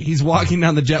jetway. He's walking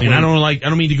down the jetway. And I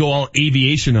don't mean to go all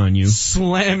aviation on you.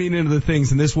 Slamming into the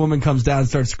things, and this woman comes down and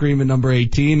starts screaming number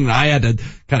 18, and I had to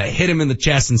kind of hit him in the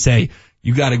chest and say,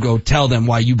 you gotta go tell them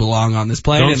why you belong on this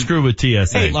plane. Don't screw with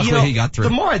TSA. Hey, luckily he got through. The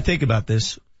more I think about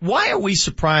this, why are we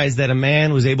surprised that a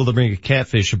man was able to bring a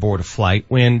catfish aboard a flight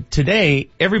when today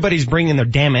everybody's bringing their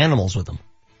damn animals with them?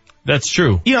 That's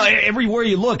true. Everywhere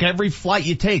you look, every flight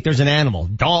you take, there's an animal.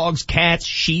 Dogs, cats,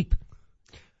 sheep.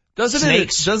 Doesn't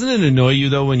it annoy you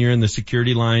though when you're in the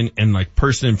security line and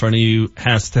person in front of you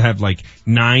has to have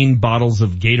 9 bottles of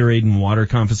Gatorade and water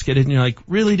confiscated, and you're like,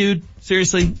 really, dude?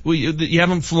 Seriously? You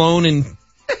haven't flown in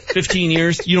 15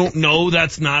 years? You don't know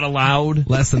that's not allowed?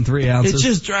 Less than 3 ounces. It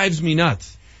just drives me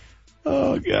nuts.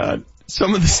 Oh God.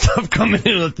 Some of the stuff coming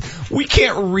in, we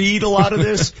can't read a lot of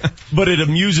this, but it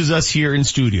amuses us here in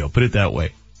studio, put it that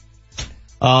way.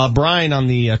 Brian on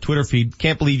the Twitter feed,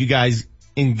 can't believe you guys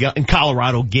in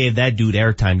Colorado gave that dude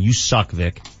airtime. You suck,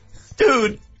 Vic.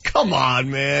 Dude, come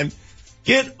on, man.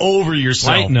 Get over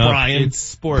yourself, Brian. It's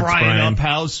sports, Brian.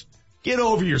 Uphouse. Get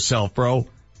over yourself, bro.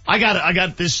 I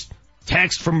got this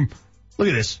text from, look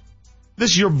at this.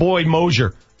 This is your boy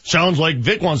Mosier. Sounds like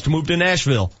Vic wants to move to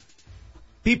Nashville.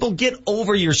 People, get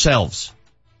over yourselves.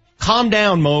 Calm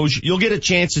down, Moj. You'll get a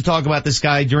chance to talk about this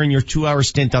guy during your 2-hour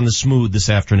stint on the Smooth this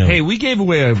afternoon. Hey, we gave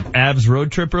away a Abs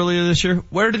road trip earlier this year.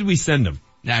 Where did we send him?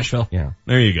 Nashville. Yeah.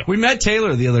 There you go. We met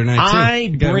Taylor the other night too.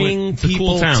 I bring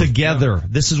people together. Yeah.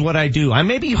 This is what I do. I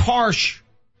may be harsh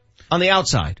on the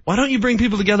outside. Why don't you bring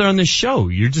people together on this show?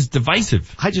 You're just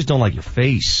divisive. I just don't like your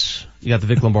face. You got the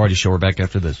Vic Lombardi Show. We're back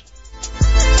after this.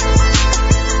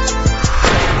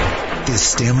 The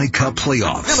Stanley Cup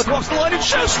Playoffs. Nemeth walks the line and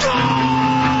shoots. Score!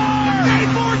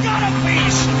 84 got a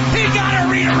piece. He got a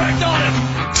redirect on it.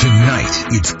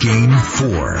 Tonight, it's Game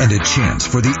 4 and a chance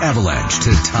for the Avalanche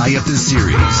to tie up the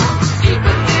series.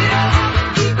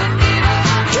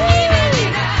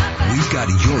 We've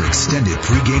got your extended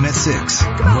pregame at 6.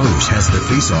 Moj has the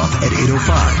face-off at 8:05.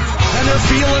 And they're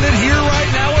feeling it here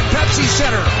right now at Pepsi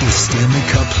Center. The Stanley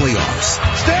Cup Playoffs.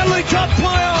 Stanley Cup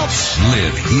Playoffs.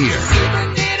 Live here.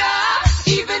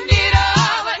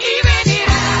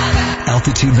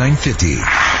 Altitude 950.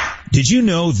 Did you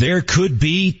know there could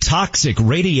be toxic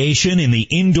radiation in the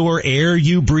indoor air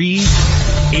you breathe?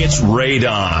 It's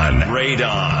radon.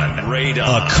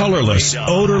 A colorless,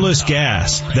 odorless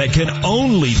gas that can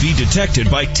only be detected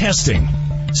by testing.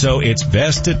 So it's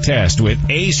best to test with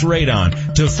Ace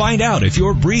Radon to find out if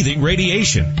you're breathing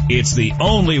radiation. It's the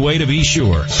only way to be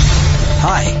sure.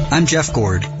 Hi, I'm Jeff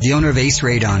Gord, the owner of Ace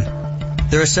Radon.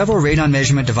 There are several radon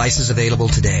measurement devices available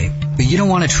today, but you don't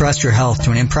want to trust your health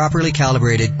to an improperly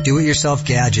calibrated, do-it-yourself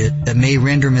gadget that may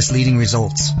render misleading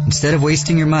results. Instead of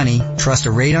wasting your money, trust a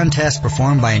radon test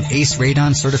performed by an Ace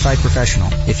Radon certified professional.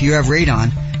 If you have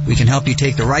radon, we can help you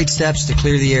take the right steps to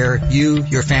clear the air you,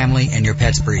 your family, and your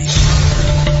pets breathe.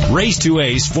 Race to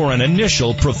Ace for an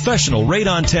initial professional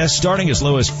radon test starting as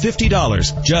low as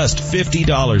 $50. Just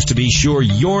 $50 to be sure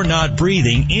you're not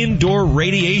breathing indoor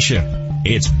radiation.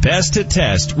 It's best to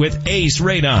test with Ace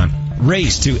Radon.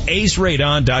 Race to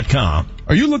aceradon.com.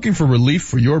 Are you looking for relief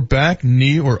for your back,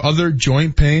 knee, or other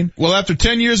joint pain? Well, after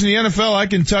 10 years in the NFL, I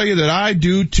can tell you that I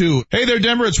do too. Hey there,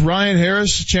 Denver. It's Ryan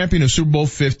Harris, champion of Super Bowl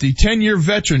 50, 10-year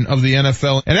veteran of the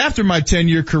NFL. And after my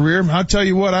 10-year career, I'll tell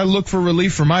you what, I look for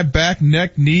relief for my back,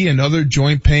 neck, knee, and other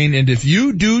joint pain. And if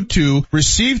you do too,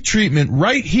 receive treatment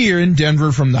right here in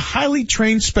Denver from the highly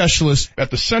trained specialists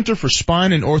at the Center for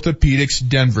Spine and Orthopedics,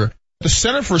 Denver. The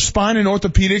Center for Spine and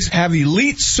Orthopedics have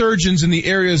elite surgeons in the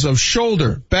areas of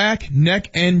shoulder, back, neck,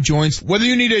 and joints. Whether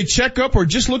you need a checkup or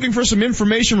just looking for some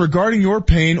information regarding your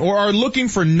pain or are looking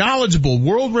for knowledgeable,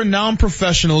 world-renowned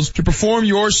professionals to perform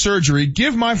your surgery,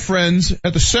 give my friends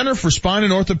at the Center for Spine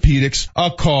and Orthopedics a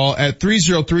call at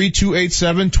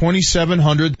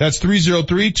 303-287-2700. That's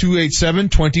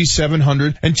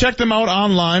 303-287-2700. And check them out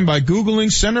online by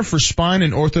Googling Center for Spine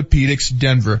and Orthopedics,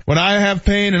 Denver. When I have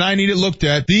pain and I need it looked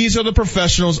at, these are the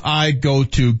professionals I go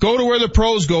to. Go to where the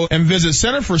pros go and visit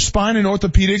Center for Spine and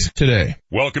Orthopedics today.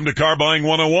 Welcome to Car Buying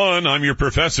 101. I'm your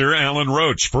professor, Alan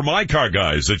Roach, for my car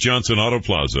guys at Johnson Auto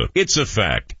Plaza. It's a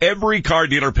fact. Every car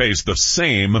dealer pays the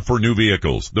same for new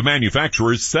vehicles. The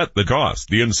manufacturers set the cost,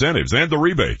 the incentives, and the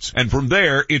rebates. And from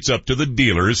there, it's up to the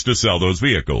dealers to sell those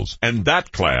vehicles. And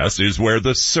that class is where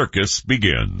the circus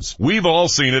begins. We've all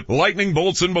seen it. Lightning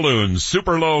bolts and balloons,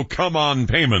 super low come-on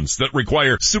payments that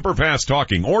require super fast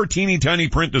talking or teeny tiny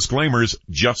print disclaimers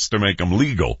just to make them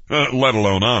legal, let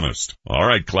alone honest. All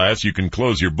right, class, you can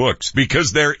close your books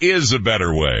because there is a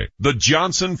better way. The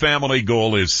Johnson family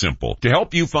goal is simple: to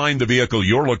help you find the vehicle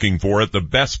you're looking for at the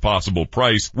best possible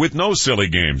price with no silly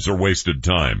games or wasted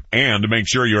time, and to make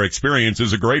sure your experience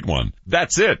is a great one.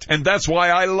 That's it, and that's why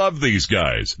I love these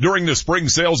guys. During the spring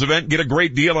sales event, get a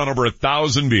great deal on over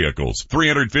 1,000 vehicles,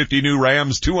 350 new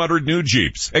Rams, 200 new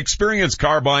Jeeps. Experience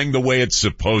car buying the way it's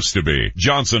supposed to be.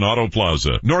 Johnson Auto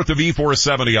Plaza, north of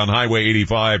E470 on Highway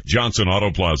 85,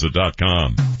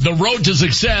 johnsonautoplaza.com. The road to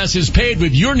success is paved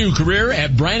with your new career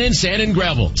at Brannan Sand and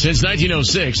Gravel. Since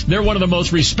 1906, they're one of the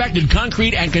most respected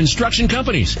concrete and construction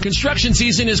companies. Construction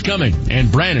season is coming,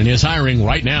 and Brannan is hiring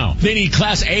right now. They need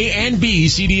Class A and B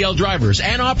CDL drivers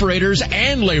and operators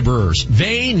and laborers.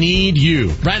 They need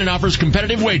you. Brannan offers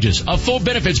competitive wages, a full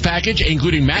benefits package,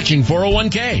 including matching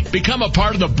 401k. Become a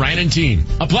part of the Brannan team.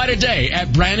 Apply today at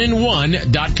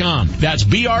Brannan1.com. That's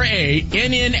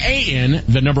BRANNAN,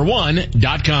 the number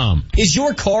 1.com. Is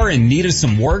your car in need of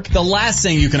some work? The last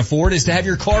thing you can afford is to have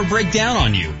your car break down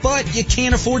on you. But you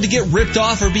can't afford to get ripped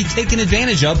off or be taken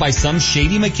advantage of by some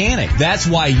shady mechanic. That's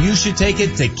why you should take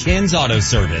it to Ken's Auto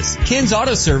Service. Ken's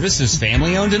Auto Service is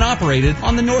family owned and operated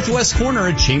on the northwest corner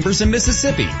of Chambers and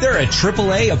Mississippi. They're a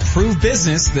AAA approved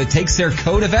business that takes their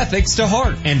code of ethics to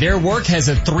heart. And their work has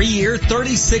a 3-year,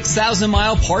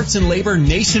 36,000-mile parts and labor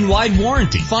nationwide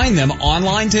warranty. Find them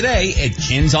online today at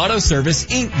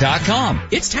KensAutoServiceInc.com.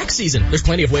 It's tax season. There's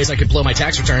plenty of ways I could blow my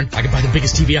tax return. I could buy the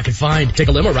biggest TV I could find, take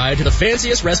a limo ride to the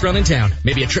fanciest restaurant in town,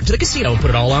 maybe a trip to the casino and put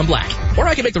it all on black. Or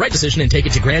I could make the right decision and take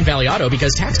it to Grand Valley Auto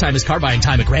because tax time is car buying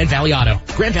time at Grand Valley Auto.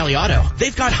 Grand Valley Auto.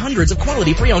 They've got hundreds of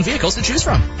quality pre-owned vehicles to choose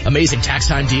from. Amazing tax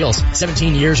time deals,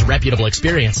 17 years reputable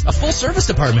experience, a full service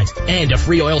department, and a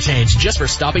free oil change just for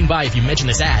stopping by if you mention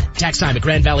this ad. Tax time at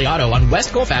Grand Valley Auto on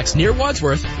West Colfax near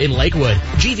Wadsworth in Lakewood.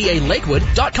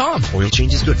 GVALakewood.com. Oil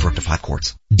change is good for up to 5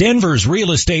 quarts. Denver's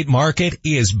real estate market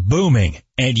is booming,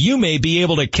 and you may be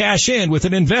able to cash in with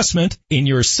an investment in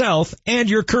yourself and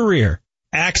your career.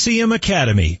 Axiom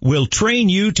Academy will train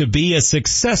you to be a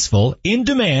successful,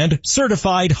 in-demand,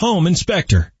 certified home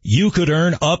inspector. You could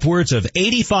earn upwards of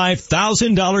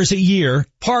 $85,000 a year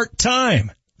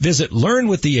part-time. Visit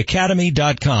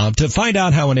learnwiththeacademy.com to find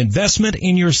out how an investment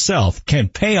in yourself can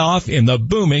pay off in the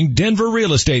booming Denver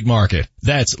real estate market.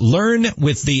 That's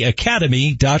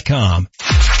learnwiththeacademy.com.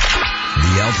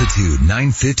 The Altitude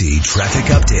 950 traffic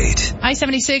update.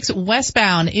 I-76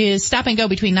 westbound is stop and go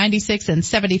between 96 and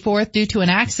 74th due to an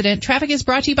accident. Traffic is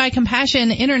brought to you by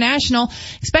Compassion International.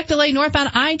 Expect delay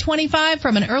northbound I-25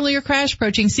 from an earlier crash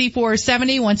approaching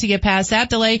C470. Once you get past that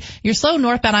delay, you're slow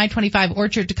northbound I-25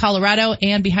 Orchard to Colorado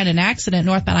and behind an accident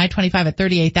northbound I-25 at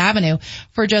 38th Avenue.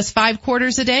 For just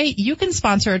 $5 a day, you can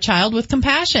sponsor a child with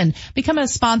Compassion. Become a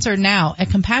sponsor now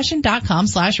at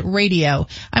compassion.com/radio.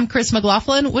 I'm Chris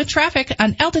McLaughlin with traffic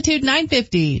on Altitude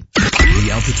 950. The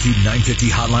Altitude 950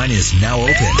 hotline is now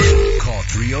open. Call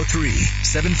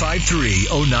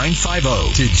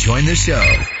 303-753-0950 to join the show.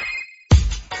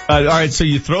 All right, so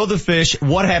you throw the fish.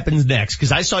 What happens next?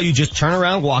 Because I saw you just turn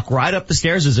around, walk right up the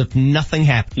stairs as if nothing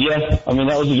happened. Yeah, I mean,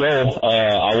 that was the goal.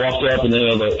 I walked up and then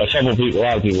a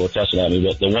lot of people were fussing at me,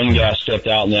 but the one guy stepped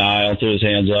out in the aisle, threw his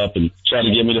hands up and tried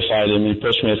to get me to fight him. He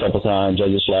pushed me a couple times.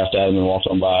 I just laughed at him and walked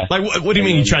on by. Like, what do you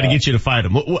mean he tried to get you to fight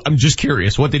him? I'm just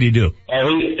curious. What did he do?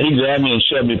 Oh, he grabbed me and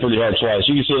shoved me pretty hard twice.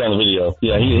 You can see it on the video.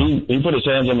 Yeah, he put his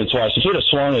hands on me twice. If he'd have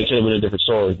swung, it could have been a different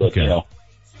story, but you know.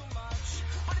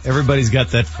 Everybody's got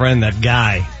that friend, that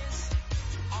guy.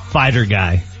 Fighter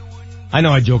guy. I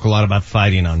know I joke a lot about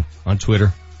fighting on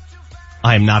Twitter.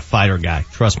 I am not fighter guy.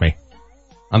 Trust me.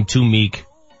 I'm too meek,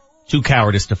 too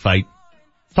cowardice to fight.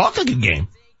 Talk a good game.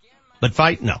 But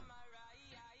fight, no.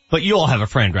 But you all have a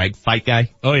friend, right? Fight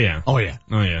guy? Oh yeah. Oh yeah.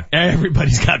 Oh yeah.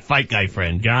 Everybody's got fight guy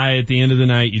friend. Guy at the end of the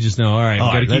night, you just know, alright,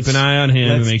 we gotta keep an eye on him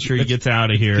and make sure he gets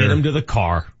out of here. Get him to the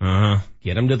car.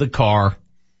 Get him to the car.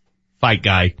 Fight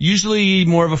guy. Usually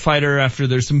more of a fighter after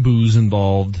there's some booze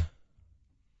involved.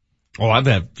 Oh, I've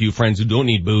had a few friends who don't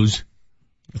need booze.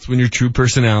 That's when your true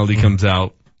personality comes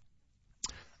out.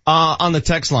 On the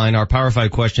text line, our Power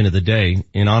 5 question of the day,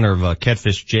 in honor of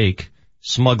Catfish Jake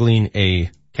smuggling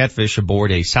a catfish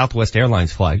aboard a Southwest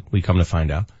Airlines flight, we come to find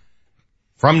out,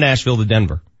 from Nashville to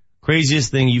Denver.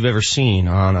 Craziest thing you've ever seen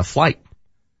on a flight.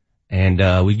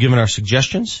 And we've given our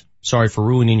suggestions. Sorry for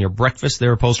ruining your breakfast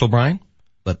there, Postal Brian.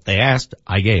 But they asked,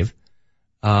 I gave.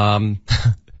 From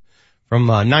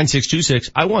 9626,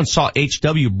 I once saw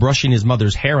HW brushing his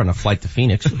mother's hair on a flight to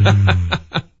Phoenix.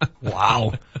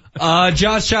 Wow.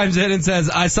 Josh chimes in and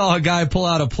says, I saw a guy pull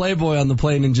out a Playboy on the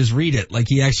plane and just read it, like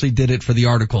he actually did it for the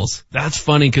articles. That's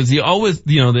funny, because they always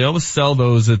sell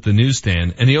those at the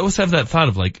newsstand, and you always have that thought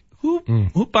of like,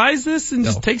 who buys this and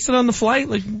just takes it on the flight?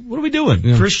 Like, what are we doing?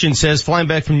 Yeah. Christian says, flying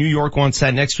back from New York once,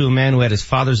 sat next to a man who had his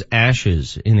father's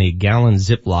ashes in a gallon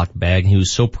Ziploc bag. He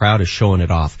was so proud of showing it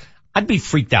off. I'd be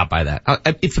freaked out by that.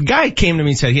 If a guy came to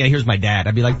me and said, yeah, here's my dad,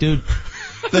 I'd be like, dude,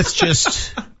 let's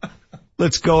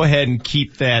go ahead and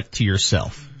keep that to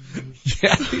yourself.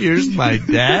 Yeah, here's my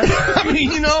dad. I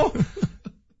mean, you know what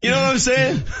I'm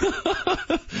saying?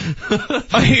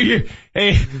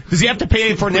 Hey, does he have to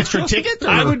pay for an extra ticket? Or?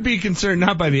 I would be concerned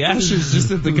not by the ashes, just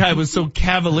that the guy was so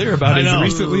cavalier about his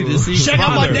recently deceased Check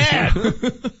father. out my dad.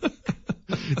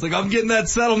 It's like, I'm getting that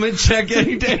settlement check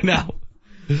any day now.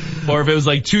 Or if it was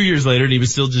like 2 years later and he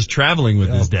was still just traveling with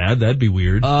his dad, that'd be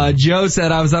weird. Joe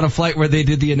said, I was on a flight where they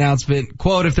did the announcement,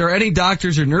 quote, if there are any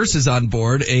doctors or nurses on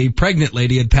board, a pregnant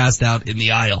lady had passed out in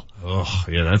the aisle. Oh,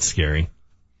 yeah, that's scary.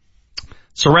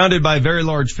 Surrounded by a very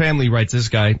large family, writes this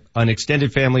guy, an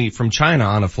extended family from China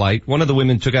on a flight. One of the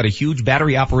women took out a huge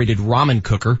battery-operated ramen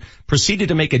cooker, proceeded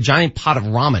to make a giant pot of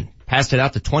ramen, passed it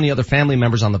out to 20 other family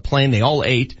members on the plane. They all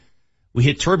ate. We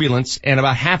hit turbulence, and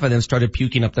about half of them started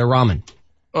puking up their ramen.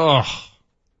 Oh.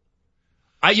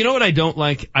 You know what I don't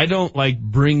like? I don't like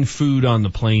bring food on the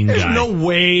plane guy. There's no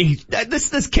way.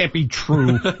 This can't be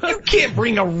true. You can't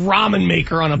bring a ramen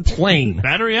maker on a plane.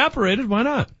 Battery operated, why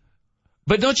not?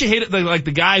 But don't you hate it, like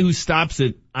the guy who stops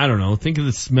at, I don't know, think of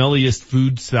the smelliest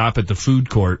food stop at the food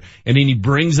court, and then he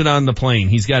brings it on the plane.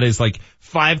 He's got his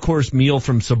 5-course meal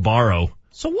from Sbarro.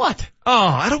 So what? Oh,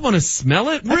 I don't want to smell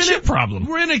it. That's your problem.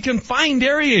 We're in a confined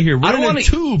area here. We're in a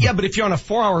tube. Yeah, but if you're on a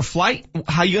 4-hour flight,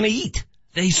 how are you going to eat?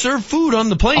 They serve food on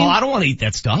the plane. Oh, I don't want to eat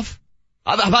that stuff.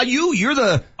 How about you?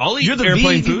 I'll eat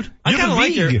airplane food. I kind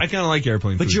of like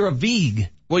airplane food. But you're a veg.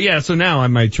 Well, yeah, so now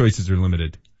my choices are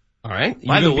limited. All right.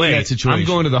 By the way, I'm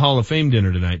going to the Hall of Fame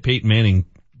dinner tonight. Peyton Manning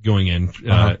going in,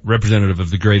 representative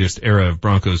of the greatest era of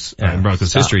Broncos in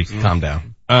Broncos history. Calm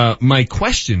down. My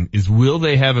question is, will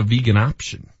they have a vegan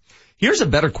option? Here's a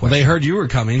better question. They heard you were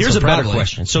coming. Here's so a better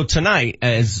question. So tonight,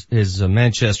 as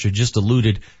Manchester just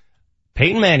alluded,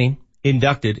 Peyton Manning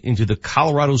inducted into the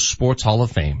Colorado Sports Hall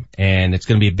of Fame, and it's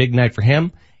going to be a big night for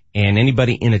him and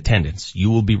anybody in attendance.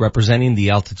 You will be representing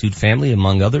the Altitude family,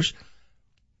 among others.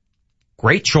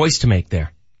 Great choice to make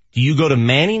there. Do you go to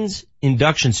Manning's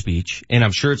induction speech, and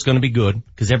I'm sure it's going to be good,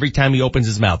 because every time he opens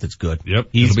his mouth, it's good. Yep,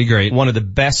 it'll be great. One of the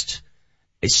best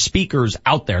speakers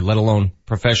out there, let alone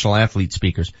professional athlete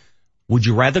speakers. Would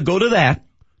you rather go to that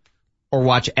or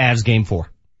watch Avs Game 4?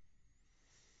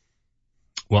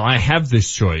 Well, I have this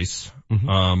choice.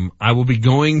 Mm-hmm. I will be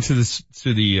going to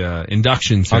the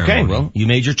induction ceremony. Okay, well, you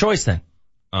made your choice then.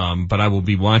 But I will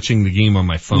be watching the game on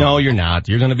my phone. No, you're not.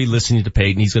 You're going to be listening to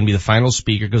Peyton. He's going to be the final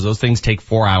speaker because those things take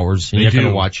 4 hours. And you're going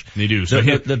to watch. They do. So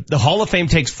the Hall of Fame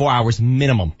takes 4 hours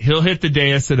minimum. He'll hit the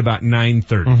dais at about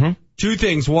 9:30. Mm-hmm. Two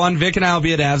things. One, Vic and I will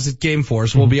be at Avs at Game 4,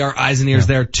 so we'll be our eyes and ears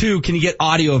there. Two, can you get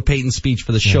audio of Peyton's speech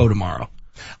for the show tomorrow?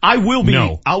 I will be.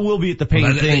 No. I will be at the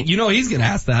Peyton thing. You know he's going to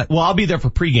ask that. Well, I'll be there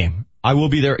for pregame. I will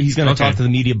be there. He's going to talk to the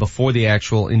media before the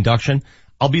actual induction.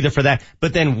 I'll be there for that.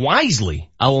 But then wisely,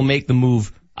 I will make the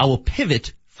move. I will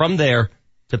pivot from there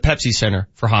to Pepsi Center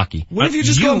for hockey. What if you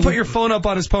just go and put your phone up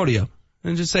on his podium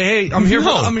and just say, "Hey, I'm here.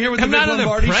 I'm here with the Vic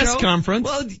Lombardi press show." Conference.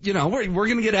 Well, we're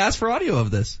going to get asked for audio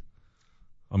of this.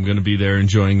 I'm going to be there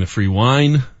enjoying the free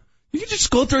wine. You can just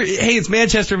go through. Hey, it's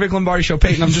Manchester Vic Lombardi show,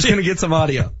 Peyton. I'm just going to get some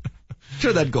audio.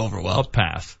 Sure, that'd go over well. I'll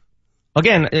pass.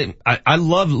 Again, I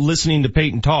love listening to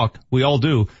Peyton talk. We all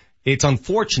do. It's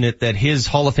unfortunate that his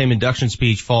Hall of Fame induction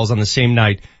speech falls on the same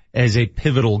night as a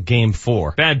pivotal Game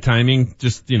 4. Bad timing.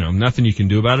 Just, nothing you can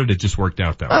do about it. It just worked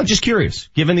out that way. I'm just curious.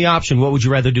 Given the option, what would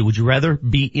you rather do? Would you rather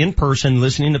be in person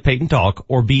listening to Peyton talk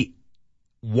or be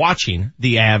watching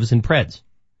the Avs and Preds?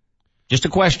 Just a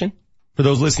question for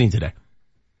those listening today.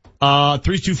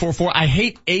 3244. I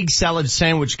hate egg salad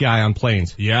sandwich guy on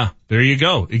planes. Yeah, there you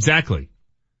go. Exactly.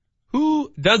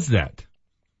 Who does that?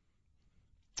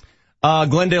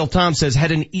 Glendale Tom says,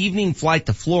 had an evening flight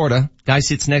to Florida. Guy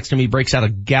sits next to me, breaks out a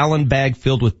gallon bag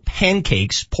filled with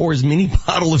pancakes, pours mini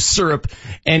bottle of syrup,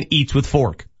 and eats with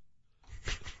fork.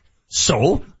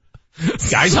 So?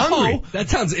 Guy's hungry. That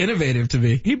sounds innovative to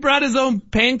me. He brought his own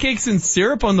pancakes and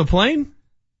syrup on the plane?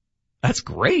 That's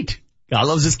great. God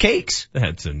loves his cakes.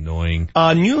 That's annoying.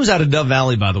 News out of Dove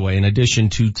Valley, by the way, in addition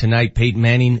to tonight, Peyton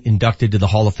Manning inducted to the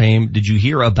Hall of Fame. Did you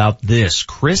hear about this?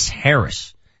 Chris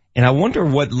Harris. And I wonder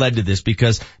what led to this,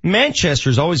 because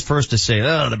Manchester's always first to say,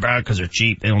 the Broncos are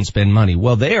cheap. They don't spend money.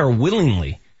 Well, they are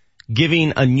willingly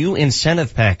giving a new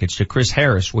incentive package to Chris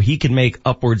Harris where he can make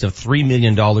upwards of $3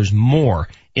 million more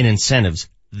in incentives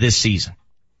this season.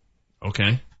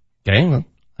 Okay. Okay. Well,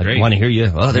 I don't want to hear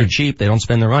you. Oh, they're cheap. They don't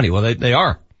spend their money. Well, they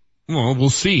are. Well, we'll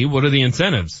see. What are the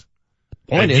incentives?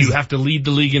 Do you have to lead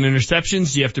the league in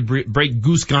interceptions? Do you have to break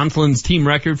Goose Gonflin's team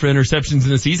record for interceptions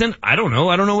in a season? I don't know.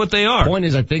 I don't know what they are. Point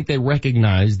is, I think they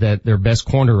recognize that their best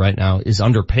corner right now is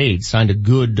underpaid, signed a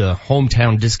good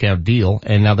hometown discount deal,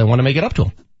 and now they want to make it up to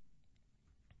him.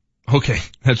 Okay,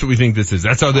 that's what we think this is.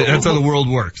 That's how the world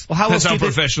works. Well, that's how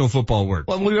professional football works.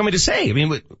 Well, what do you want me to say? I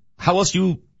mean, how else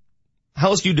do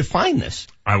you define this?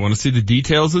 I want to see the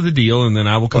details of the deal, and then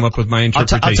I will come up with my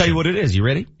interpretation. I'll tell you what it is. You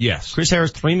ready? Yes. Chris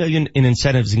Harris, $3 million in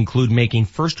incentives include making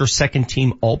first or second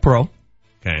team All-Pro.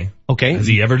 Okay. Has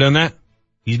he ever done that?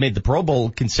 He's made the Pro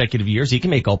Bowl consecutive years. He can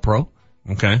make All-Pro.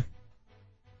 Okay.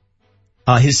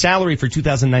 His salary for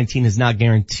 2019 is not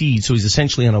guaranteed, so he's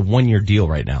essentially on a 1-year deal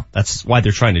right now. That's why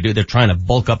they're trying to do it. They're trying to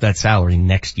bulk up that salary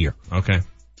next year. Okay.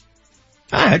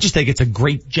 I just think it's a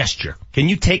great gesture. Can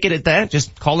you take it at that?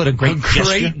 Just call it a great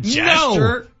gesture?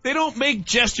 No, they don't make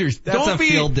gestures. That's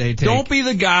field day take. Don't be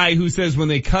the guy who says when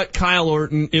they cut Kyle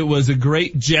Orton, it was a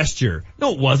great gesture.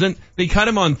 No, it wasn't. They cut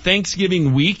him on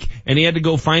Thanksgiving week, and he had to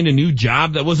go find a new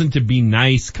job. That wasn't to be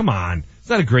nice. Come on. It's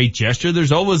not a great gesture.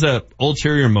 There's always a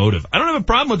ulterior motive. I don't have a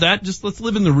problem with that. Just let's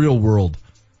live in the real world.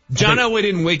 John Elway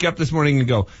didn't wake up this morning and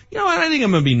go, you know what, I think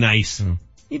I'm going to be nice.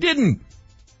 He didn't.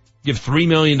 Give $3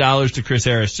 million to Chris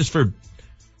Harris just for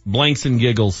blanks and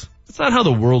giggles. That's not how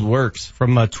the world works.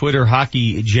 From Twitter,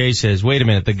 Hockey Jay says, wait a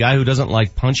minute, the guy who doesn't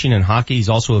like punching in hockey, he's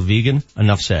also a vegan?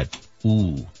 Enough said.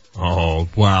 Ooh. Oh,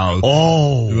 wow.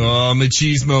 Oh,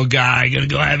 machismo guy, gonna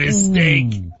go have his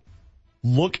steak.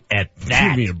 Look at that.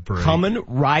 Give me a break. Coming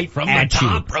right from at the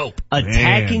top rope.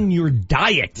 Attacking your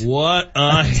diet. What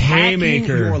a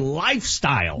haymaker. Your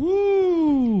lifestyle.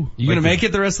 You gonna make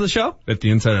it the rest of the show? Bet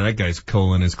the inside of that guy's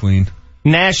colon is clean.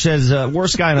 Nash says,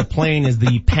 worst guy on a plane is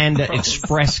the Panda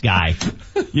Express guy.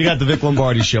 You got the Vic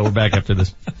Lombardi show. We're back after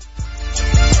this.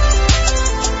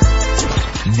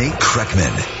 Nate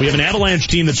Kreckman. We have an Avalanche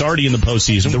team that's already in the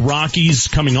postseason. The Rockies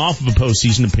coming off of a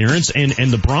postseason appearance, and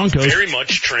the Broncos very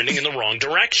much trending in the wrong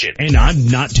direction. And I'm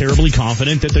not terribly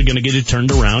confident that they're going to get it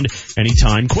turned around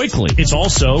anytime quickly. It's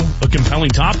also a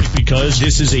compelling topic because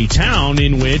this is a town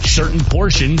in which certain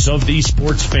portions of the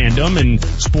sports fandom and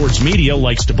sports media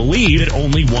likes to believe that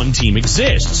only one team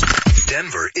exists.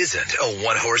 Denver isn't a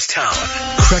one-horse town.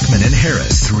 Kreckman and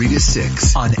Harris, 3 to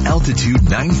 6 on Altitude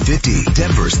 950,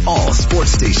 Denver's all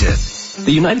sports station.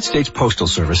 The United States Postal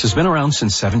Service has been around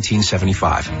since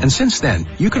 1775, and since then,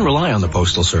 you can rely on the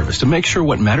Postal Service to make sure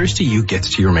what matters to you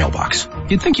gets to your mailbox.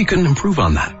 You'd think you couldn't improve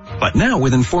on that. But now,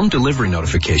 with informed delivery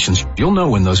notifications, you'll know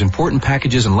when those important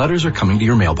packages and letters are coming to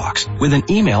your mailbox, with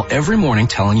an email every morning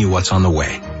telling you what's on the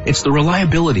way. It's the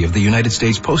reliability of the United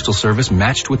States Postal Service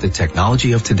matched with the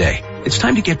technology of today. It's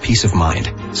time to get peace of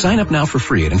mind. Sign up now for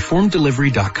free at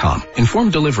InformedDelivery.com.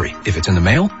 Informed Delivery. If it's in the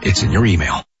mail, it's in your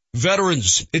email.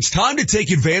 Veterans, it's time to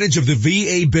take advantage of the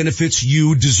VA benefits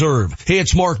you deserve. Hey,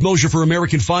 it's Mark Mosier for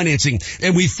American Financing,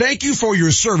 and we thank you for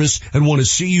your service and want to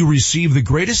see you receive the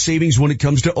greatest savings when it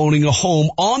comes to owning a home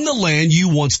on the land you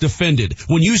once defended.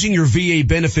 When using your VA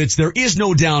benefits, there is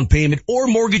no down payment or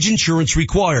mortgage insurance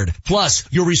required. Plus,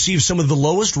 you'll receive some of the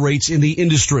lowest rates in the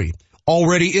industry.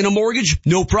 Already in a mortgage?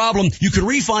 No problem. You can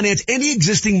refinance any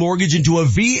existing mortgage into a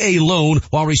VA loan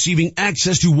while receiving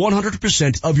access to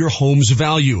 100% of your home's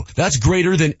value. That's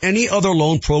greater than any other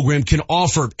loan program can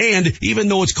offer. And even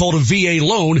though it's called a VA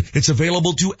loan, it's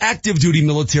available to active duty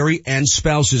military and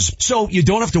spouses. So you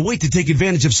don't have to wait to take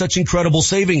advantage of such incredible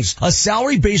savings. A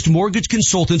salary-based mortgage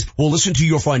consultant will listen to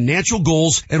your financial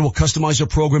goals and will customize a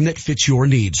program that fits your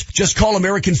needs. Just call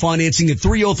American Financing at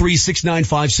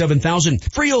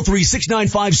 303-695-7000, 303-695-7000,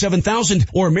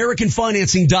 or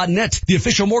AmericanFinancing.net, the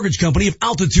official mortgage company of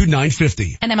Altitude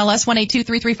 950. NMLS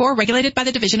 182334, regulated by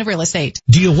the Division of Real Estate.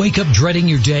 Do you wake up dreading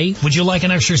your day? Would you like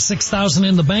an extra $6,000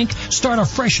 in the bank? Start a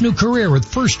fresh new career with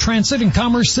First Transit in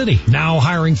Commerce City. Now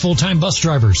hiring full-time bus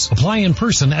drivers. Apply in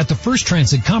person at the First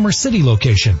Transit Commerce City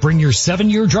location. Bring your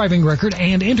 7-year driving record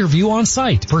and interview on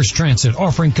site. First Transit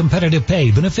offering competitive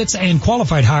pay, benefits, and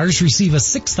qualified hires receive a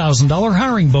 $6,000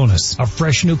 hiring bonus. A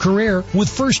fresh new career with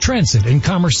First Transit in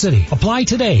Commerce City. Apply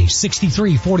today,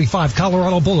 6345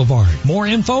 Colorado Boulevard. More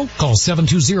info, call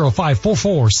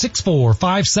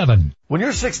 720-544-6457. When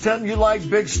you're 6'10", you like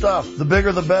big stuff. The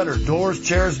bigger the better. Doors,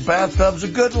 chairs, bathtubs, a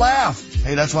good laugh.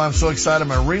 Hey, that's why I'm so excited.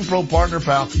 My Rheem Pro partner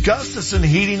pal, Gustafson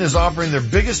Heating, is offering their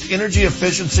biggest energy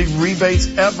efficiency rebates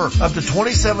ever. Up to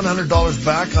 $2,700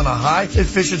 back on a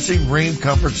high-efficiency Rheem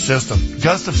comfort system.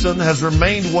 Gustafson has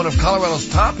remained one of Colorado's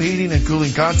top heating and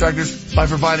cooling contractors by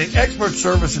providing expert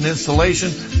service and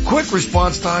installation, quick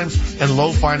response times, and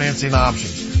low financing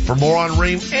options. For more on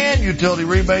Rheem and utility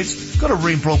rebates, go to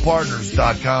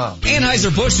RheemProPartners.com.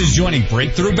 Anheuser-Busch is joining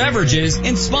Breakthrough Beverages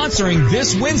in sponsoring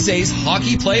this Wednesday's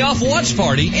hockey playoff watch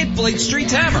party at Blake Street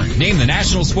Tavern. Named the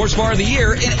National Sports Bar of the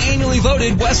Year and annually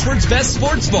voted Westford's best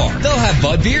sports bar. They'll have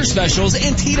Bud Beer specials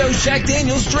and Tito's Jack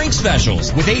Daniels drink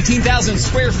specials. With 18,000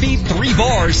 square feet, 3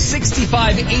 bars,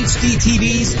 65 HD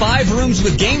TVs, 5 rooms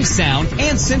with game sound,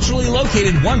 and centrally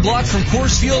located 1 block from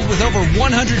Coors Field with over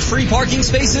 100 free parking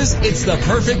spaces, it's the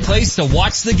perfect place to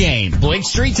watch the game. Blake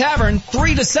Street Tavern,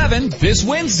 3 to 7 this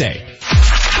Wednesday.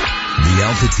 The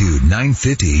Altitude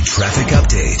 950 traffic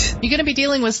update. You're going to be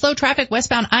dealing with slow traffic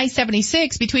westbound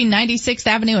I-76 between 96th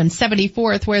Avenue and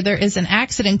 74th, where there is an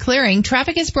accident clearing.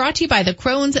 Traffic is brought to you by the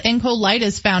Crohn's and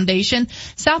Colitis Foundation.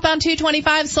 Southbound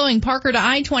 225 slowing Parker to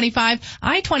I-25.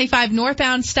 I-25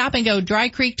 northbound stop and go Dry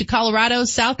Creek to Colorado.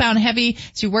 Southbound heavy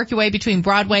as you work your way between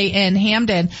Broadway and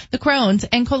Hamden. The Crohn's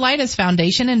and Colitis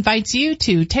Foundation invites you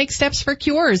to take steps for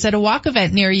cures at a walk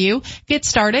event near you. Get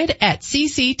started at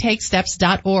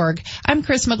cctakesteps.org. I'm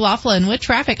Chris McLaughlin with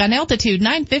traffic on Altitude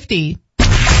 950.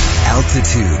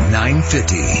 Altitude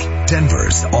 950,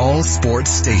 Denver's all sports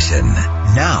station.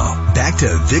 Now, back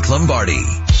to Vic Lombardi.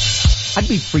 I'd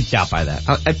be freaked out by that.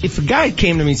 If a guy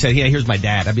came to me and said, "Yeah, here's my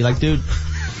dad," I'd be like, "Dude,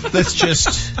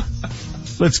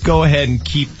 let's go ahead and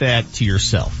keep that to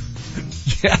yourself."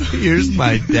 Yeah, here's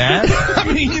my dad. I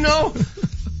mean, you know what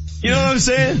I'm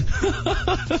saying?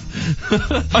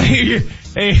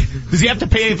 Hey, does he have to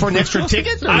pay for an extra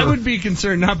ticket? I would be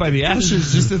concerned not by the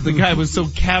Astros, just that the guy was so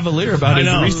cavalier about his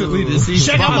recently deceased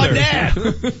Check father. out my dad.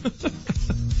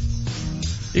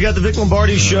 You got the Vic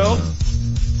Lombardi Show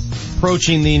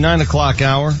approaching the 9 o'clock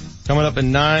hour. Coming up at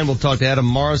 9, we'll talk to Adam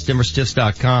Morris,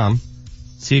 DenverStiffs.com.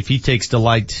 See if he takes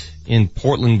delight in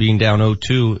Portland being down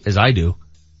 0-2 as I do.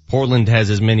 Portland has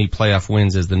as many playoff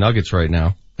wins as the Nuggets right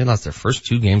now. They lost their first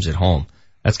 2 games at home.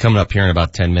 That's coming up here in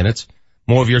about 10 minutes.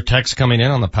 More of your texts coming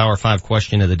in on the Power 5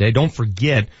 question of the day. Don't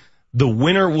forget, the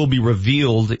winner will be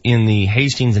revealed in the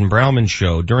Hastings and Browman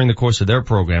show during the course of their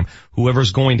program.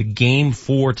 Whoever's going to Game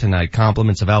 4 tonight,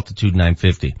 compliments of Altitude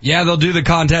 950. Yeah, they'll do the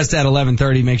contest at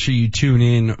 11:30. Make sure you tune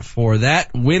in for that.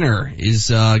 Winner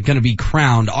is going to be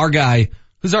crowned. Our guy,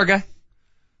 who's our guy?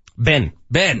 Ben.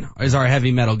 Ben is our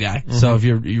heavy metal guy. Mm-hmm. So if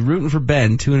you're rooting for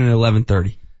Ben, tune in at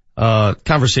 11:30.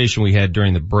 Conversation we had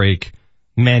during the break.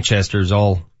 Manchester's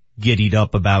all giddied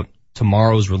up about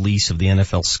tomorrow's release of the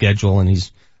NFL schedule, and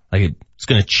he's like, it's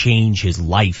going to change his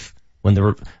life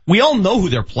when we all know who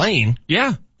they're playing.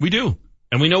 Yeah, we do.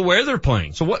 And we know where they're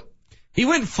playing. So what? He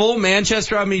went full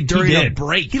Manchester on me during a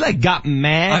break. He got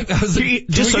mad. Just so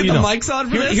you know. The mics on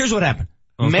for this? Here's what happened.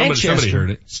 Manchester somebody heard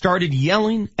it. Started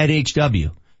yelling at HW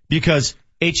because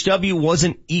HW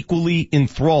wasn't equally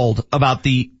enthralled about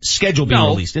the schedule being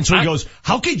released. And so he goes,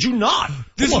 how could you not?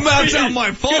 This maps out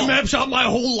my fault. It maps out my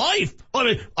whole life. I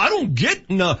mean, I don't get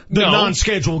the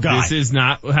non-schedule guy. This is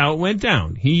not how it went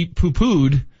down. He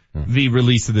poo-pooed the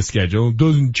release of the schedule.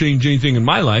 Doesn't change anything in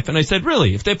my life. And I said,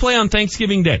 really? If they play on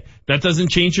Thanksgiving Day, that doesn't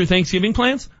change your Thanksgiving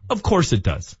plans? Of course it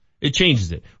does. It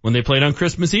changes it. When they played on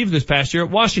Christmas Eve this past year at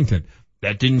Washington,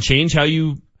 that didn't change how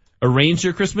you arranged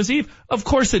your Christmas Eve? Of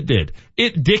course it did.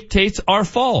 It dictates our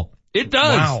fall. It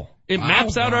does. Wow. It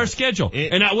maps out our schedule.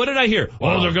 And what did I hear?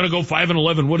 Wow. Oh, they're going to go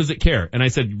 5-11. What does it care? And I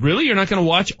said, really? You're not going to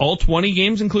watch all 20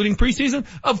 games, including preseason?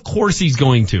 Of course he's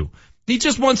going to. He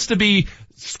just wants to be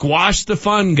squash the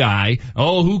fun guy.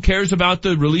 Oh, who cares about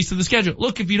the release of the schedule?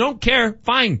 Look, if you don't care,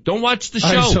 fine. Don't watch the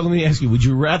show. So let me ask you, would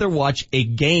you rather watch a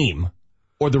game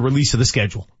or the release of the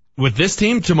schedule? With this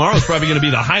team, tomorrow's probably going to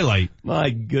be the highlight. My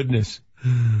goodness.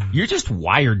 You're just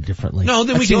wired differently. No,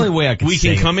 then That's the only way I can we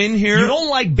say can come in here. You don't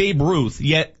like Babe Ruth,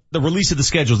 yet the release of the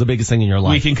schedule is the biggest thing in your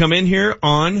life. We can come in here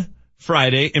on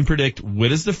Friday and predict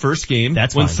what is the first game.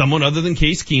 That's when fine. Someone other than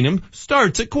Case Keenum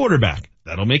starts at quarterback.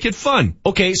 That'll make it fun.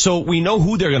 Okay, so we know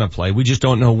who they're going to play. We just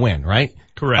don't know when, right?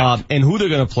 Correct. And who they're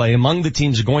going to play among the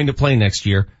teams are going to play next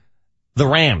year. The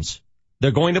Rams.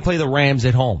 They're going to play the Rams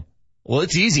at home. Well,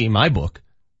 it's easy in my book.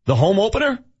 The home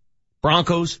opener,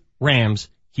 Broncos, Rams,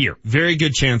 here. Very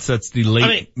good chance that's the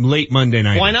late Monday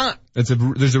night. Why not?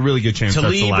 There's a really good chance that's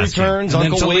the Talib last returns,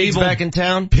 game. Uncle Wade's back in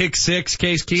town. Pick 6,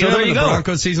 Case Keenum. So there you the go.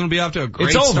 Broncos season will be off to a great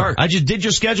It's over. start. I just did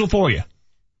your schedule for you.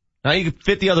 Now you can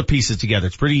fit the other pieces together.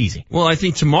 It's pretty easy. Well, I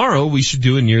think tomorrow we should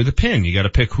do a near the pin. You got to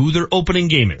pick who their opening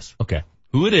game is. Okay.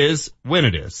 Who it is, when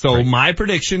it is. So my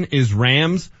prediction is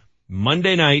Rams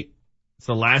Monday night. It's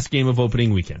the last game of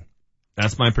opening weekend.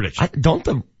 That's my prediction. Don't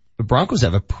the Broncos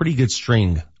have a pretty good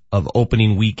string of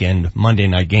opening weekend Monday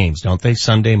night games, don't they?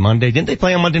 Sunday, Monday. Didn't they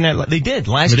play on Monday night? They did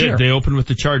last year. They opened with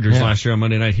the Chargers last year on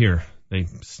Monday night here. They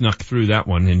snuck through that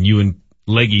one, and you and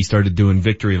Leggy started doing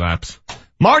victory laps.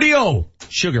 Marty-O!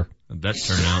 Sugar. How'd that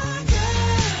turn out?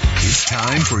 It's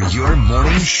time for your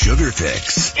morning sugar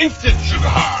fix. Instant sugar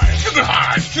high, sugar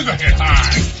high, sugar hit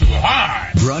high, sugar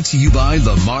high. Brought to you by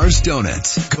Lamar's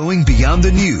Donuts, going beyond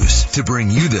the news to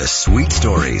bring you the sweet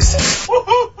stories.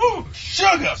 Woo-hoo-hoo!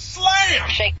 Sugar slam!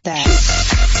 Shake that.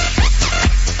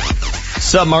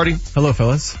 Sup, Marty? Hello,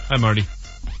 fellas. Hi, Marty.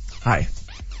 Hi.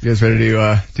 You guys ready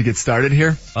to get started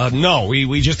here? No,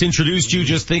 we just introduced you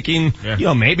just thinking,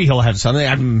 maybe he'll have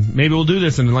something. Maybe we'll do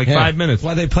this in 5 minutes.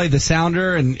 Well, they played the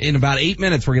sounder, and in about 8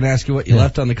 minutes, we're going to ask you what you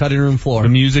left on the cutting room floor. The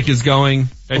music is going.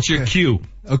 That's your cue.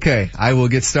 Okay, I will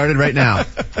get started right now.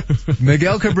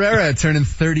 Miguel Cabrera turning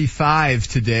 35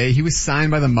 today. He was signed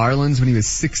by the Marlins when he was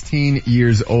 16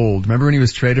 years old. Remember when he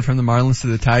was traded from the Marlins to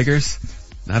the Tigers?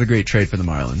 Not a great trade for the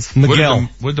Marlins. Miguel.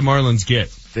 What'd the Marlins get?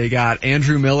 They got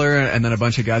Andrew Miller and then a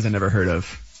bunch of guys I never heard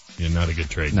of. Yeah, not a good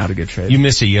trade. Not a good trade. You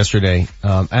missed it yesterday.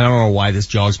 I don't know why this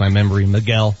jogs my memory.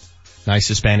 Miguel, nice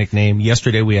Hispanic name.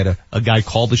 Yesterday we had a guy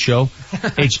call the show.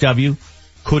 HW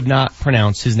could not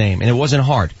pronounce his name, and it wasn't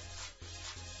hard.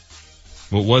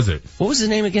 What was it? What was his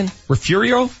name again?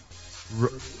 Rosario?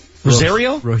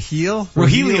 Rogelio.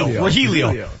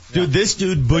 Dude, this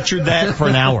dude butchered that for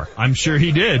an hour. I'm sure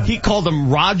he did. He called him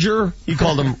Roger. He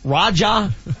called him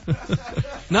Raja.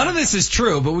 None of this is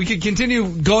true, but we could continue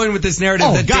going with this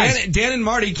narrative that Dan and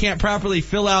Marty can't properly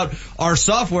fill out our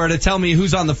software to tell me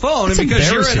who's on the phone. That's and because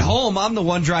you're at embarrassing. home, I'm the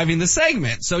one driving the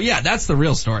segment. So yeah, that's the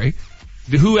real story.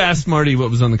 Who asked Marty what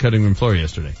was on the cutting room floor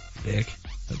yesterday? Vic.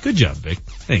 Good job, Vic.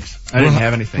 Thanks. I didn't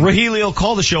have anything. Rogelio,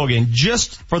 call the show again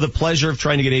just for the pleasure of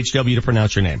trying to get HW to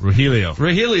pronounce your name.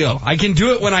 Rogelio. I can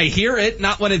do it when I hear it,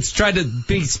 not when it's tried to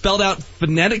be spelled out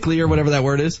phonetically or whatever that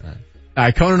word is.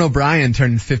 Conan O'Brien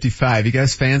turned 55. You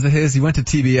guys fans of his? He went to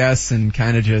TBS and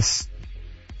kind of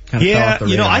fell off the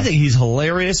radar. I think he's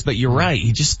hilarious, but you're right.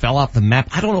 He just fell off the map.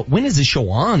 I don't know. When is his show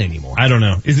on anymore? I don't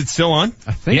know. Is it still on?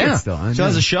 I think it's still on. Still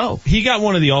has a show. He got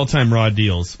one of the all-time raw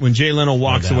deals when Jay Leno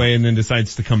walks away and then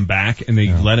decides to come back, and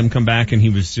they let him come back, and he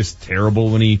was just terrible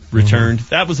when he returned.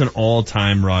 That was an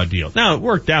all-time raw deal. Now, it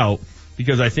worked out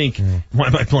because I think, why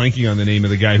am I blanking on the name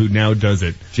of the guy who now does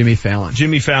it? Jimmy Fallon.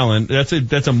 Jimmy Fallon. That's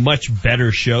a much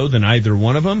better show than either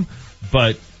one of them,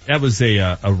 but that was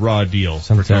a raw deal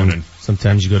for Conan.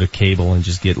 Sometimes you go to cable and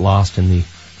just get lost in the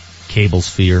cable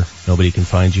sphere. Nobody can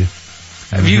find you.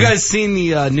 Have you guys seen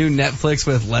the new Netflix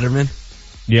with Letterman?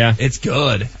 Yeah. It's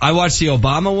good. I watched the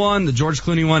Obama one, the George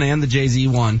Clooney one, and the Jay-Z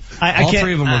one. All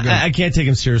three of them were good. I can't take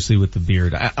him seriously with the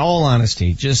beard. All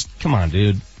honesty, just come on,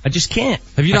 dude. I just can't.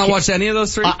 Have you not watched any of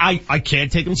those three? I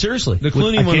can't take them seriously. The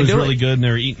Clooney one was really good, and they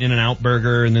were eating In-N-Out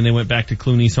Burger, and then they went back to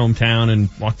Clooney's hometown and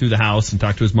walked through the house and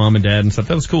talked to his mom and dad and stuff.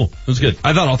 That was cool. It was good.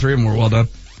 I thought all three of them were well done.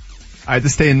 All right,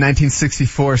 this day in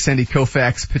 1964, Sandy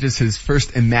Koufax pitches his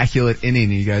first immaculate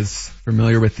inning. Are you guys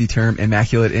familiar with the term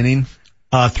immaculate inning?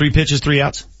 3 pitches, 3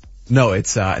 outs? No,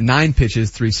 it's 9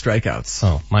 pitches, 3 strikeouts.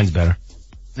 Oh, mine's better.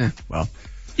 Well.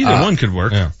 Either one could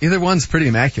work. Yeah. Either one's pretty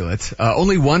immaculate.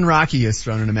 Only one Rocky has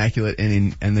thrown an immaculate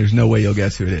inning, and there's no way you'll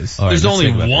guess who it is. Right, there's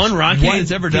only one Rocky that's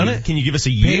ever done it? Can you give us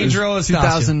a year? Pedro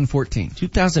Estacio. 2014.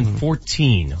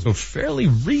 2014. So fairly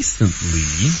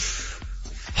recently.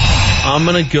 I'm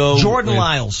gonna go Jordan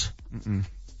Lyles.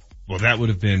 Well, that would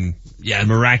have been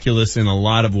miraculous in a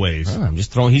lot of ways. Oh, I'm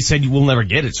just throwing. He said you will never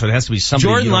get it, so it has to be somebody.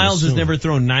 Jordan Lyles has never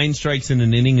thrown 9 strikes in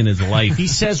an inning in his life. He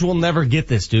says we'll never get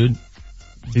this, dude.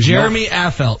 Jeremy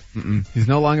Affeldt. He's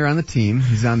no longer on the team.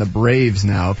 He's on the Braves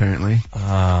now, apparently.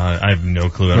 I have no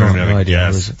clue. I don't have a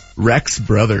guess. Rex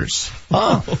Brothers.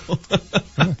 Oh.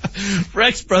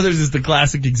 Rex Brothers is the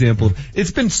classic example. It's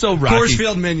been so rocky. Coors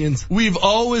Field Minions. We've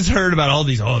always heard about all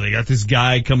these, they got this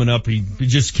guy coming up. He's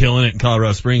just killing it in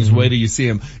Colorado Springs. Wait till you see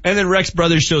him. And then Rex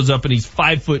Brothers shows up and he's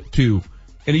 5'2".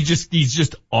 And he's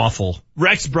just awful.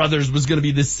 Rex Brothers was going to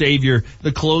be the savior,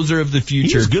 the closer of the future.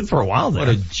 He was good for a while there.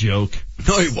 What a joke.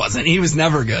 No, he wasn't. He was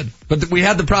never good. But we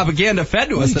had the propaganda fed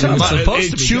to us that he was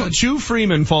supposed to be good. Chew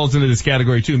Freeman falls into this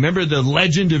category too. Remember the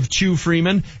legend of Chew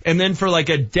Freeman? And then for like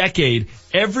a decade,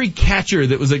 every catcher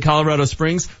that was at Colorado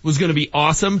Springs was going to be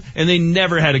awesome, and they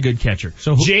never had a good catcher.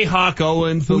 So Jayhawk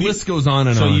Owens, the list goes on and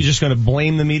on. So you're just going to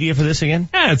blame the media for this again?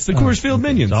 Yeah, it's the Coors Field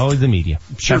Minions. It's always the media.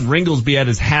 I'm sure Ringlesby had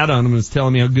his hat on and was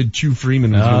telling me how good Chew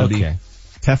Freeman was going to be.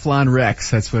 Teflon Rex,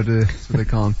 that's what they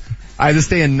call him. This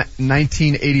day in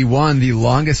 1981, the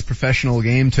longest professional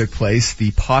game took place.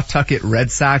 The Pawtucket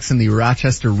Red Sox and the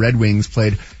Rochester Red Wings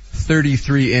played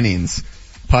 33 innings.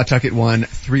 Pawtucket won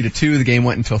 3-2. The game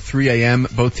went until 3 a.m.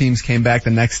 Both teams came back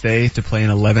the next day to play an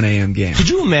 11 a.m. game. Could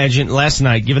you imagine last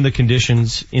night, given the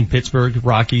conditions in Pittsburgh,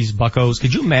 Rockies, Buccos,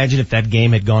 could you imagine if that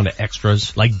game had gone to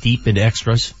extras, like deep into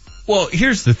extras? Well,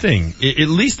 here's the thing. At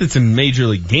least it's a major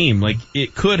league game. Like,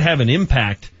 it could have an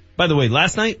impact. By the way,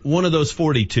 last night, one of those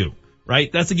 42.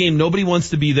 Right? That's a game nobody wants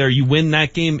to be there. You win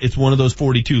that game, it's one of those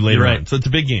 42 later on. So it's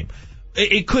a big game.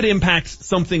 It could impact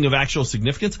something of actual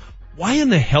significance. Why in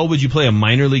the hell would you play a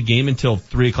minor league game until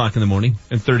 3 o'clock in the morning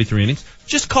and 33 innings?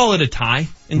 Just call it a tie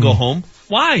and go home.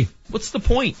 Why? What's the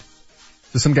point?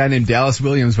 So some guy named Dallas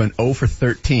Williams went 0 for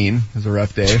 13. It was a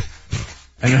rough day.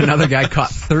 And another guy caught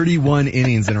 31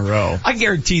 innings in a row. I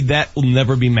guaranteed that will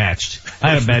never be matched.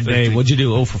 I had a bad day. What'd you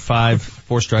do? 0 for 5,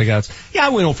 4 strikeouts. Yeah, I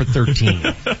went 0 for 13.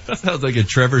 That sounds like a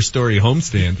Trevor Story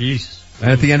homestand. Jeez.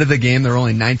 And at the end of the game, there were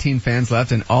only 19 fans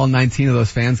left, and all 19 of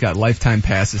those fans got lifetime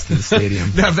passes to the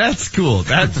stadium. Now that's cool.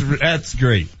 That's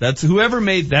great. That's whoever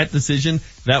made that decision.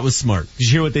 That was smart. Did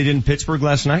you hear what they did in Pittsburgh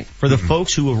last night? For the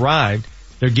folks who arrived,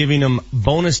 they're giving them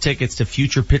bonus tickets to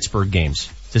future Pittsburgh games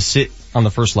to sit on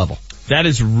the first level. That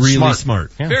is really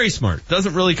smart. Yeah. Very smart.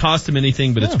 Doesn't really cost him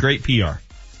anything, but it's great PR.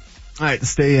 All right, to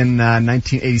stay in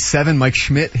 1987, Mike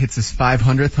Schmidt hits his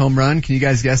 500th home run. Can you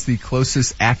guys guess the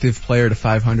closest active player to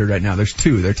 500 right now? There's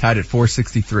 2. They're tied at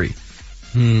 463.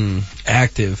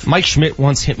 Active. Mike Schmidt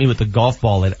once hit me with a golf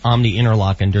ball at Omni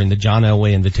Interlaken during the John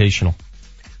Elway Invitational.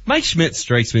 Mike Schmidt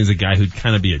strikes me as a guy who'd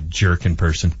kind of be a jerk in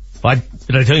person.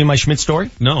 Did I tell you my Schmidt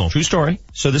story? No. True story.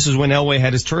 So this is when Elway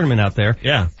had his tournament out there.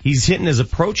 Yeah. He's hitting his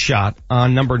approach shot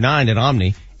on number 9 at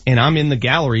Omni, and I'm in the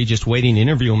gallery just waiting to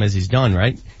interview him as he's done,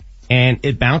 right? And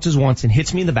it bounces once and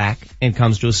hits me in the back and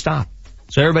comes to a stop.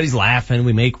 So everybody's laughing.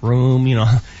 We make room,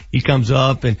 he comes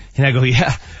up and I go,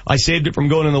 yeah, I saved it from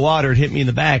going in the water. It hit me in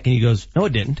the back. And he goes, no,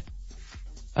 it didn't.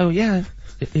 Oh yeah,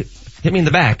 it hit me in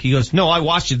the back. He goes, no, I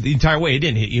watched it the entire way. It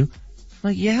didn't hit you. I'm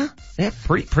like, yeah,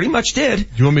 pretty much did.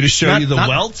 Do you want me to show you the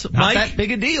welt, Mike? Not that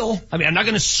big a deal. I mean, I'm not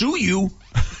going to sue you.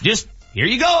 Just, here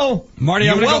you go. Marty,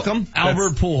 you're I'm welcome.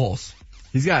 Albert Pujols.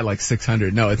 He's got like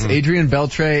 600. No, it's Adrian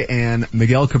Beltre and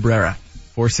Miguel Cabrera.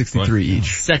 463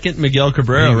 each. Second Miguel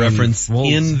Cabrera reference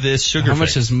in this sugar. How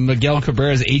much is Miguel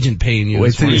Cabrera's agent paying you?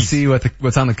 Wait till you see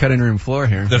what's on the cutting room floor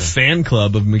here. The fan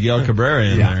club of Miguel Cabrera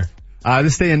in there.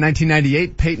 This day in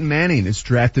 1998, Peyton Manning is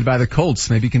drafted by the Colts.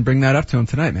 Maybe you can bring that up to him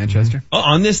tonight, Manchester. Oh,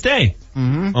 on this day.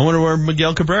 I wonder where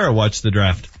Miguel Cabrera watched the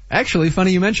draft. Actually,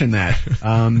 funny you mentioned that.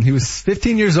 He was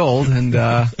 15 years old and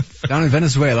down in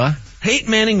Venezuela.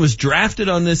 Peyton Manning was drafted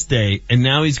on this day, and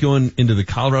now he's going into the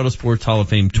Colorado Sports Hall of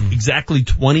Fame exactly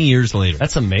 20 years later.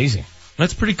 That's amazing.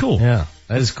 That's pretty cool. Yeah,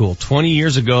 that is cool. 20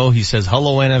 years ago, he says,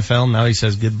 hello NFL. Now he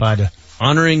says goodbye to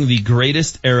honoring the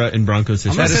greatest era in Broncos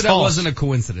history. That wasn't a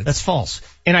coincidence. That's false.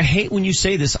 And I hate when you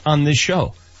say this on this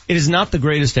show. It is not the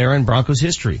greatest era in Broncos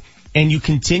history. And you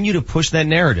continue to push that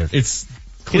narrative. It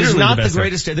is not the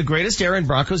greatest. The greatest era in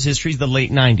Broncos history is the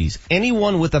late 90s.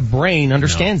 Anyone with a brain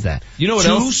understands that. You know what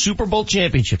 2 else? Super Bowl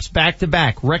championships, back to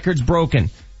back, records broken,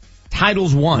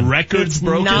 titles won. Records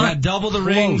broken. Double the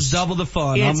rings, double the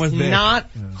fun. It's I'm with Vic. not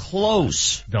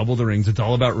close. Double the rings. It's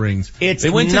all about rings. It's they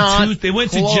went not to They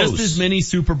went close. to just as many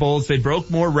Super Bowls. They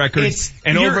broke more records.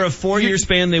 And over a 4-year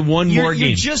span, they won more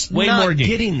games. You're just way not more games.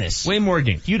 getting this. Way more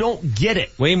games. You don't get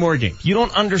it. Way more games. You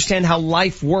don't understand how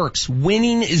life works.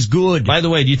 Winning is good. By the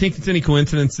way, do you think it's any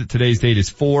coincidence that today's date is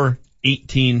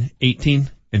 4/18/18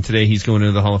 and today he's going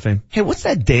into the Hall of Fame? Hey, what's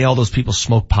that day all those people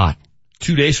smoke pot?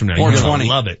 2 days from now. 4/20.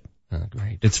 Love it. Oh,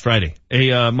 great. It's Friday.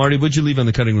 Hey, Marty, what'd you leave on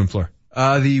the cutting room floor?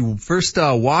 The first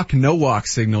walk, no walk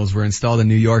signals were installed in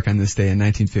New York on this day in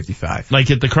 1955.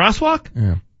 Like at the crosswalk?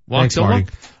 Yeah. Walk, Thanks, don't Marty.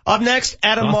 walk? Up next,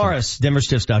 Adam Awesome. Morris,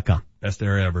 DenverStiffs.com. Best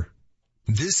era ever.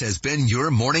 This has been your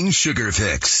morning sugar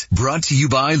fix, brought to you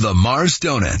by Lamar's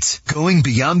Donuts, going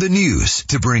beyond the news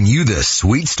to bring you the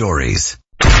sweet stories.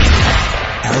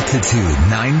 Altitude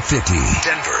 950,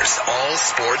 Denver's all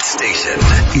sports station.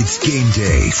 It's game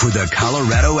day for the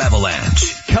Colorado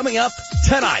Avalanche. Coming up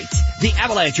tonight, the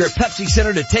Avalanche are at Pepsi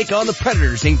Center to take on the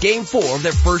Predators in Game 4 of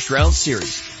their first round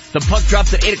series. The puck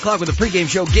drops at 8 o'clock with the pregame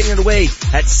show getting underway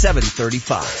at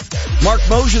 7:35. Mark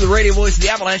Mosier, the radio voice of the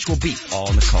Avalanche, will be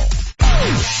on the call.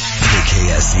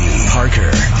 KKSE,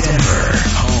 Parker, Denver,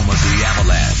 home of the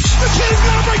Avalanche. McKinnon's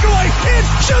got a breakaway, and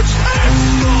shoots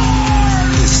and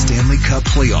scores! The Stanley Cup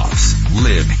playoffs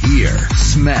live here.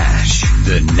 Smash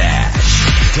the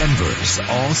Nash. Denver's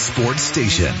all sports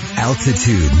station.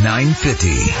 Altitude 950.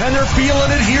 And they're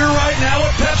feeling it here right now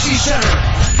at Pepsi Center.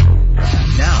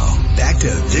 Now, back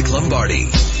to Vic Lombardi.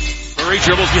 Murray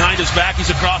dribbles behind his back. He's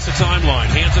across the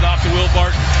timeline. Hands it off to Will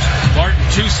Barton. Barton,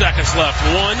 2 seconds left.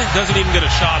 One, doesn't even get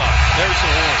a shot off. There's the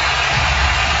horn.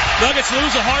 Nuggets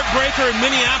lose a heartbreaker in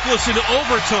Minneapolis in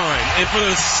overtime. And for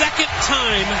the second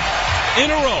time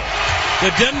in a row, the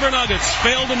Denver Nuggets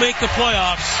fail to make the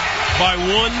playoffs by 1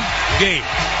 game.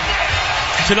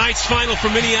 Tonight's final for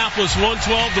Minneapolis,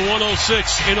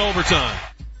 112-106 in overtime.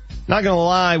 Not gonna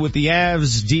lie, with the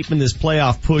Avs deep in this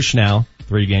playoff push now,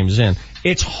 3 games in,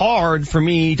 it's hard for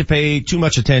me to pay too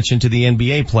much attention to the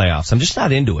NBA playoffs. I'm just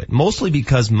not into it, mostly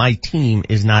because my team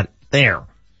is not there.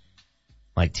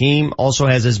 My team also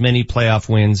has as many playoff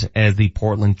wins as the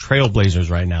Portland Trail Blazers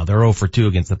right now. They're 0-2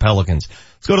 against the Pelicans.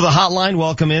 Let's go to the hotline.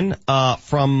 Welcome in,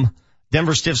 from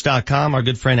DenverStiffs.com, our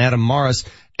good friend Adam Morris.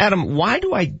 Adam, why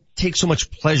do I take so much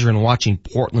pleasure in watching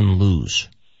Portland lose?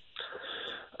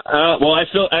 Well, I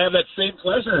have that same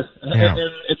pleasure. Yeah.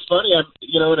 And it's funny, I'm,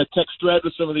 in a text thread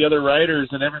with some of the other writers,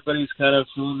 and everybody's kind of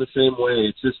feeling the same way.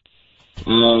 It's just,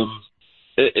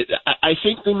 I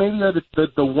think they maybe are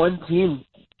the one team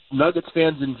Nuggets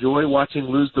fans enjoy watching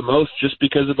lose the most, just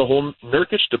because of the whole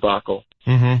Nurkic debacle.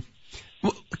 Mm-hmm.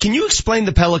 Can you explain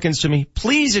the Pelicans to me?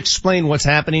 Please explain what's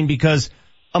happening, because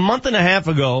a month and a half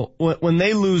ago, when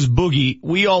they lose Boogie,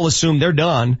 we all assume they're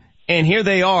done. And here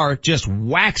they are, just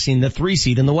waxing the 3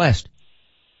 seed in the West.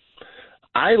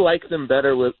 I like them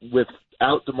better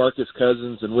without DeMarcus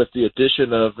Cousins and with the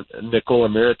addition of Nikola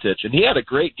Mirotic. And he had a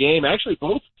great game. Actually,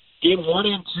 both game 1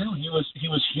 and 2, he was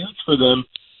huge for them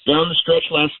down the stretch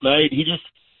last night.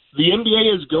 The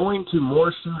NBA is going to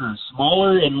more shooters,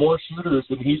 smaller and more shooters,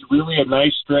 and he's really a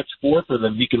nice stretch 4 for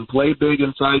them. He can play big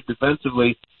inside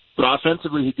defensively, but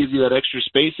offensively he gives you that extra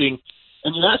spacing.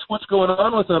 And you ask what's going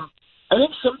on with him. I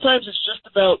think sometimes it's just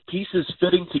about pieces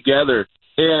fitting together.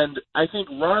 And I think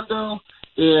Rondo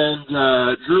and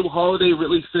Drew Holiday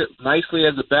really fit nicely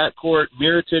as a backcourt,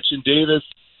 Mirotic and Davis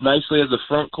nicely as a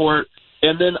front court.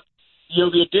 And then,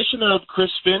 the addition of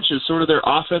Chris Finch as sort of their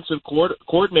offensive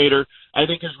coordinator, I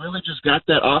think has really just got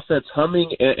that offense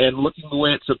humming and looking the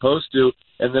way it's supposed to.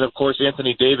 And then, of course,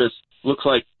 Anthony Davis looks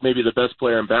like maybe the best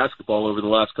player in basketball over the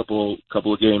last couple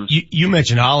of games. You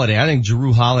mentioned Holiday. I think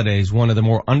Drew Holiday is one of the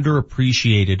more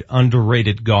underappreciated,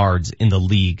 underrated guards in the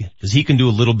league, because he can do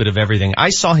a little bit of everything. I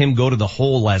saw him go to the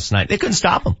hole last night. They couldn't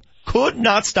stop him. Could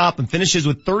not stop him. Finishes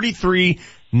with 33,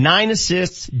 9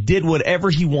 assists, did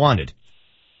whatever he wanted.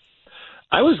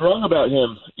 I was wrong about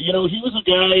him. He was a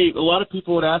guy a lot of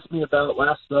people would ask me about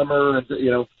last summer, and I'd say,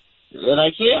 he's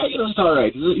all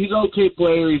right. He's an okay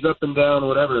player. He's up and down,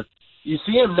 whatever. You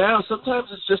see him now, sometimes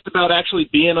it's just about actually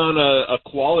being on a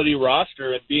quality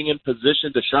roster and being in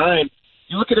position to shine.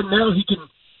 You look at him now,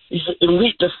 he's an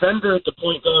elite defender at the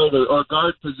point guard or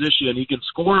guard position. He can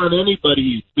score on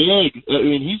anybody. He's big. I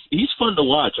mean, he's fun to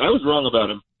watch. I was wrong about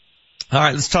him. All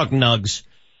right, let's talk Nugs.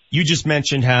 You just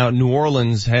mentioned how New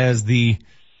Orleans has the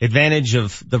advantage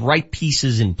of the right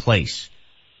pieces in place.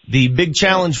 The big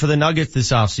challenge for the Nuggets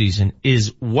this offseason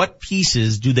is what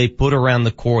pieces do they put around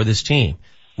the core of this team?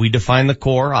 We define the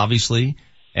core, obviously,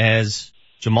 as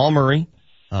Jamal Murray,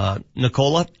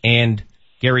 Nikola, and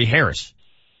Gary Harris.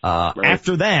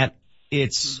 After that,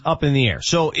 it's up in the air.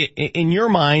 So in your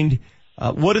mind,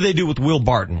 what do they do with Will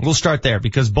Barton? We'll start there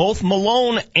because both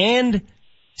Malone and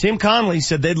Tim Connelly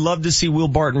said they'd love to see Will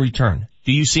Barton return.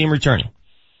 Do you see him returning?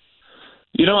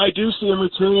 You know, I do see him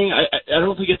returning. I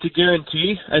don't think it's a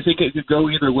guarantee. I think it could go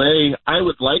either way. I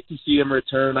would like to see him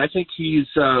return. I think he's,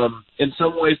 in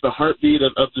some ways, the heartbeat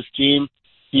of this team.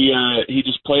 He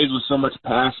just plays with so much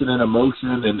passion and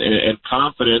emotion and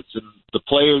confidence, and the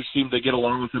players seem to get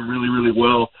along with him really, really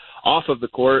well off of the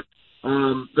court.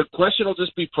 The question will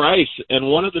just be price. And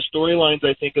one of the storylines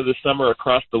I think of this summer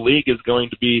across the league is going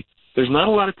to be there's not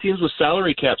a lot of teams with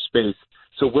salary cap space.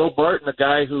 So Will Barton, a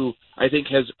guy who I think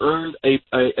has earned a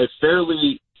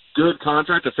fairly good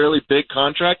contract, a fairly big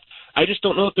contract, I just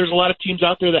don't know if there's a lot of teams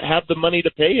out there that have the money to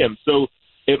pay him. So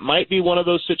it might be one of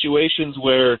those situations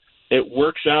where it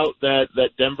works out that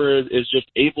Denver is just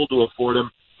able to afford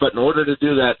him. But in order to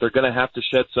do that, they're going to have to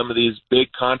shed some of these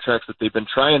big contracts that they've been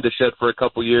trying to shed for a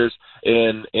couple years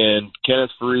in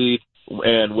Kenneth Faried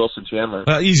and Wilson Chandler.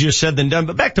 Well, easier said than done.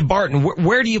 But back to Barton,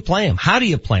 where do you play him? How do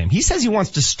you play him? He says he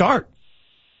wants to start.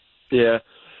 Yeah.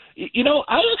 You know,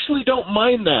 I actually don't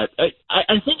mind that.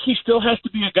 I think he still has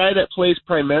to be a guy that plays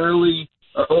primarily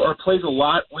or plays a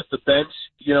lot with the bench,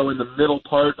 you know, in the middle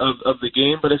part of the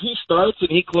game. But if he starts and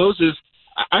he closes,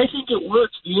 I think it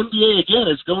works. The NBA,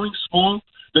 again, is going small.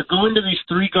 They're going to these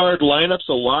three-guard lineups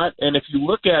a lot. And if you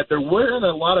look at, they're wearing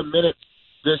a lot of minutes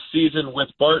this season with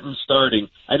Barton starting.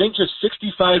 I think just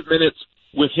 65 minutes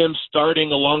with him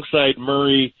starting alongside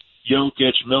Murray,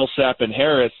 Jokic, Millsap, and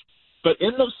Harris. But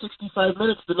in those 65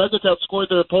 minutes, the Nuggets outscored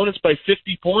their opponents by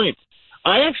 50 points.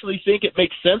 I actually think it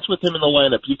makes sense with him in the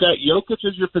lineup. You've got Jokic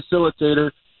as your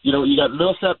facilitator. You know, you got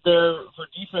Millsap there for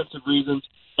defensive reasons.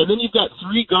 And then you've got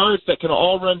three guards that can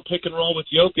all run pick and roll with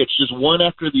Jokic, just one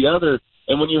after the other.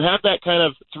 And when you have that kind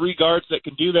of three guards that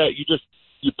can do that,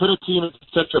 you put a team in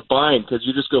such a bind because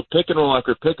you just go pick and roll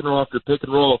after pick and roll after pick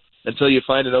and roll until you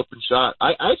find an open shot.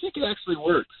 I think it actually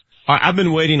works. I've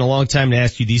been waiting a long time to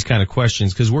ask you these kind of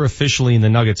questions because we're officially in the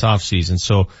Nuggets off season.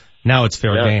 So now it's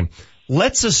fair game.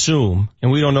 Let's assume,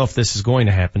 and we don't know if this is going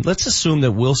to happen, let's assume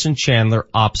that Wilson Chandler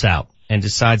opts out and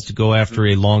decides to go after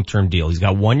a long-term deal. He's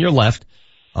got 1 year left.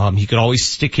 He could always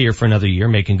stick here for another year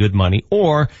making good money,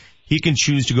 or he can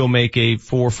choose to go make a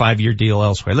 4 or 5 year deal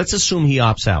elsewhere. Let's assume he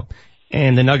opts out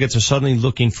and the Nuggets are suddenly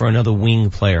looking for another wing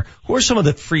player. Who are some of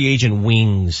the free agent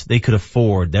wings they could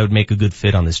afford that would make a good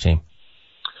fit on this team?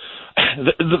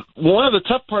 One of the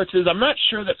tough parts is I'm not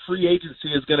sure that free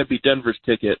agency is going to be Denver's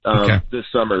ticket this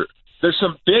summer. There's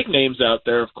some big names out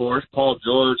there, of course, Paul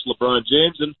George, LeBron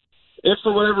James, and if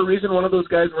for whatever reason one of those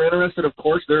guys were interested, of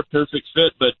course, they're a perfect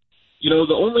fit. But, you know,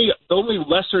 the only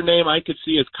lesser name I could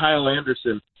see is Kyle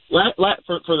Anderson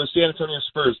for the San Antonio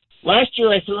Spurs. Last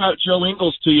year I threw out Joe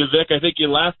Ingles to you, Vic. I think you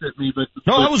laughed at me.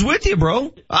 No, I was with you,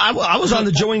 bro. I was on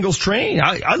the Joe Ingles train.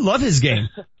 I love his game.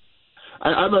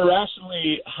 I'm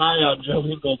irrationally high on Joe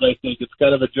Ingles, I think. It's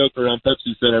kind of a joke around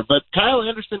Pepsi Center. But Kyle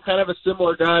Anderson, kind of a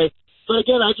similar guy. But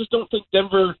again, I just don't think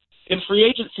Denver, in free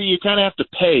agency, you kind of have to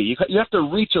pay. You have to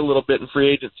reach a little bit in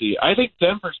free agency. I think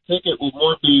Denver's ticket will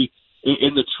more be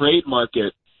in the trade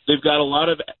market. They've got a lot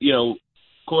of, you know,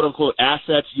 quote unquote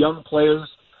assets, young players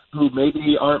who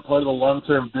maybe aren't part of the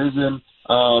long-term vision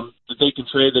that they can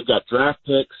trade. They've got draft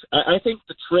picks. I think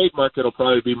the trade market will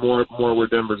probably be more where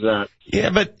Denver's at.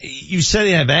 Yeah, but you said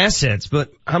they have assets,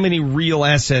 but how many real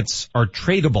assets are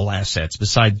tradable assets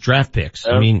besides draft picks?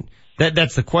 I mean,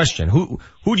 that's the question. Who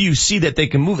do you see that they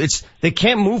can move? They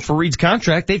can't move for Reed's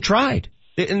contract. They've tried,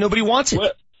 and nobody wants it.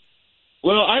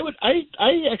 Well, I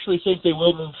actually think they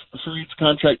will move for Reed's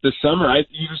contract this summer.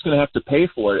 You're just going to have to pay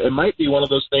for it. It might be one of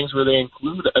those things where they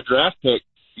include a draft pick,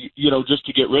 you know, just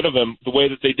to get rid of him, the way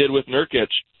that they did with Nurkic.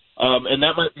 And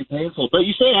that might be painful. But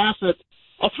you say assets,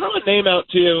 I'll throw a name out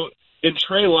to you in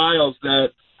Trey Lyles that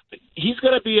he's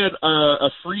going to be a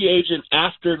free agent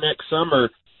after next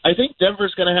summer. I think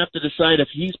Denver's going to have to decide if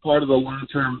he's part of the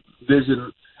long-term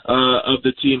vision of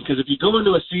the team. Because if you go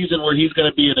into a season where he's going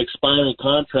to be an expiring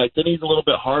contract, then he's a little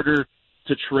bit harder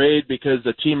to trade because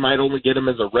the team might only get him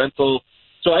as a rental.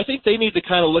 So I think they need to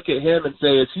kind of look at him and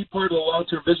say, is he part of the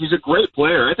long-term vision? He's a great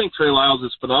player. I think Trey Lyles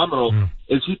is phenomenal.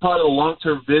 Is he part of the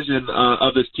long-term vision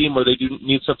of this team where they do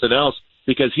need something else?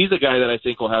 Because he's a guy that I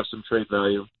think will have some trade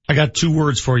value. I got 2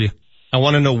 words for you. I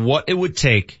want to know what it would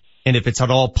take and if it's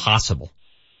at all possible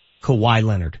Kawhi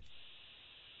Leonard?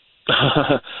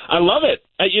 I love it.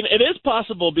 It is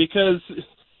possible because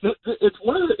it's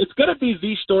going to be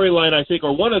the storyline, I think,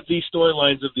 or one of the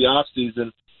storylines of the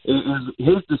offseason is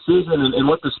his decision and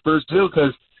what the Spurs do,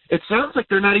 because it sounds like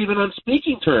they're not even on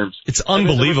speaking terms. It's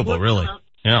unbelievable, really.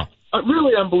 Yeah.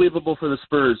 Really unbelievable for the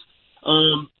Spurs.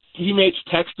 Teammates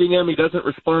texting him. He doesn't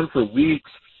respond for weeks.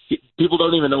 People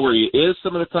don't even know where he is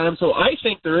some of the time. So I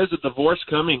think there is a divorce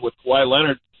coming with Kawhi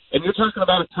Leonard. And you're talking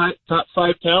about a top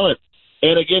 5 talent.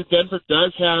 And again, Denver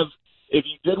does have, if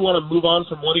you did want to move on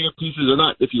from one of your pieces, or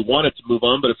not if you wanted to move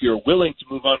on, but if you're willing to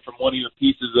move on from one of your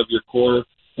pieces of your core,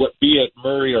 be it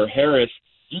Murray or Harris,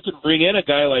 you can bring in a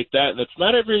guy like that. And it's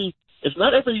not every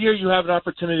year you have an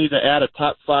opportunity to add a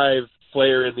top 5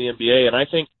 player in the NBA. And I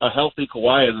think a healthy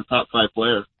Kawhi is a top 5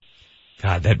 player.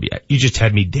 God, you just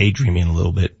had me daydreaming a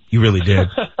little bit. You really did.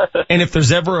 And if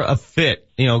there's ever a fit,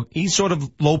 he's sort of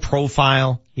low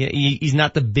profile. He's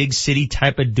not the big city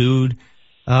type of dude.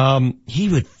 He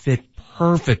would fit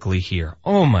perfectly here.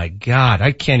 Oh my God.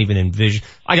 I can't even envision.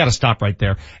 I gotta stop right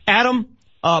there. Adam,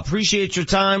 appreciate your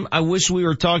time. I wish we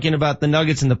were talking about the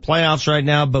Nuggets and the playoffs right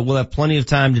now, but we'll have plenty of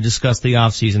time to discuss the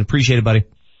offseason. Appreciate it, buddy.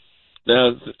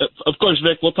 Of course,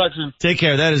 Vic. We'll talk soon. Take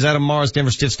care. That is Adam Morris,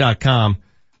 DenverStitch.com.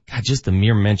 God, just the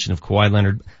mere mention of Kawhi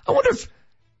Leonard. I wonder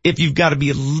if you've got to be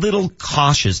a little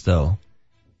cautious, though,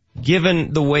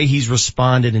 given the way he's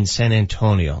responded in San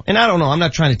Antonio. And I don't know. I'm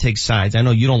not trying to take sides. I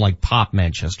know you don't like Pop,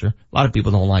 Manchester. A lot of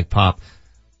people don't like Pop.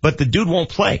 But the dude won't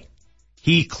play.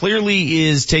 He clearly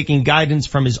is taking guidance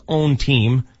from his own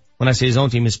team. When I say his own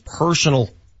team, his personal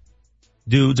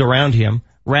dudes around him,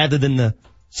 rather than the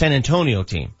San Antonio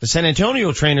team. The San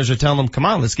Antonio trainers are telling him, come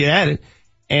on, let's get at it.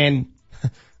 And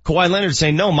Kawhi Leonard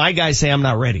saying, no, my guys say I'm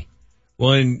not ready.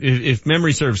 Well, and if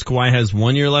memory serves, Kawhi has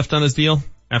 1 year left on his deal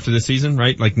after this season,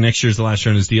 right? Like next year's the last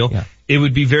year on his deal. Yeah. It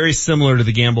would be very similar to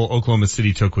the gamble Oklahoma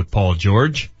City took with Paul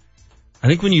George. I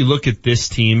think when you look at this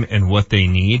team and what they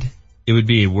need, it would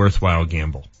be a worthwhile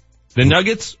gamble. The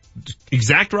Nuggets,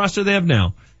 exact roster they have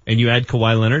now, and you add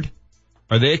Kawhi Leonard,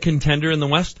 are they a contender in the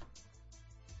West?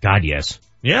 God, yes.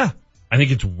 Yeah. I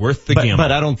think it's worth the gamble.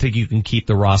 But I don't think you can keep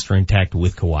the roster intact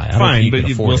with Kawhi. Fine, but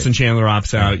Wilson Chandler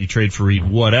opts out, you trade for Reed,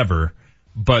 whatever.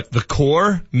 But the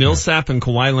core, Millsap and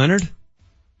Kawhi Leonard,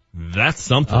 that's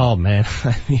something. Oh man.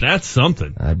 That's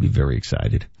something. I'd be very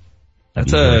excited.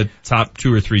 That's a top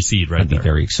 2 or 3 seed right there. I'd be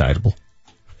very excitable.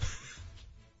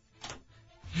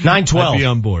 9:12. I'd be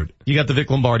on board. You got the Vic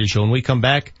Lombardi Show. When we come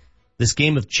back, this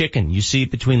game of chicken, you see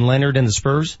it between Leonard and the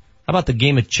Spurs? How about the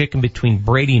game of chicken between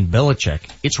Brady and Belichick?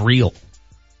 It's real.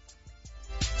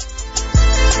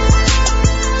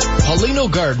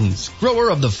 Paulino Gardens, grower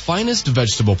of the finest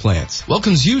vegetable plants,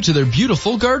 welcomes you to their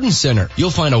beautiful garden center.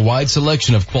 You'll find a wide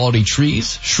selection of quality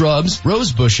trees, shrubs,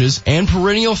 rose bushes, and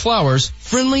perennial flowers,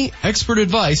 friendly, expert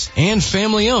advice, and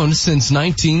family-owned since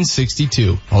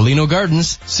 1962. Paulino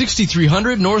Gardens,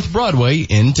 6300 North Broadway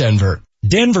in Denver.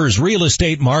 Denver's real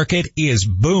estate market is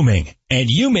booming, and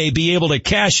you may be able to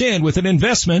cash in with an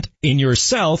investment in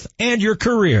yourself and your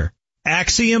career.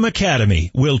 Axiom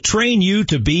Academy will train you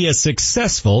to be a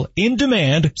successful,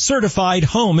 in-demand, certified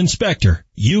home inspector.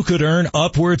 You could earn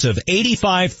upwards of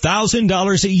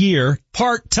 $85,000 a year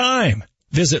part-time.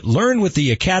 Visit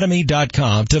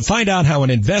learnwiththeacademy.com to find out how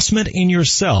an investment in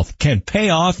yourself can pay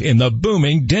off in the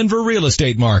booming Denver real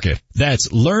estate market. That's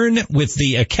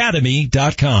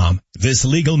learnwiththeacademy.com. This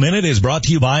Legal Minute is brought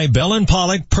to you by Bell &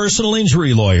 Pollock Personal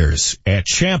Injury Lawyers at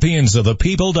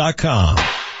championsofthepeople.com.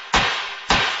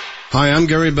 Hi, I'm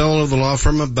Gary Bell of the law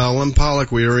firm of Bell &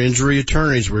 Pollock. We are injury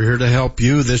attorneys. We're here to help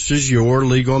you. This is your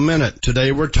Legal Minute.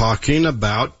 Today we're talking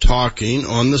about talking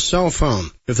on the cell phone.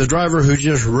 If the driver who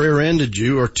just rear-ended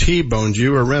you or T-boned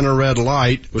you or ran a red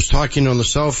light was talking on the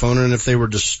cell phone, and if they were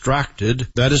distracted,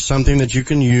 that is something that you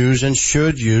can use and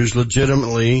should use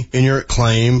legitimately in your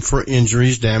claim for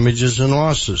injuries, damages, and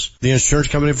losses. The insurance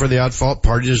company for the at-fault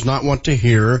party does not want to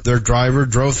hear their driver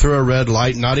drove through a red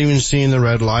light, not even seeing the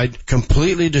red light,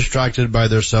 completely distracted by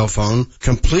their cell phone,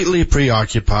 completely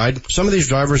preoccupied. Some of these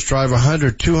drivers drive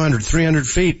 100, 200, 300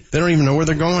 feet. They don't even know where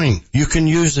they're going. You can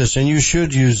use this, and you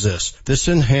should use this. This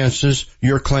enhances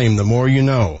your claim. The more you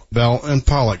know. Bell &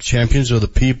 Pollock,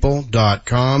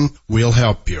 championsofthepeople.com. We'll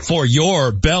help you. For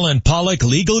your Bell & Pollock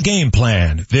legal game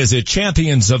plan, visit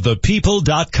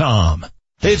championsofthepeople.com.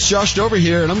 Hey, it's Josh Dover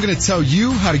here, and I'm going to tell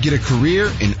you how to get a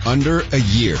career in under a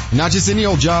year. Not just any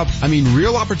old job, I mean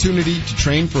real opportunity to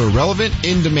train for a relevant,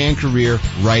 in-demand career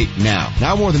right now.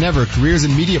 Now more than ever, careers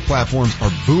in media platforms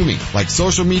are booming, like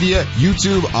social media,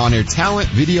 YouTube, on-air talent,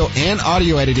 video and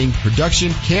audio editing,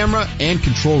 production, camera, and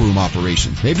control room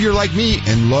operations. Maybe you're like me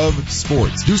and love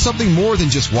sports. Do something more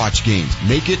than just watch games.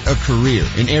 Make it a career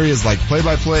in areas like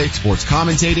play-by-play, sports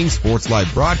commentating, sports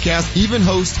live broadcast, even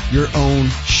host your own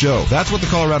show. That's what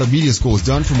the Colorado Media School has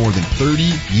done for more than 30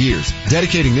 years,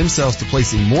 dedicating themselves to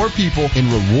placing more people in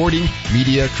rewarding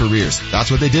media careers. That's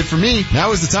what they did for me.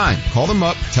 Now is the time. Call them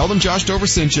up, tell them Josh Dover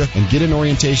sent you, and get an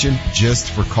orientation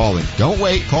just for calling. Don't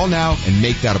wait. Call now and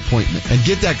make that appointment and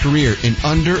get that career in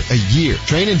under a year.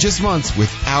 Train in just months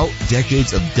without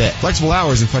decades of debt. Flexible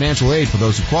hours and financial aid for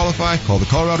those who qualify. Call the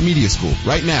Colorado Media School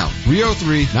right now.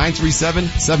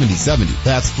 303-937-7070.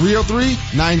 That's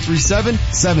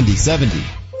 303-937-7070.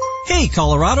 Hey,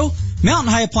 Colorado!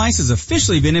 Mountain High Appliance has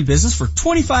officially been in business for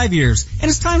 25 years, and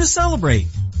it's time to celebrate.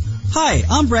 Hi,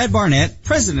 I'm Brad Barnett,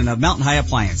 president of Mountain High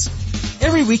Appliance.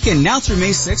 Every weekend now through May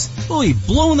 6th, we'll be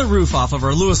blowing the roof off of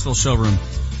our Louisville showroom.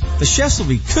 The chefs will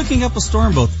be cooking up a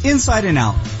storm both inside and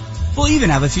out. We'll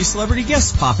even have a few celebrity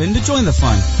guests pop in to join the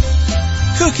fun.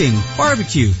 Cooking,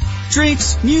 barbecue,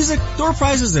 drinks, music, door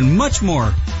prizes, and much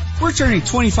more. We're turning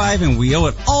 25 and we owe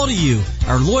it all to you,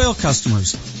 our loyal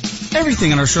customers.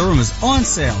 Everything in our showroom is on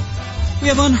sale. We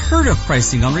have unheard of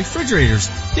pricing on refrigerators,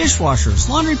 dishwashers,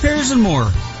 laundry pails, and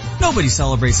more. Nobody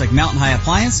celebrates like Mountain High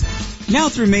Appliance. Now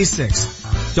through May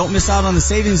 6th. Don't miss out on the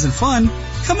savings and fun.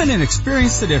 Come in and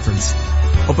experience the difference.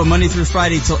 Open Monday through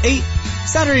Friday till 8,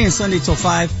 Saturday and Sunday till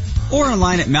 5, or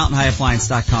online at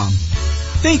mountainhighappliance.com.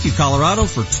 Thank you, Colorado,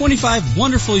 for 25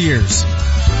 wonderful years. Mountain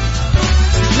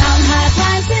High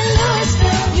Appliance in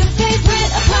Louisville, your favorite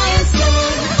appliance store.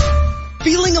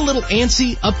 Feeling a little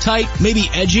antsy, uptight, maybe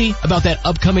edgy about that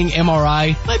upcoming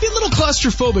MRI? Might be a little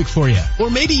claustrophobic for you. Or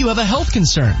maybe you have a health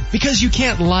concern because you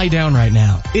can't lie down right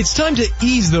now. It's time to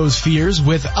ease those fears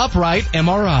with Upright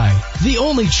MRI, the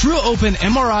only true open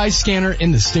MRI scanner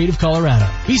in the state of Colorado.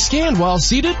 Be scanned while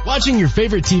seated, watching your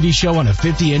favorite TV show on a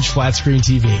 50-inch flat screen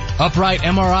TV. Upright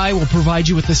MRI will provide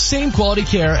you with the same quality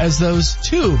care as those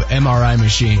tube MRI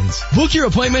machines. Book your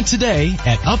appointment today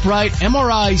at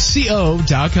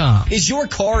uprightmrico.com. Is your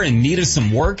car in need of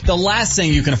some work? The last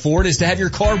thing you can afford is to have your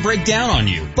car break down on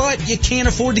you. But you can't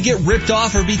afford to get ripped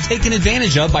off or be taken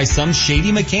advantage of by some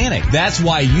shady mechanic. That's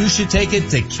why you should take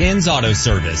it to Ken's Auto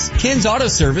Service. Ken's Auto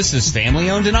Service is family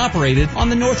owned and operated on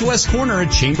the northwest corner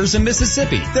of Chambers and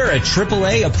Mississippi. They're a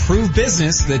AAA approved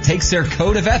business that takes their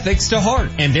code of ethics to heart.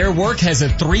 And their work has a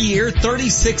 3-year,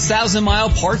 36,000 mile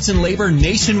parts and labor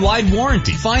nationwide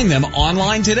warranty. Find them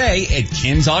online today at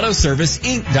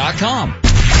Ken'sAutoServiceInc.com.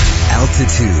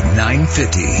 Altitude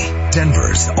 950,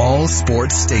 Denver's all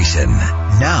sports station.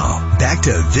 Now, back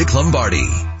to Vic Lombardi.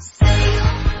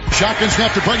 Shotgun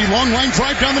snap to Brady, long line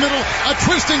drive down the middle, a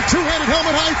twisting two-handed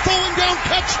helmet high, falling down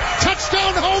catch,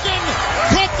 touchdown Hogan,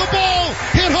 caught the ball,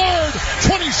 hit hard,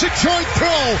 26-yard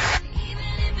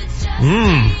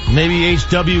throw. Maybe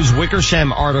HW's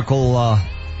Wickersham article,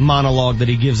 monologue that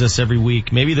he gives us every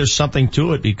week. Maybe there's something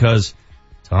to it because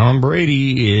Tom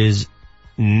Brady is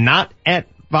not at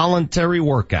voluntary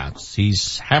workouts.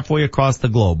 He's halfway across the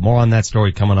globe. More on that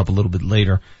story coming up a little bit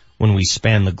later when we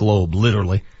span the globe,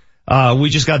 literally. We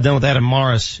just got done with Adam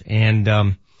Morris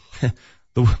and,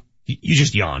 you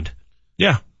just yawned.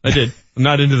 Yeah, I did. I'm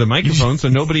not into the microphone, so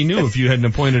nobody knew if you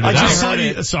hadn't pointed it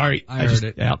out. Sorry. I heard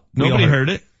it. Yeah, nobody heard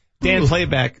it. Dan, play it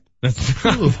back.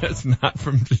 That's not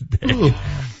from today.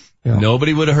 Yeah.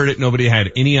 Nobody would have heard it. Nobody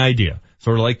had any idea.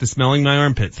 Sort of like the smelling my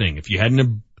armpit thing. If you hadn't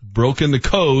have broken the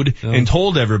code and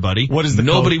told everybody, what is the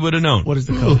nobody code? Would have known. What is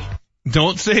the code?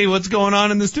 Don't say what's going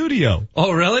on in the studio.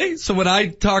 Oh, really? So when I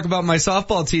talk about my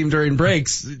softball team during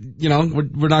breaks, you know,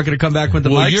 we're not going to come back with the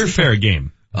mics? Well, you're fair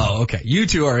game. Oh, okay. You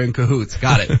two are in cahoots.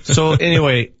 Got it. So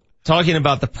anyway, talking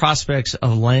about the prospects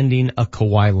of landing a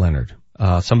Kawhi Leonard.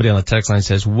 Somebody on the text line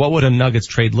says, what would a Nuggets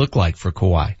trade look like for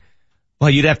Kawhi? Well,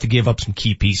 you'd have to give up some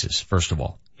key pieces, first of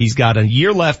all. He's got a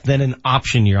year left, then an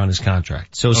option year on his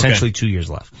contract. So essentially 2 years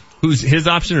left. Who's his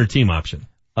option or team option?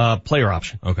 Player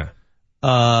option. Okay.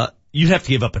 You'd have to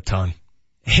give up a ton.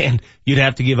 And you'd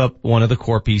have to give up one of the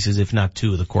core pieces, if not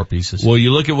two of the core pieces. Well,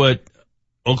 you look at what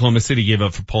Oklahoma City gave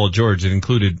up for Paul George. It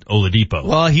included Oladipo.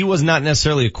 Well, he was not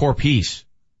necessarily a core piece.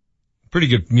 Pretty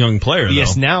good young player, though.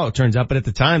 Yes, now it turns out, but at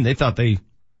the time they thought they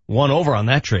won over on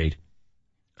that trade.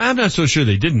 I'm not so sure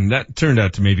they didn't. That turned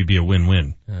out to maybe be a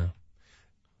win-win. Yeah.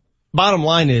 Bottom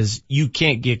line is you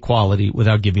can't get quality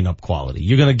without giving up quality.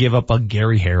 You're going to give up a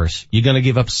Gary Harris. You're going to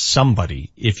give up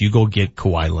somebody if you go get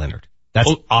Kawhi Leonard.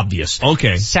 That's obvious.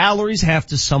 Okay. Salaries have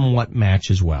to somewhat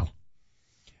match as well.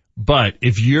 But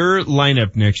if your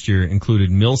lineup next year included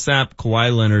Millsap,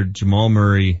 Kawhi Leonard, Jamal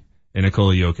Murray, and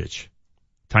Nikola Jokic,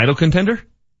 title contender?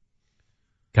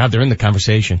 God, they're in the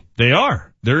conversation. They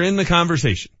are. They're in the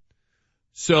conversation.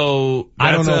 So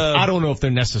I don't know if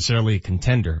they're necessarily a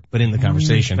contender, but in the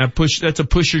conversation. That's a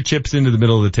push your chips into the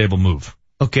middle of the table move.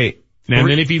 Okay. And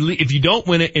then if you don't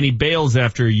win it and he bails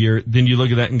after a year, then you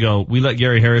look at that and go, we let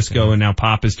Gary Harris go and now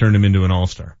Pop has turned him into an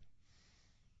all-star.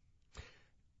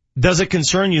 Does it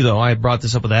concern you though? I brought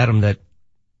this up with Adam that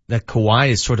Kawhi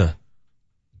is sort of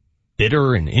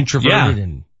bitter and introverted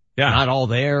and not all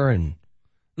there and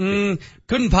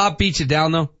couldn't Pop beat you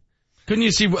down though? Couldn't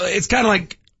you see? It's kind of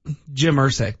like Jim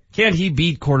Irsay. Can't he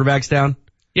beat quarterbacks down?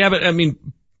 Yeah, but I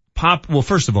mean, Pop, well,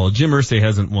 first of all, Jim Irsay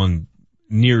hasn't won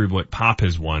near what Pop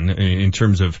has won in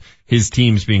terms of his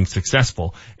teams being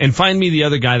successful. And find me the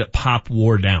other guy that Pop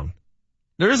wore down.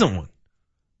 There isn't one.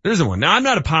 Now, I'm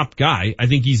not a Pop guy. I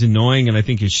think he's annoying and I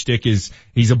think his shtick is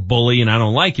he's a bully and I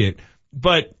don't like it.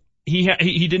 But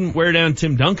he didn't wear down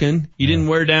Tim Duncan. He didn't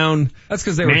wear down That's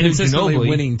because they were Manu consistently Ginobili.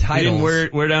 winning titles. He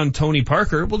didn't wear down Tony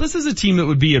Parker. Well, this is a team that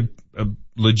would be a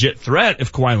legit threat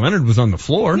if Kawhi Leonard was on the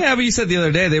floor. Yeah, but you said the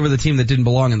other day they were the team that didn't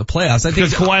belong in the playoffs. I think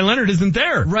because Kawhi Leonard isn't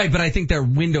there. Right, but I think their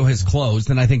window has closed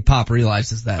and I think Pop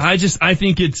realizes that. I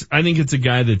think it's a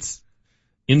guy that's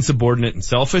insubordinate and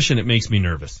selfish and it makes me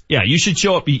nervous. Yeah, you should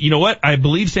show up. You know what? I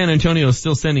believe San Antonio is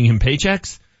still sending him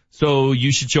paychecks, so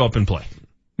you should show up and play.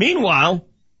 Meanwhile,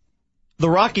 the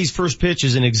Rockies' first pitch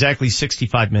is in exactly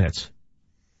 65 minutes.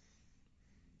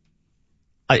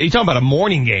 You're talking about a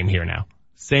morning game here now.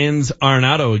 Sans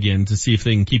Arenado again to see if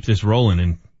they can keep this rolling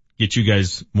and get you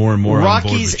guys more and more on board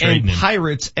with Rockies trading and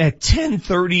Pirates at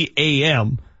 10:30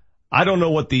 a.m. I don't know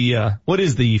what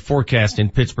is the forecast in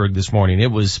Pittsburgh this morning.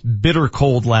 It was bitter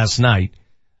cold last night.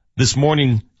 This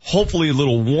morning, hopefully a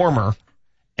little warmer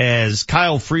as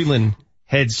Kyle Freeland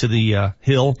heads to the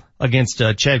hill against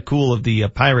Chad Kuhl of the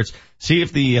Pirates. See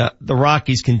if the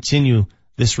Rockies continue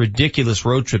this ridiculous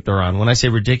road trip they're on. When I say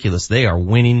ridiculous, they are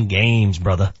winning games,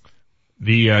 brother.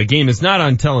 The game is not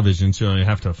on television, so you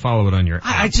have to follow it on your app.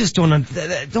 I just don't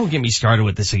get me started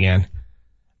with this again.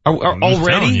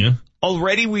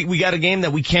 Already we got a game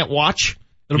that we can't watch?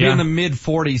 It'll be in the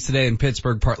mid-40s today in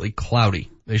Pittsburgh, partly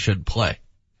cloudy. They should play.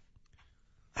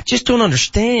 I just don't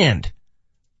understand.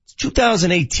 It's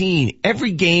 2018.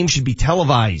 Every game should be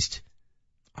televised.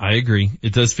 I agree.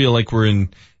 It does feel like we're in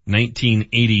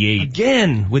 1988.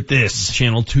 Again with this.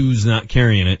 Channel 2's not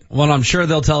carrying it. Well, I'm sure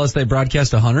they'll tell us they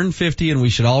broadcast 150 and we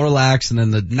should all relax. And then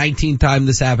the 19th time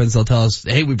this happens, they'll tell us,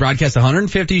 hey, we broadcast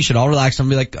 150, you should all relax. I'm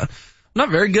going to be like, I'm not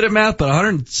very good at math, but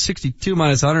 162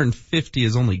 minus 150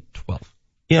 is only 12.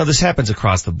 You know, this happens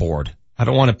across the board. I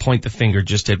don't want to point the finger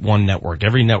just at one network.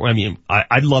 Every network, I mean,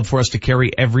 I'd love for us to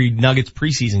carry every Nuggets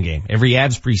preseason game, every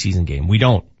Avs preseason game. We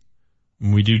don't.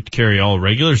 We do carry all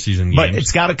regular season games. But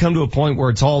it's got to come to a point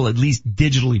where it's all at least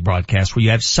digitally broadcast, where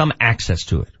you have some access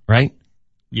to it, right?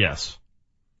 Yes.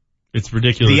 It's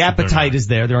ridiculous. The appetite is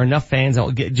there. There are enough fans.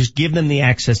 Just give them the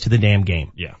access to the damn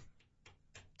game. Yeah.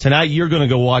 Tonight you're going to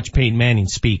go watch Peyton Manning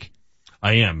speak.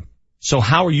 I am. So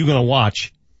how are you going to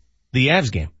watch the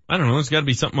Avs game? I don't know. There's got to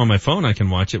be something on my phone I can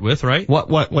watch it with, right?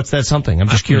 What's that something? I'm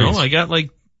just curious. I got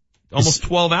like almost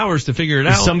 12 hours to figure it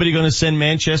out. Is somebody going to send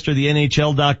Manchester the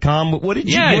NHL.com? What did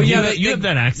you do? You have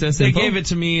that access. They gave it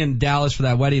to me in Dallas for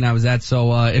that wedding I was at.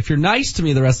 So, if you're nice to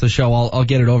me the rest of the show, I'll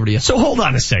get it over to you. So hold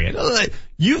on a second.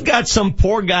 You've got some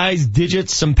poor guy's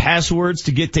digits, some passwords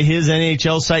to get to his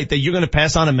NHL site that you're going to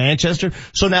pass on to Manchester.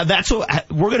 So now that's what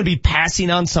we're going to be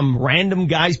passing on some random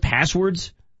guy's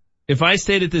passwords. If I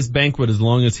stayed at this banquet as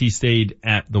long as he stayed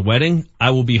at the wedding,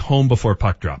 I will be home before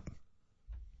puck drop.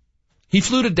 He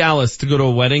flew to Dallas to go to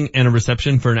a wedding and a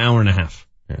reception for an hour and a half.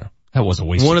 Yeah. That was a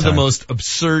waste of time. One of the most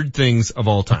absurd things of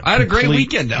all time. I had a great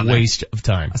weekend down there. Waste of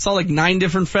time. I saw like 9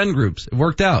 different friend groups. It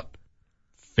worked out.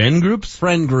 Fen groups?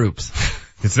 Friend groups.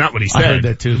 It's not what he said. I heard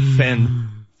that too.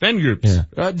 Fen groups.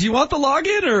 Yeah. Do you want the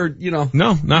login or,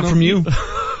 No, not from you.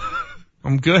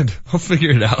 I'm good. I'll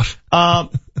figure it out.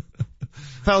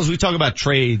 Fellas, we talk about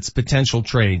trades, potential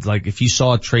trades. Like if you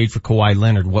saw a trade for Kawhi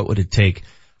Leonard, what would it take?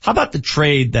 How about the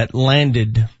trade that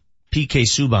landed PK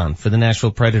Subban for the Nashville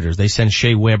Predators? They sent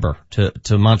Shea Weber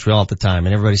to Montreal at the time,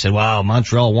 and everybody said, wow,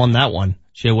 Montreal won that one.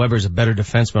 Shea Weber's a better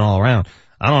defenseman all around.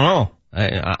 I don't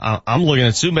know. I'm looking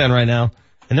at Subban right now,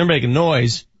 and they're making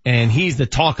noise, and he's the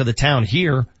talk of the town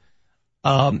here.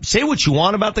 Say what you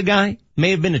want about the guy. May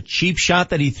have been a cheap shot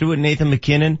that he threw at Nathan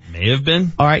McKinnon. May have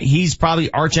been. All right, he's probably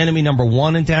arch enemy number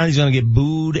 1 in town. He's going to get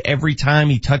booed every time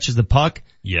he touches the puck.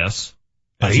 Yes,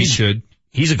 as he should.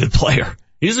 He's a good player.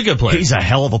 He's a good player. He's a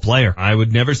hell of a player. I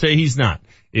would never say he's not.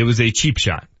 It was a cheap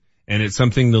shot. And it's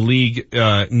something the league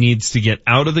needs to get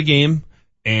out of the game.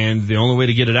 And the only way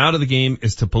to get it out of the game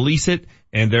is to police it.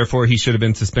 And therefore, he should have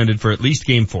been suspended for at least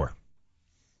game 4.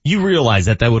 You realize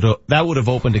that would have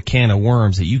opened a can of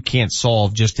worms that you can't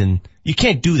solve you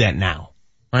can't do that now,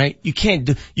 right? You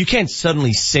can't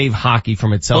suddenly save hockey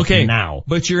from itself now.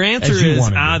 But your answer is,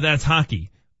 that's hockey.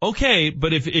 Okay,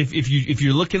 but if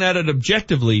you're looking at it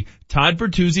objectively, Todd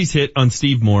Bertuzzi's hit on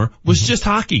Steve Moore was just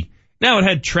hockey. Now it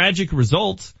had tragic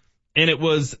results, and it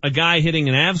was a guy hitting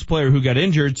an Avs player who got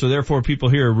injured, so therefore people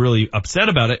here are really upset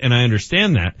about it, and I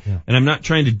understand that. Yeah. And I'm not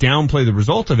trying to downplay the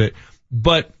result of it.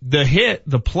 But the hit,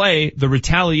 the play, the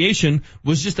retaliation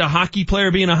was just a hockey player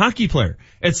being a hockey player.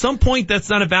 At some point, that's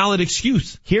not a valid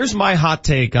excuse. Here's my hot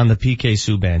take on the PK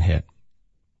Subban hit.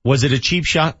 Was it a cheap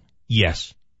shot?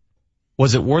 Yes.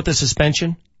 Was it worth a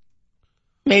suspension?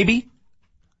 Maybe.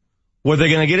 Were they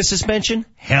going to get a suspension?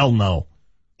 Hell no.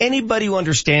 Anybody who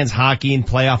understands hockey and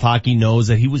playoff hockey knows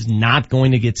that he was not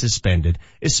going to get suspended,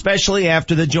 especially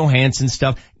after the Johansson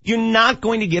stuff. You're not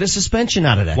going to get a suspension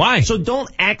out of that. Why? So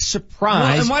don't act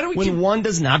surprised when one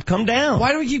does not come down.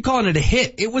 Why do we keep calling it a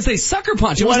hit? It was a sucker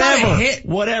punch. It was not a hit.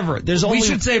 Whatever. We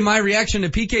should say my reaction to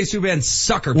PK Subban's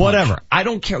sucker punch. Whatever. I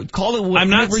don't care. Call it whatever I'm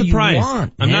not surprised. You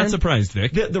want. I'm not surprised,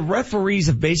 Vic. The referees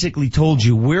have basically told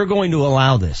you we're going to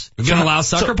allow this. We're going to allow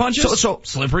sucker punches? So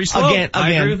slippery slope. Again,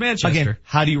 I agree with Manchester. Again,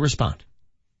 how do you respond?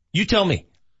 You tell me.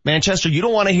 Manchester, you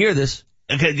don't want to hear this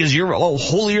because you're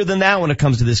holier than thou when it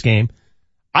comes to this game.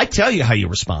 I tell you how you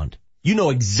respond. You know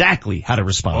exactly how to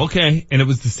respond. Okay, and it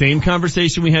was the same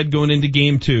conversation we had going into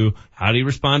game 2. How do you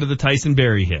respond to the Tyson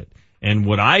Barrie hit? And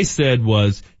what I said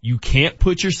was, you can't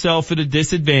put yourself at a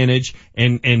disadvantage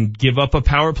and give up a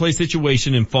power play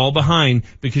situation and fall behind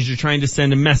because you're trying to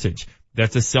send a message.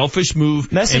 That's a selfish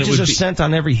move. Messages are sent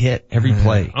on every hit, every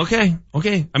play. Okay.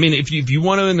 I mean, if you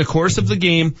want to, in the course of the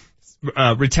game,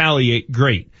 retaliate,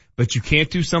 great. But you can't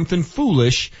do something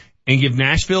foolish and give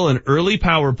Nashville an early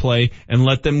power play and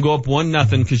let them go up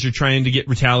 1-0 because you're trying to get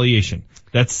retaliation.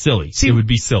 That's silly. It would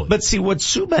be silly. But see, what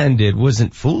Subban did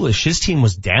wasn't foolish. His team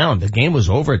was down. The game was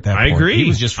over at that point. I agree. He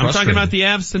was just frustrated. I'm talking about the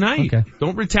Avs tonight. Okay.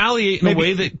 Don't retaliate in a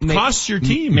way that costs your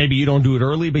team. Maybe you don't do it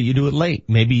early, but you do it late.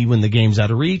 Maybe when the game's out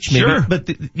of reach. Maybe, sure. But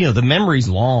the memory's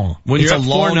long. When you're up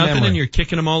 4-0 and you're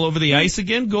kicking them all over the ice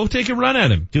again, go take a run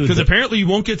at him. Because apparently you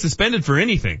won't get suspended for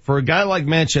anything. For a guy like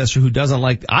Manchester who doesn't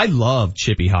like, I love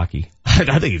chippy hockey.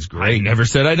 I think it's great. I never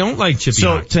said I don't like chippy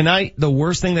hockey. So tonight, the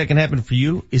worst thing that can happen for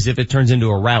you is if it turns into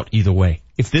a rout either way.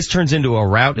 If this turns into a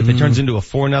rout, if it turns into a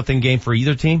 4-0 game for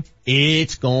either team,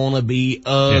 it's gonna be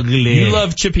ugly. Yeah. You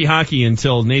love chippy hockey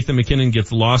until Nathan McKinnon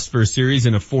gets lost for a series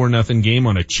in a 4-0 game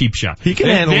on a cheap shot. He can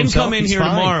handle himself. Then come in here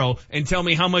tomorrow and tell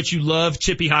me how much you love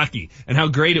chippy hockey and how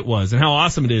great it was and how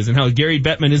awesome it is and how Gary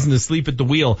Bettman isn't asleep at the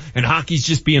wheel and hockey's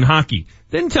just being hockey.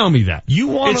 Then tell me that. You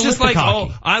want It's just like,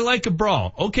 oh, I like a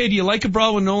brawl. Okay, do you like a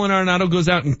brawl when Nolan Arenado goes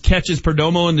out and catches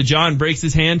Perdomo in the jaw and breaks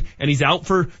his hand and he's out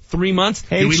for 3 months?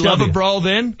 Do we love a brawl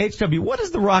then? HW, what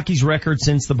is the Rockies' record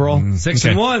since the brawl?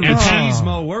 6-1. And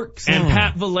Cheesemo works. And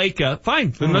Pat Valaika.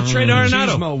 Fine. Then let's trade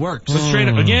Arenado. Cheesemo works. Let's trade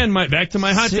again. Back to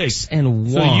my hot take.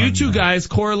 6-1. So you two guys,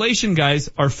 correlation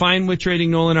guys, are fine with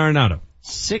trading Nolan Arenado.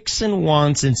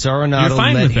 6-1 since Arenado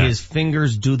let his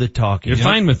fingers do the talking. You're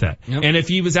fine with that. Yep. And if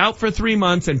he was out for 3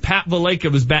 months and Pat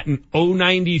Valaika was batting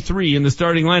 .093 in the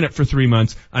starting lineup for 3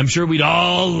 months, I'm sure we'd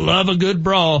all love a good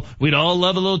brawl. We'd all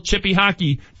love a little chippy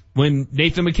hockey when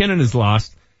Nathan McKinnon is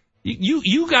lost.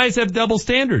 You guys have double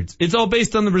standards. It's all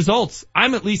based on the results.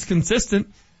 I'm at least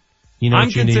consistent. I'm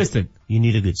consistent. You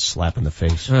need a good slap in the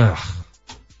face.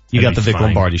 You got the Vic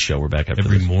Lombardi show. We're back after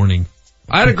every morning.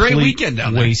 I had a great weekend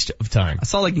down there. Waste of time. I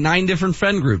saw like 9 different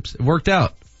Fen groups. It worked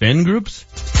out. Fen groups?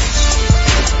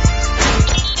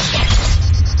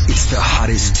 It's the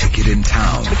hottest ticket in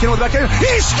town. He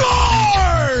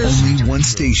scores! Only one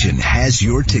station has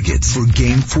your tickets for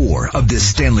Game 4 of the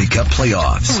Stanley Cup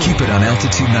playoffs. Keep it on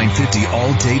Altitude 950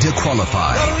 all day to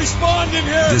qualify. Gotta respond in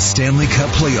here. The Stanley Cup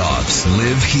playoffs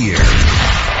live here.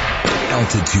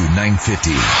 Altitude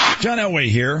 950. John Elway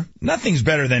here. Nothing's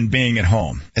better than being at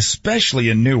home, especially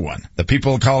a new one. The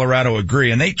people of Colorado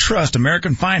agree, and they trust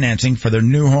American Financing for their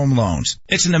new home loans.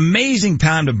 It's an amazing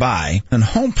time to buy, and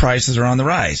home prices are on the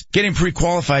rise. Getting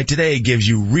pre-qualified today gives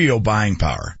you real buying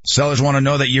power. Sellers want to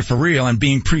know that you're for real, and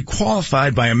being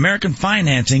pre-qualified by American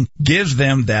Financing gives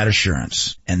them that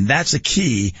assurance. And that's a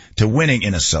key to winning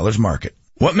in a seller's market.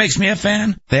 What makes me a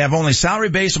fan? They have only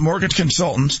salary-based mortgage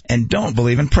consultants and don't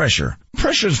believe in pressure.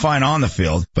 Pressure is fine on the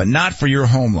field, but not for your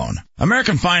home loan.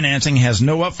 American Financing has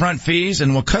no upfront fees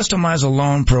and will customize a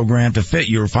loan program to fit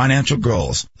your financial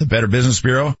goals. The Better Business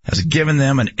Bureau has given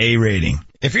them an A rating.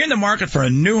 If you're in the market for a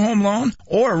new home loan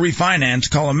or a refinance,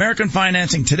 call American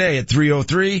Financing today at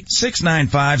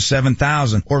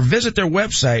 303-695-7000 or visit their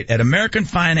website at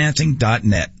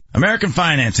americanfinancing.net. American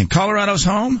Financing, Colorado's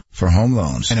home for home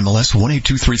loans. NMLS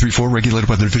 182334, regulated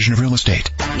by the Division of Real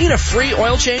Estate. Need a free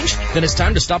oil change? Then it's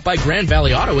time to stop by Grand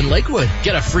Valley Auto in Lakewood.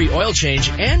 Get a free oil change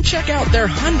and check out their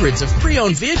hundreds of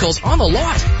pre-owned vehicles on the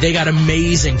lot. They got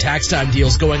amazing tax time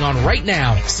deals going on right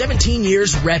now. 17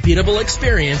 years reputable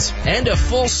experience and a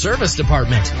full service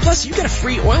department. Plus, you get a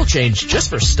free oil change just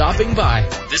for stopping by.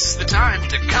 This is the time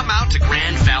to come out to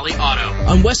Grand Valley Auto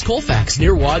on West Colfax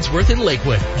near Wadsworth in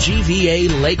Lakewood.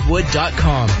 GVALakewood.com.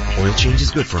 Oil change is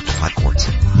good for up to 5 quarts.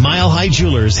 Mile High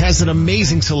Jewelers has an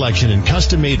amazing selection in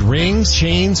custom-made rings,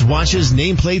 chains, watches,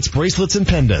 nameplates, bracelets, and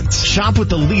pendants. Shop with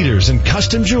the leaders in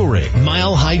custom jewelry.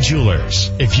 Mile High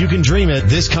Jewelers. If you can dream it,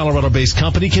 this Colorado-based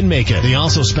company can make it. They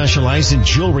also specialize in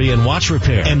jewelry and watch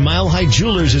repair. And Mile High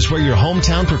Jewelers is where your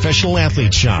hometown professional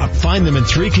athletes shop. Find them in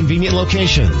 3 convenient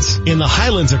locations. In the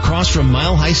Highlands across from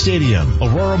Mile High Stadium,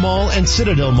 Aurora Mall, and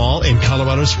Citadel Mall in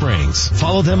Colorado Springs.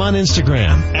 Follow them on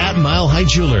Instagram at Mile High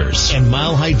Jewelers and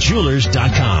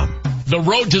milehiggjewelers.com. The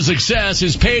road to success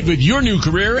is paved with your new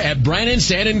career at Brannan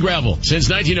Sand and Gravel. Since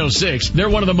 1906, they're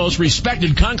one of the most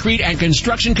respected concrete and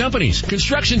construction companies.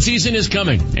 Construction season is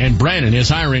coming, and Brannan is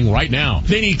hiring right now.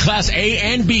 They need Class A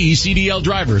and B CDL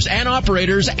drivers and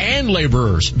operators and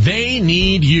laborers. They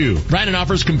need you. Brannan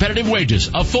offers competitive wages,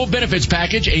 a full benefits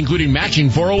package, including matching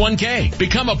 401k.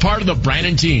 Become a part of the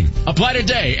Brannan team. Apply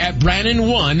today at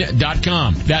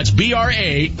Brannan1.com. That's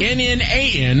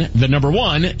BRANNAN, the number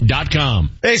 1.com.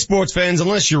 Hey, sports fans,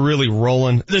 unless you're really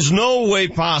rolling, there's no way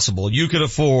possible you could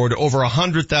afford over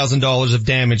 $100,000 of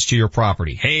damage to your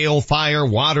property. Hail, fire,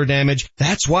 water damage.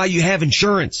 That's why you have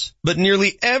insurance. But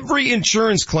nearly every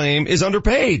insurance claim is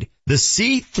underpaid. The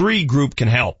C3 Group can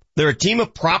help. They're a team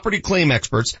of property claim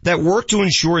experts that work to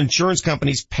ensure insurance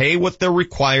companies pay what they're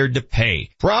required to pay.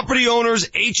 Property owners,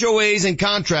 HOAs, and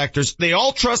contractors, they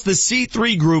all trust the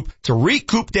C3 Group to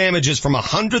recoup damages from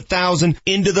 $100,000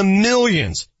 into the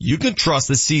millions. You can trust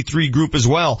the C3 Group as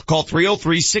well. Call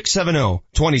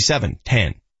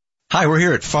 303-670-2710. Hi, we're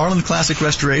here at Farland Classic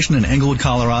Restoration in Englewood,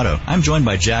 Colorado. I'm joined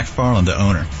by Jack Farland, the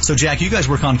owner. So Jack, you guys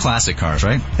work on classic cars,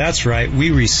 right? That's right.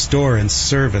 We restore and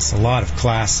service a lot of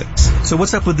classics. So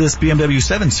what's up with this BMW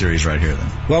 7 Series right here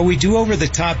then? Well, we do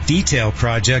over-the-top detail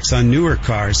projects on newer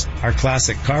cars. Our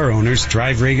classic car owners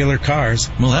drive regular cars.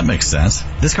 Well, that makes sense.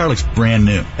 This car looks brand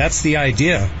new. That's the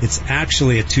idea. It's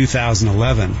actually a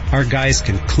 2011. Our guys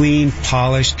can clean,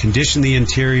 polish, condition the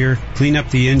interior, clean up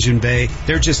the engine bay.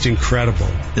 They're just incredible.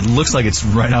 It looks like it's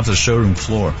right off the showroom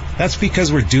floor. That's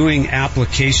because we're doing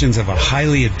applications of a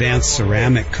highly advanced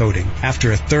ceramic coating.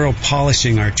 After a thorough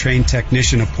polishing, our trained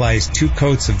technician applies 2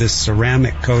 coats of this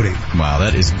ceramic coating. Wow,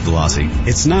 that is glossy.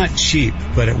 It's not cheap,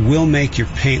 but it will make your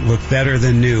paint look better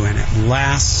than new, and it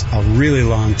lasts a really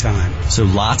long time. So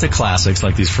lots of classics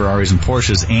like these Ferraris and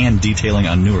Porsches and detailing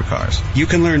on newer cars. You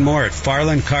can learn more at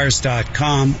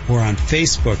farlandcars.com or on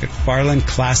Facebook at Farland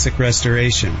Classic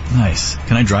Restoration. Nice.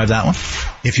 Can I drive that one?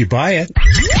 If you buy it.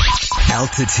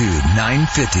 Altitude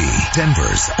 950,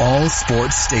 Denver's all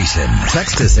sports station.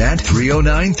 Text us at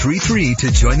 30933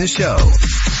 to join the show.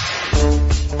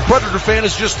 Predator fan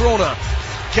has just thrown a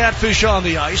catfish on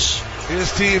the ice.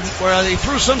 His team, where they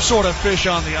threw some sort of fish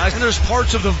on the ice, and there's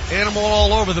parts of the animal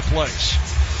all over the place.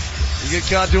 You get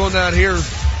caught doing that here,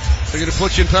 they're going to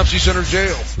put you in Pepsi Center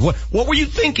jail. What were you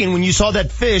thinking when you saw that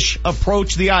fish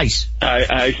approach the ice?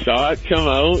 I saw it come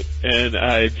out, and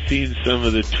I had seen some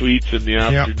of the tweets in the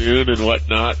afternoon and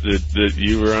whatnot that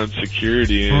you were on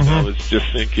security, and I was just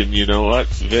thinking, you know what,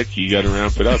 Vic, you got to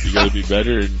ramp it up. You got to be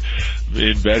better and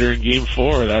better in game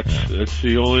 4. That's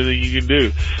the only thing you can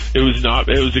do. It was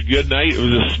a good night. It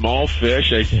was a small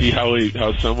fish. I see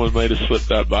how someone might have slipped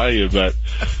that by you, but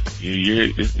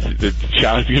the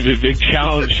challenge is going to be a big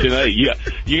challenge tonight.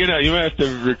 You might have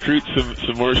to recruit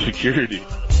some more security.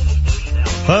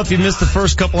 Well, if you missed the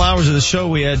first couple hours of the show,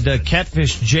 we had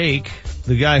Catfish Jake,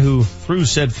 the guy who threw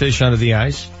said fish onto the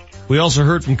ice. We also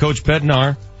heard from Coach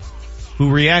Bednar, who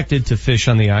reacted to fish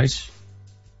on the ice,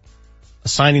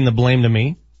 assigning the blame to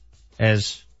me,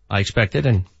 as I expected,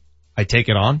 and I take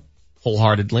it on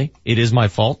wholeheartedly. It is my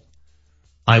fault.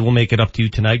 I will make it up to you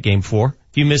tonight, game 4.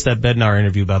 If you missed that Bednar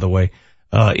interview, by the way,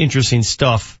 interesting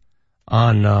stuff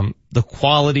on the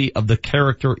quality of the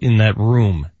character in that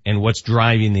room and what's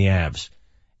driving the Avs.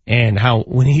 and how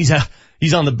when he's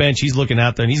on the bench, he's looking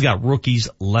out there and he's got rookies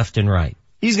left and right.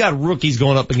 He's got rookies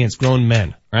going up against grown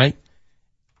men, right?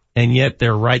 And yet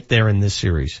they're right there in this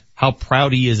series. How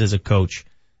proud he is as a coach.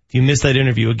 If you missed that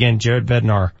interview, again, Jared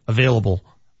Bednar, available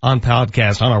on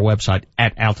podcast on our website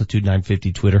at Altitude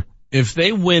 950 Twitter. If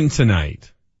they win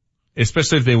tonight,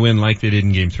 especially if they win like they did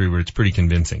in game 3 where it's pretty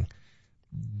convincing,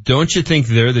 don't you think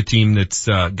they're the team that's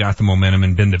got the momentum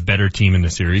and been the better team in the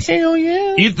series? Hell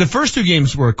yeah. The first 2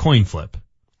 games were a coin flip.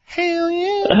 Hell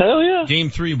yeah. Hell yeah. Game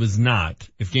 3 was not.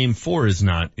 If game 4 is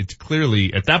not, it's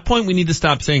clearly, at that point we need to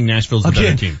stop saying Nashville's the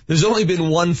better team. There's only been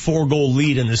one 4-goal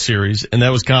lead in this series, and that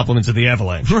was compliments of the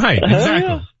Avalanche. Right, exactly.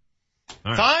 Yeah.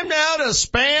 Right. Time now to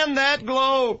span that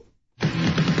globe.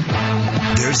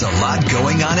 There's a lot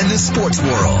going on in the sports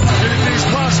world. Anything's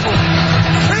possible.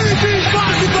 Anything's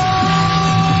possible!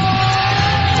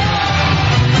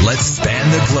 Let's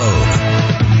span the globe.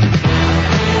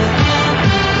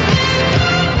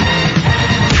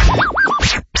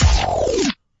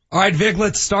 All right, Vic,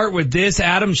 let's start with this.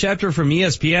 Adam Schefter from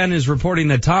ESPN is reporting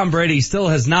that Tom Brady still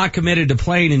has not committed to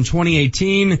playing in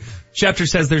 2018. Schefter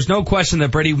says there's no question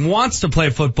that Brady wants to play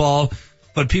football,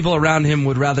 but people around him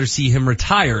would rather see him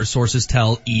retire, sources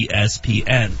tell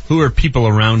ESPN. Who are people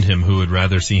around him who would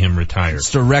rather see him retire?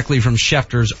 It's directly from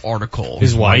Schefter's article.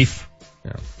 His wife.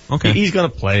 Yeah. Okay. He's gonna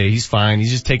play. He's fine.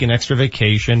 He's just taking extra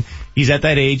vacation. He's at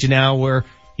that age now where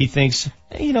he thinks,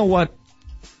 hey, you know what?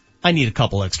 I need a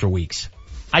couple extra weeks.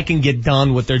 I can get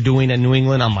done what they're doing in New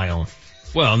England on my own.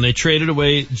 Well, and they traded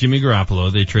away Jimmy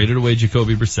Garoppolo. They traded away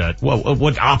Jacoby Brissett. Well,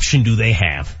 what option do they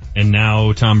have? And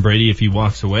now Tom Brady, if he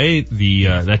walks away,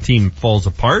 that team falls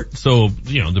apart. So,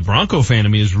 the Bronco fan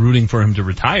of me is rooting for him to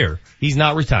retire. He's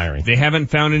not retiring. They haven't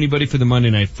found anybody for the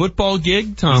Monday Night Football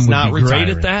gig. Tom would be great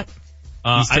at that.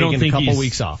 He's taking a couple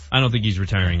weeks off. I don't think he's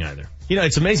retiring either.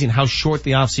 It's amazing how short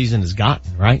the offseason has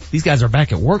gotten, right? These guys are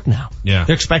back at work now. Yeah.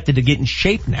 They're expected to get in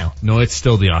shape now. No, it's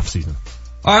still the offseason.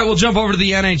 All right, we'll jump over to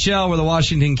the NHL where the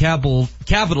Washington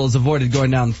Capitals avoided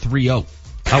going down 3-0.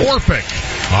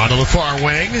 Orpik onto the far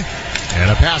wing,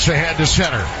 and a pass ahead to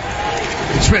center.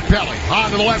 Smith-Pelly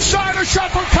onto the left side, a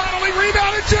shot from Connolly,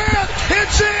 rebound, it's in!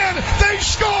 It's in! They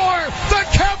score! The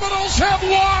Capitals have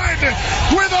won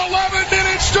with 11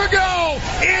 minutes to go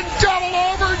in double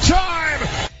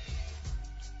overtime!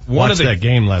 Watched that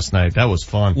game last night. That was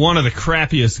fun. One of the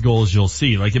crappiest goals you'll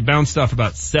see. Like, it bounced off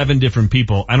about 7 different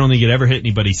people. I don't think it ever hit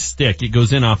anybody's stick. It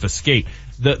goes in off a skate.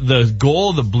 The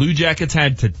goal the Blue Jackets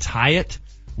had to tie it,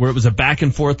 where it was a back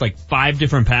and forth, like 5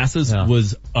 different passes,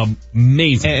 was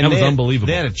amazing. And that was unbelievable.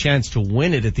 They had a chance to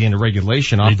win it at the end of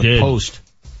regulation off the post.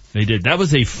 They did. That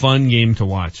was a fun game to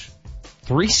watch.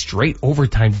 3 straight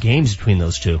overtime games between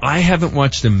those two. I haven't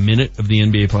watched a minute of the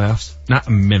NBA playoffs. Not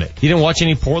a minute. You didn't watch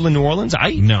any Portland, New Orleans?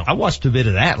 No. I watched a bit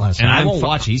of that last night. I won't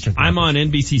watch Eastern Conference. I'm on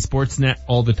NBC Sportsnet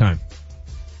all the time.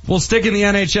 We'll stick in the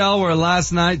NHL where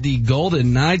last night the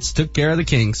Golden Knights took care of the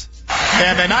Kings.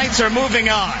 And the Knights are moving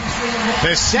on.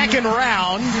 The second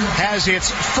round has its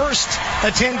first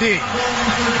attendee.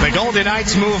 The Golden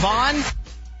Knights move on.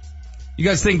 You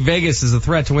guys think Vegas is a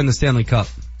threat to win the Stanley Cup?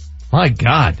 My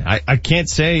God, I can't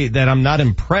say that I'm not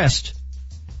impressed.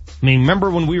 I mean,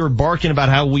 remember when we were barking about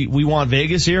how we want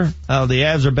Vegas here? How the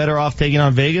Avs are better off taking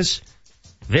on Vegas?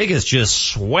 Vegas just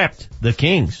swept the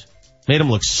Kings. Made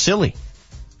them look silly.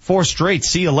 4 straight,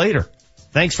 see you later.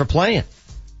 Thanks for playing.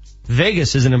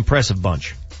 Vegas is an impressive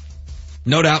bunch.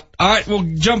 No doubt. All right,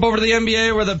 we'll jump over to the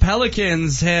NBA where the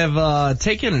Pelicans have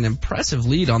taken an impressive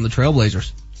lead on the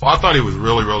Trailblazers. Well, I thought he was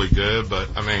really, really good,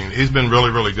 but I mean, he's been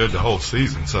really, really good the whole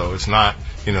season. So it's not,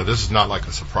 this is not like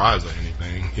a surprise or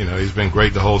anything. He's been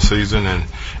great the whole season, and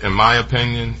in my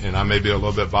opinion, and I may be a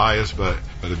little bit biased, but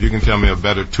if you can tell me a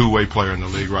better two-way player in the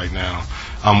league right now,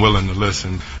 I'm willing to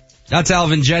listen. That's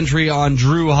Alvin Gentry on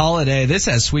Drew Holiday. This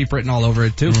has sweep written all over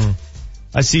it too.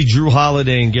 I see Drew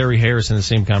Holiday and Gary Harris in the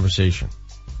same conversation.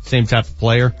 Same type of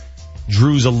player.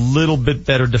 Drew's a little bit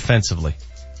better defensively.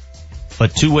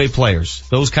 But two-way players,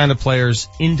 those kind of players,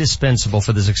 indispensable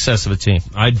for the success of a team.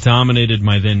 I dominated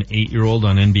my then 8-year-old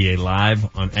on NBA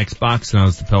Live on Xbox, and I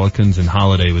was the Pelicans, and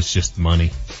Holiday was just money.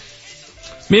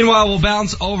 Meanwhile, we'll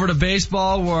bounce over to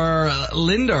baseball where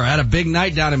Lindor had a big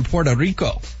night down in Puerto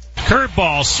Rico.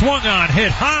 Curveball swung on,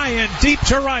 hit high and deep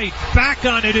to right. Back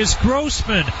on it is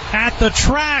Grossman at the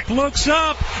track, looks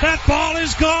up. That ball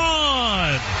is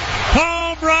gone.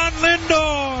 Home run,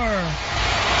 Lindor.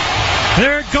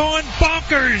 They're going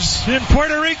bonkers in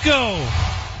Puerto Rico.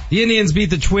 The Indians beat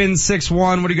the Twins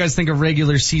 6-1. What do you guys think of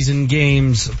regular season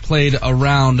games played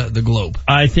around the globe?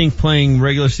 I think playing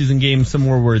regular season games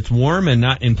somewhere where it's warm and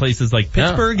not in places like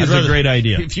Pittsburgh is a great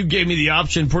idea. If you gave me the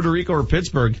option, Puerto Rico or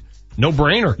Pittsburgh, No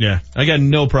brainer. Yeah, I got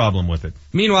no problem with it.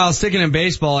 Meanwhile, sticking in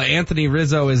baseball, Anthony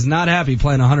Rizzo is not happy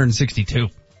playing 162.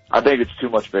 I think it's too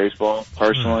much baseball,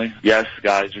 personally. Yes,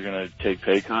 guys are going to take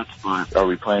pay cuts, but are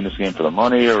we playing this game for the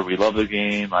money or we love the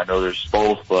game? I know there's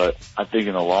both, but I think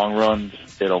in the long run,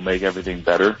 it'll make everything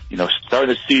better. You know, start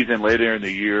the season later in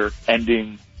the year,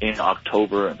 ending in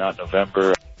October and not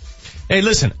November. Hey,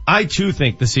 listen, I too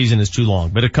think the season is too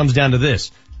long, but it comes down to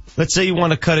this. Let's say you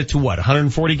want to cut it to what,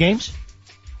 140 games?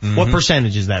 Mm-hmm. What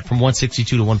percentage is that from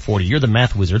 162 to 140? You're the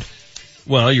math wizard.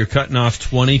 Well, you're cutting off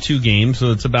 22 games,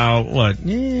 so it's about, what?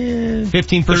 15%?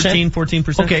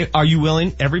 14%. Okay, are you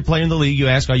willing, every player in the league, you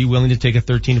ask, are you willing to take a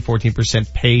 13 to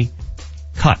 14% pay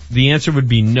cut? The answer would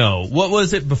be no. What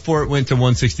was it before it went to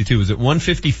 162? Was it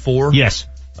 154? Yes.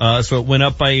 So it went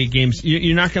up by 8 games.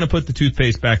 You're not going to put the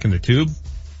toothpaste back in the tube.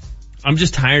 I'm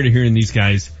just tired of hearing these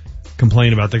guys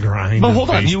complain about the grind. But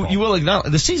hold on, you will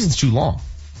acknowledge, the season's too long.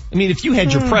 I mean, if you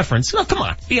had your preference, no, come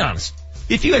on, be honest.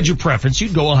 If you had your preference,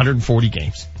 you'd go 140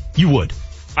 games. You would.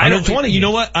 I don't 20. You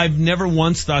know what? I've never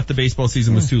once thought the baseball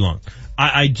season was too long.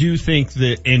 I do think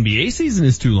the NBA season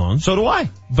is too long. So do I.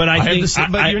 But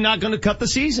but you're not going to cut the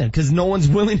season because no one's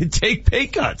willing to take pay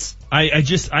cuts. I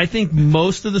think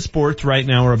most of the sports right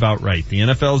now are about right. The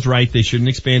NFL's right. They shouldn't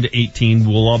expand to 18.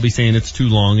 We'll all be saying it's too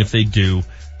long if they do.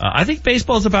 I think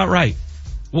baseball's about right.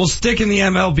 We'll stick in the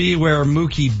MLB where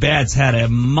Mookie Betts had a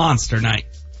monster night.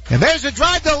 And there's a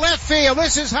drive to left field.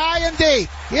 This is high and deep.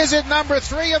 Is it number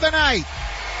 3 of the night?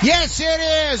 Yes,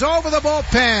 it is. Over the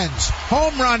bullpens.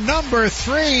 Home run number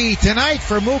 3 tonight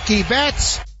for Mookie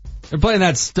Betts. They're playing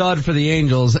that stud for the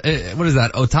Angels. What is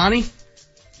that, Ohtani?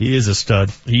 He is a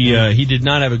stud. He did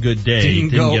not have a good day.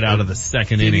 Didn't get out of the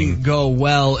second inning. Didn't go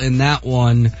well in that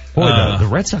one. Boy, the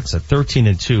Red Sox are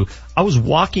 13-2. I was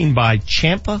walking by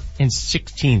Champa and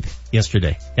 16th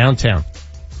yesterday, downtown.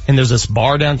 And there's this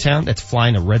bar downtown that's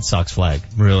flying a Red Sox flag.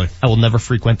 Really? I will never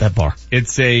frequent that bar.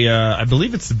 It's I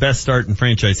believe it's the best start in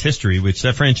franchise history, which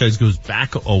that franchise goes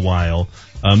back a while.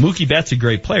 Mookie Betts, a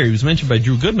great player. He was mentioned by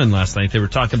Drew Goodman last night. They were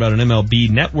talking about an MLB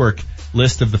Network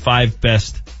list of the 5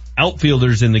 best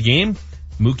outfielders in the game.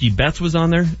 Mookie Betts was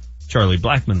on there. Charlie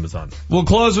Blackmon was on there. We'll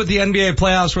close with the NBA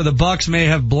playoffs where the Bucks may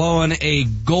have blown a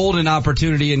golden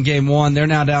opportunity in game 1. They're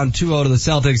now down 2-0 to the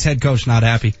Celtics. Head coach not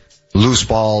happy. Loose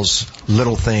balls,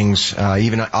 little things,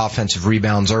 even offensive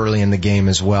rebounds early in the game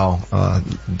as well.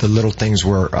 The little things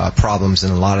were problems,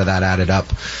 and a lot of that added up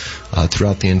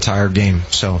throughout the entire game.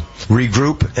 So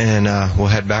regroup, and we'll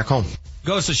head back home.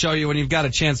 Goes to show you when you've got a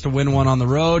chance to win one on the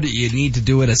road, you need to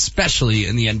do it, especially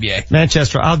in the NBA.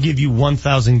 Manchester, I'll give you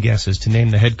 1,000 guesses to name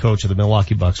the head coach of the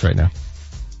Milwaukee Bucks right now.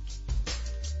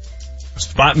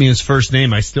 Spot me his first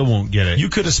name, I still won't get it. You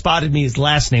could have spotted me his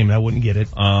last name and I wouldn't get it.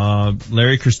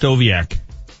 Larry Krystkowiak.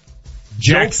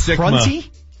 Jack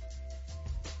Prunty?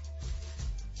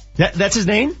 That's his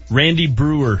name? Randy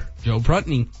Brewer. Joe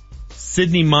Prunty.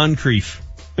 Sidney Moncrief.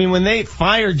 I mean, when they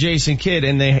fired Jason Kidd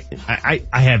and I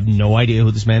have no idea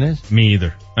who this man is. Me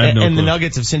either. I have no clue. The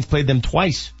Nuggets have since played them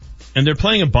twice. And they're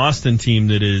playing a Boston team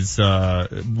that is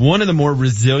one of the more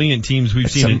resilient teams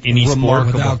we've seen in any sport.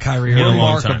 Without Kyrie Irving.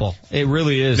 Remarkable. It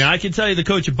really is. Now, I can tell you the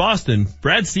coach of Boston,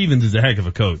 Brad Stevens, is a heck of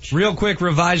a coach. Real quick,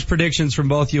 revised predictions from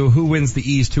both you. Who wins the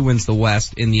East? Who wins the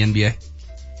West in the NBA?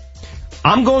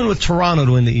 I'm going with Toronto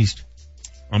to win the East.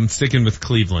 I'm sticking with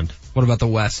Cleveland. What about the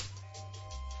West?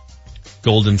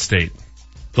 Golden State.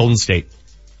 Golden State.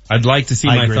 I'd like to see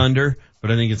my Thunder,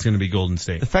 but I think it's going to be Golden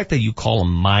State. The fact that you call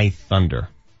them my Thunder.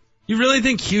 You really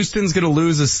think Houston's going to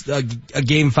lose a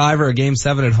game 5 or a game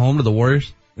 7 at home to the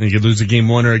Warriors? And you could lose a game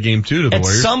 1 or a game 2 to the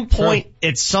Warriors.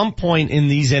 At some point in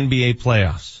these NBA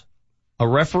playoffs, a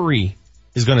referee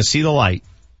is going to see the light,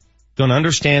 going to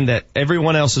understand that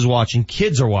everyone else is watching,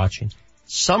 kids are watching.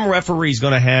 Some referee's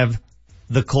going to have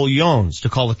the colognes to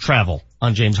call a travel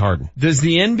on James Harden. Does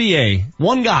the NBA,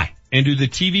 one guy, and do the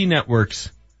TV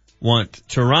networks want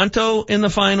Toronto in the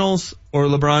finals or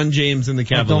LeBron James in the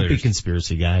Cavaliers? Well, don't be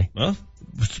conspiracy guy. Well,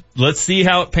 let's see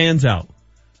how it pans out.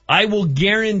 I will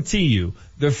guarantee you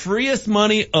the freest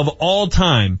money of all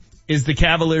time is the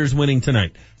Cavaliers winning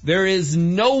tonight. There is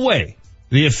no way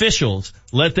the officials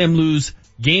let them lose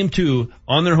game 2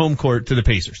 on their home court to the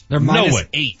Pacers. They're minus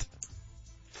 8.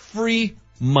 Free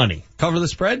money. Cover the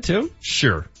spread too?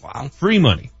 Sure. Wow. Free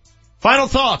money. Final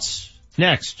thoughts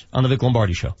next on the Vic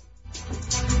Lombardi Show.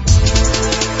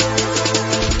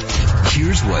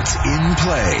 Here's what's in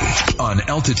play on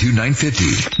Altitude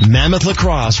 950. Mammoth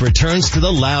Lacrosse returns to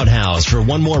the Loud House for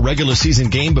one more regular season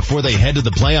game before they head to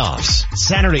the playoffs.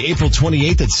 Saturday, April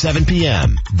 28th at 7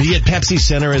 p.m. Be at Pepsi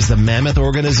Center as the Mammoth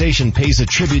organization pays a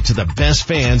tribute to the best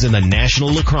fans in the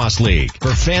National Lacrosse League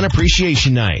for Fan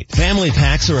Appreciation Night. Family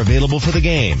packs are available for the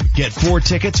game. Get 4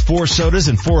 tickets, 4 sodas,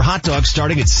 and 4 hot dogs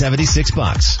starting at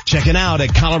 $76. Check it out at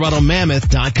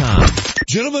ColoradoMammoth.com.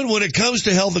 Gentlemen, when it comes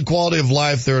to health and quality of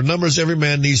life, there are numbers every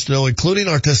man needs to know, including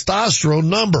our testosterone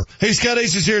number. Hey, Scott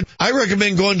Ace is here. I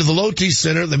recommend going to the Low T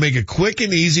Center. They make it quick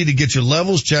and easy to get your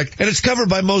levels checked, and it's covered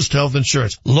by most health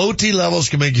insurance. Low T levels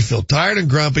can make you feel tired and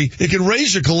grumpy. It can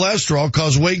raise your cholesterol,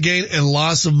 cause weight gain, and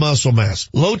loss of muscle mass.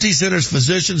 Low T Center's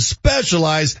physicians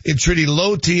specialize in treating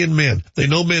low T in men. They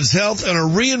know men's health and are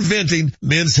reinventing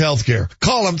men's health care.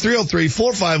 Call them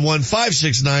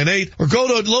 303-451-5698 or go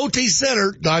to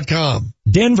lowtcenter.com.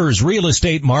 Denver's real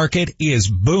estate market is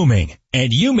booming,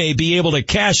 and you may be able to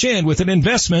cash in with an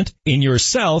investment in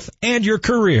yourself and your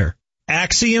career.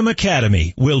 Axiom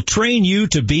Academy will train you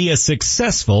to be a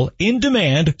successful,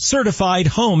 in-demand, certified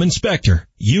home inspector.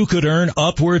 You could earn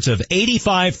upwards of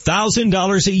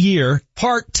 $85,000 a year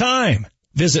part-time.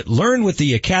 Visit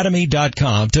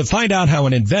learnwiththeacademy.com to find out how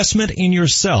an investment in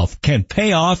yourself can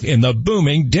pay off in the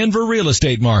booming Denver real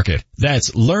estate market.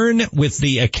 That's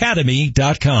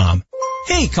learnwiththeacademy.com.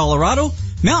 Hey, Colorado!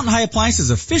 Mountain High Appliance has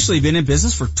officially been in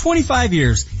business for 25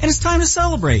 years, and it's time to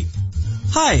celebrate.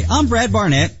 Hi, I'm Brad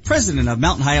Barnett, president of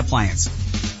Mountain High Appliance.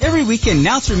 Every weekend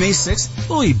now through May 6th,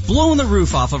 we'll be blowing the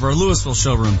roof off of our Louisville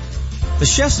showroom. The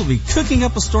chefs will be cooking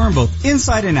up a storm both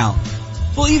inside and out.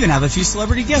 We'll even have a few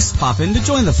celebrity guests pop in to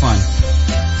join the fun.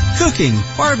 Cooking,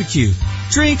 barbecue,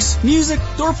 drinks, music,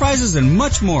 door prizes, and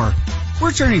much more.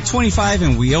 We're turning 25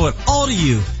 and we owe it all to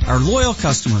you, our loyal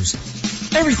customers.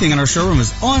 Everything in our showroom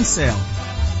is on sale.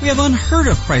 We have unheard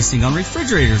of pricing on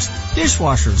refrigerators,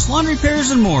 dishwashers, laundry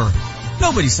pails, and more.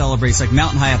 Nobody celebrates like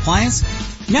Mountain High Appliance.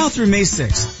 Now through May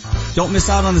 6th. Don't miss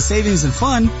out on the savings and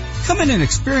fun. Come in and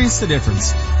experience the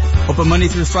difference. Open Monday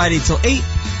through Friday till 8,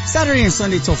 Saturday and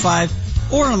Sunday till 5,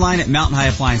 or online at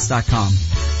mountainhighappliance.com.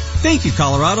 Thank you,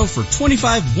 Colorado, for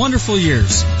 25 wonderful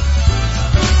years.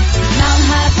 Mountain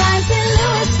High Appliance in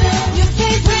Louisville, your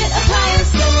favorite appliance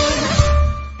store.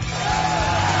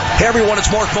 Hey everyone,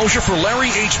 it's Mark Mosher for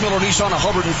Larry H. Miller Nissan of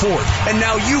Hubbard and Ford. And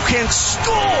now you can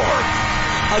score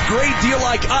a great deal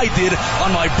like I did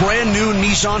on my brand new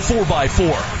Nissan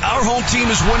 4x4. Our home team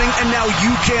is winning, and now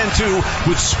you can too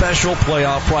with special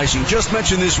playoff pricing. Just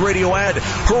mention this radio ad.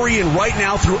 Hurry in right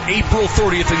now through April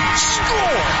 30th and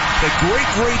score a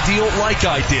great deal like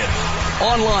I did.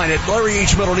 Online at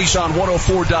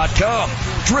LarryHMillerNissan104.com.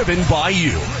 Driven by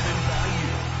you.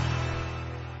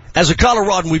 As a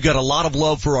Coloradan, we've got a lot of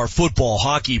love for our football,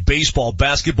 hockey, baseball,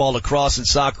 basketball, lacrosse, and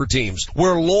soccer teams.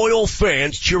 We're loyal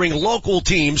fans cheering local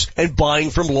teams and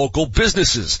buying from local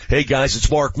businesses. Hey guys, it's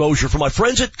Mark Mosher for my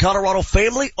friends at Colorado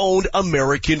Family-Owned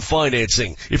American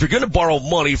Financing. If you're going to borrow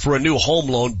money for a new home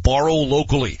loan, borrow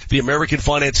locally. The American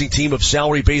Financing team of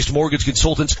salary-based mortgage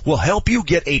consultants will help you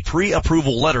get a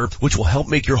pre-approval letter, which will help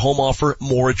make your home offer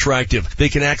more attractive. They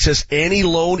can access any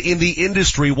loan in the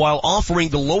industry while offering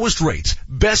the lowest rates,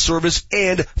 best service,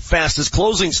 and fastest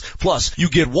closings. Plus, you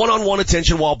get one-on-one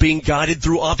attention while being guided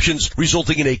through options,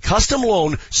 resulting in a custom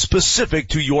loan specific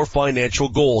to your financial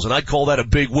goals. And I'd call that a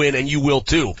big win, and you will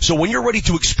too. So when you're ready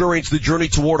to experience the journey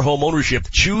toward home ownership,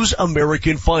 choose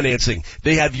American Financing.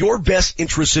 They have your best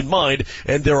interests in mind,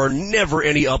 and there are never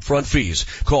any upfront fees.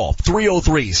 Call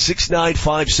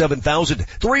 303-695-7000,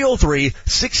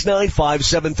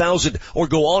 303-695-7000, or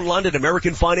go online at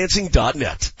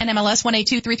AmericanFinancing.net. NMLS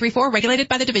 182334, regulated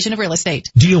by the Division of Real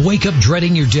Estate. Do you wake up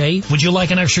dreading your day? Would you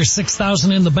like an extra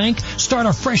 $6,000 in the bank? Start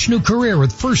a fresh new career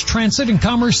with First Transit in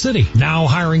Commerce City. Now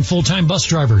hiring full-time bus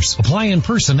drivers. Apply in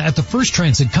person at the First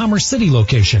Transit Commerce City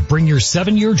location. Bring your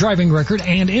 7-year driving record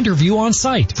and interview on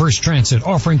site. First Transit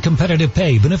offering competitive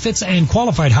pay, benefits, and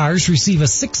qualified hires receive a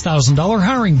 $6,000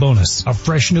 hiring bonus. A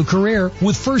fresh new career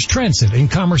with First Transit in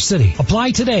Commerce City.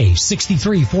 Apply today,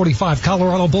 6345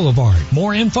 Colorado Boulevard.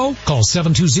 More info? Call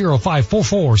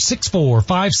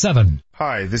 720-544-6457.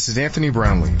 Hi, this is Anthony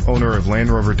Brownlee, owner of Land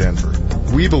Rover Denver.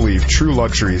 We believe true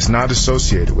luxury is not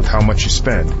associated with how much you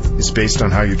spend. It's based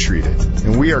on how you treat it.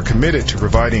 And we are committed to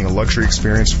providing a luxury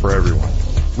experience for everyone.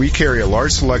 We carry a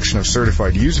large selection of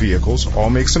certified used vehicles, all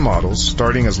makes and models,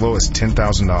 starting as low as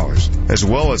 $10,000, as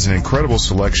well as an incredible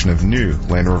selection of new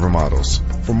Land Rover models.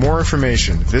 For more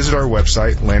information, visit our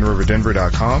website,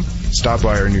 LandRoverDenver.com, Stop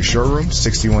by our new showroom,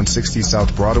 6160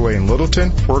 South Broadway in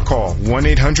Littleton, or call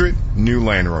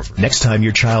 1-800-NEW-LAND ROVER. Next time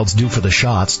your child's due for the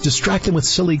shots, distract them with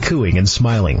silly cooing and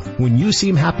smiling. When you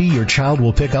seem happy, your child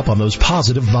will pick up on those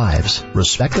positive vibes.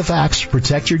 Respect the facts,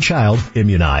 protect your child,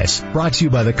 immunize. Brought to you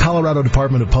by the Colorado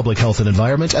Department of Public Health and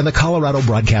Environment and the Colorado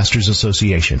Broadcasters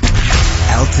Association.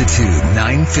 Altitude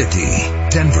 950,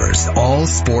 Denver's all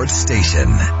sports station.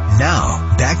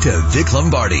 Now, back to Vic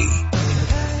Lombardi.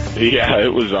 Yeah,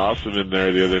 it was awesome in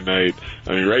there the other night.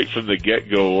 I mean, right from the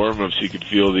get-go warm-ups, you could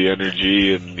feel the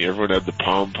energy, and everyone had the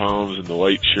pom-poms and the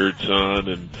white shirts on,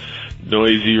 and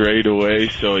noisy right away.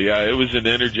 So, yeah, it was an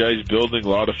energized building, a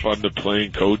lot of fun to play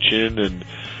and coach in, and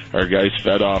our guys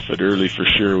fed off it early for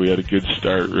sure. We had a good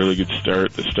start, really good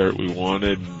start, the start we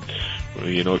wanted, and,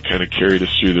 you know, it kind of carried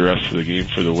us through the rest of the game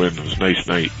for the win. It was a nice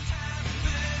night.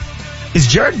 Is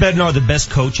Jared Bednar the best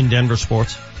coach in Denver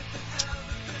sports?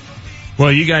 Well,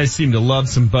 you guys seem to love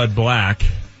some Bud Black.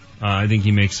 I think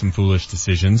he makes some foolish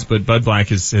decisions, but Bud Black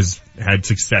has had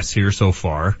success here so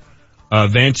far.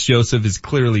 Vance Joseph is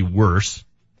clearly worse.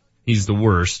 He's the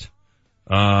worst.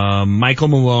 Michael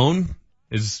Malone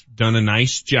has done a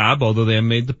nice job, although they haven't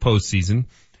made the postseason.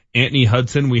 Anthony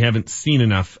Hudson, we haven't seen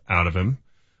enough out of him.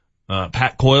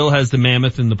 Pat Coyle has the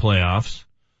Mammoth in the playoffs.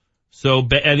 So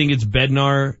I think it's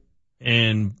Bednar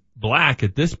and Black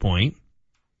at this point.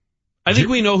 I think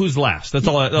we know who's last. That's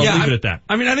all. I'll leave it at that.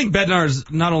 I mean, I think Bednar's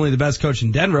not only the best coach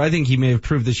in Denver, I think he may have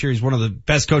proved this year he's one of the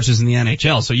best coaches in the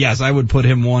NHL. So yes, I would put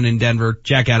him one in Denver.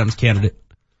 Jack Adams candidate.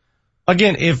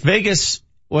 Again, if Vegas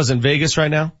wasn't Vegas right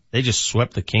now, they just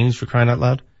swept the Kings, for crying out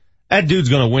loud. That dude's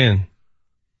gonna win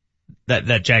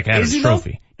that Jack Adams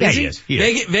trophy. Yeah, he is.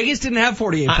 Vegas didn't have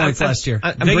 48 points last year.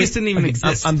 Vegas didn't even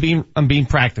exist. I'm being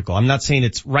practical. I'm not saying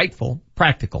it's rightful,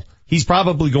 practical. He's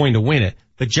probably going to win it,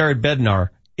 but Jared Bednar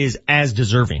is as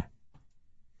deserving.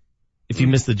 If you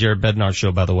missed the Jared Bednar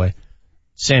show, by the way,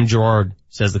 Sam Girard,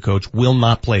 says the coach, will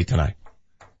not play tonight.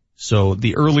 So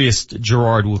the earliest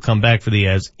Girard will come back for the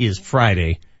Az is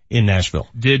Friday in Nashville.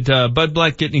 Did Bud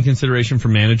Black get any consideration for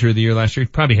manager of the year last year? He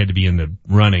probably had to be in the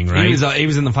running, right? He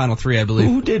was in the final three, I believe.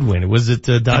 Who did win it? Was it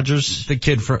Dodgers? The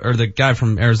kid or the guy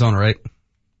from Arizona, right?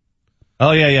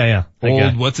 Oh yeah.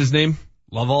 What's his name?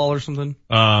 Lovall or something?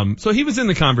 So he was in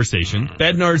the conversation.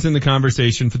 Bednar's in the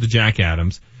conversation for the Jack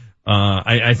Adams.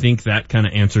 I think that kind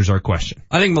of answers our question.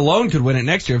 I think Malone could win it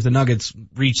next year if the Nuggets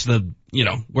reach the,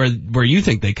 where you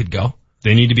think they could go.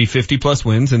 They need to be 50 plus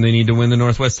wins and they need to win the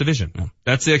Northwest Division. Yeah.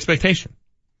 That's the expectation.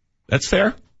 That's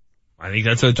fair. I think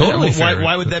that's a totally fair.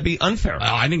 Why would that be unfair?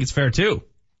 I think it's fair too.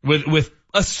 With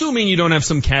assuming you don't have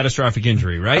some catastrophic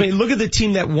injury, right? I mean, look at the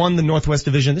team that won the Northwest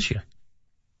Division this year.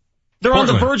 They're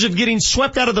Portland. On the verge of getting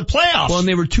swept out of the playoffs. Well, and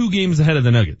they were 2 games ahead of the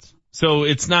Nuggets. So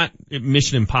it's not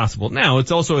mission impossible. Now,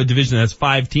 it's also a division that has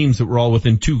 5 teams that were all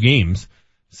within 2 games.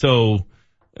 So,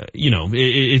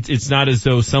 it's not as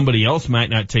though somebody else might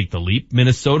not take the leap.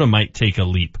 Minnesota might take a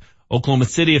leap. Oklahoma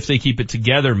City, if they keep it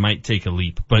together, might take a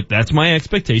leap. But that's my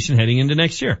expectation heading into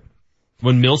next year.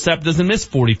 When Millsap doesn't miss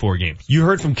 44 games. You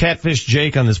heard from Catfish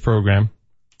Jake on this program.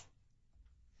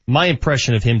 My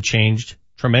impression of him changed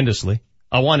tremendously.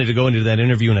 I wanted to go into that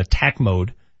interview in attack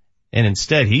mode, and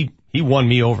instead he won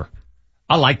me over.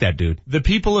 I like that dude. The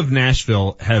people of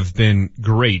Nashville have been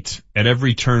great at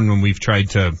every turn when we've tried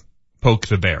to poke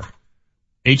the bear.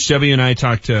 HW and I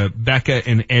talked to Becca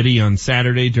and Eddie on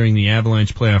Saturday during the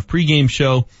Avalanche playoff pregame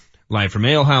show, live from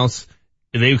Ale House.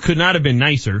 They could not have been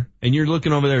nicer, and you're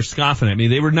looking over there scoffing at me.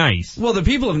 They were nice. Well, the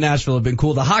people of Nashville have been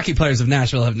cool. The hockey players of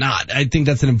Nashville have not. I think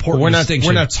that's an important distinction.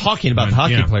 We're not talking about the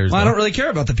hockey players. Well, I don't really care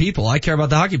about the people. I care about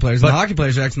the hockey players. But the hockey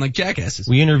players are acting like jackasses.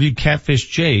 We interviewed Catfish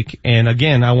Jake, and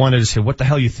again, I wanted to say, what the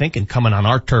hell are you thinking coming on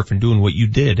our turf and doing what you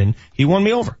did? And he won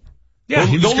me over. Yeah,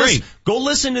 he was great. Go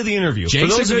listen to the interview.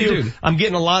 Jake's for those a good of you, dude. I'm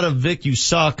getting a lot of Vic, you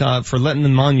suck for letting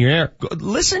them on your air.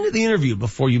 Listen to the interview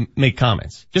before you make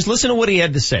comments. Just listen to what he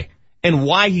had to say and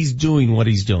why he's doing what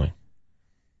he's doing.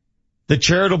 The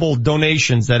charitable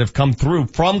donations that have come through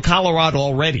from Colorado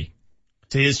already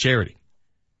to his charity.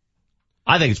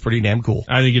 I think it's pretty damn cool.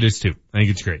 I think it is too. I think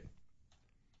it's great.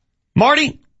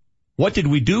 Marty, what did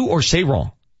we do or say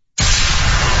wrong?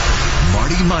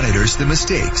 Marty monitors the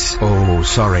mistakes. Oh,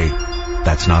 sorry.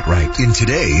 That's not right. In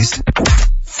today's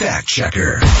Fact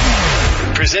Checker.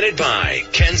 Presented by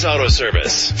Ken's Auto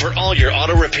Service. For all your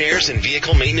auto repairs and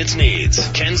vehicle maintenance needs.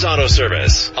 Ken's Auto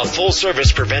Service. A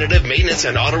full-service preventative maintenance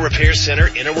and auto repair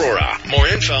center in Aurora. More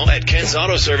info at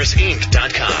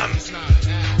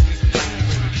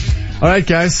kensautoserviceinc.com. All right,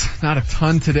 guys, not a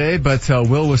ton today, but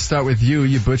Will, we'll start with you.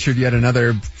 You butchered yet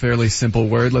another fairly simple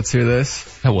word. Let's hear this.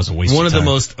 That was a waste of time. One of the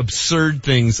most absurd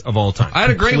things of all time. I had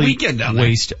a great weekend down there.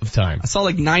 Waste of time. I saw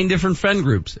like 9 different friend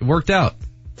groups. It worked out.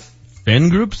 Fen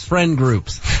groups? Friend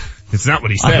groups. It's not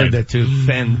what he said. I heard that too.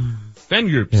 Fen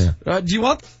groups. Yeah. Do you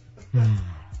want?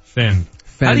 Fen.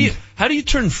 How do you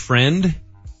turn friend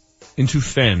into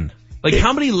fen? Like,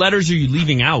 how many letters are you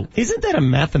leaving out? Isn't that a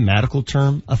mathematical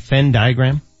term? A Venn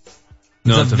diagram?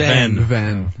 No, it's a Venn.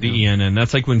 Venn. The ENN.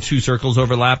 That's like when two circles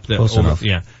overlap. Close enough.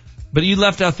 Yeah. But you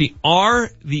left out the R,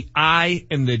 the I,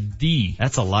 and the D.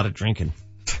 That's a lot of drinking.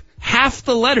 Half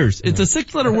the letters. It's a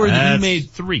 6-letter word that you made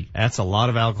 3. That's a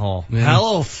lot of alcohol. Yeah.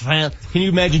 Hello, Fen. Can you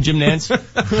imagine Jim Nance?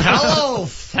 Hello,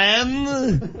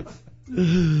 Fen.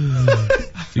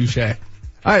 Touche.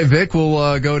 All right, Vic,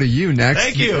 we'll go to you next.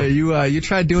 Thank you. You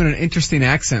tried doing an interesting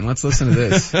accent. Let's listen to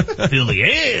this. Philly.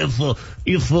 Hey,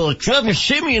 if Trevor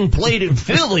Siemian played in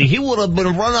Philly, he would have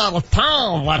been run out of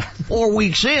town like 4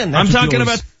 weeks in. I'm talking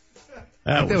about...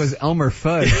 I think that was Elmer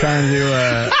Fudd trying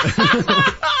to do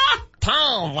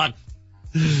town like...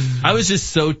 I was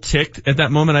just so ticked at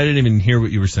that moment, I didn't even hear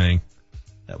what you were saying.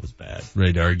 That was bad.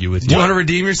 Ready to argue with you. Do you want to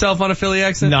redeem yourself on a Philly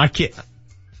accent? No, I can't.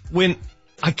 When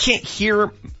I can't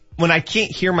hear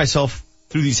myself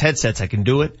through these headsets, I can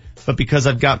do it. But because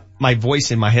I've got my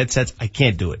voice in my headsets, I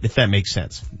can't do it, if that makes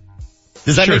sense.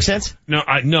 Does that make sense?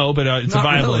 No, but it's Not a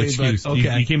viable really, excuse. but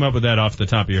okay. You came up with that off the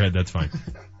top of your head. That's fine.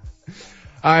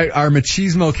 All right, our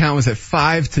machismo count was at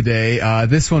 5 today.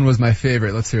 This one was my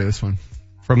favorite. Let's hear this one.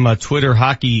 From Twitter,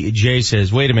 Hockey Jay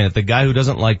says, wait a minute, the guy who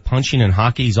doesn't like punching in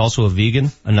hockey is also a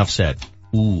vegan? Enough said.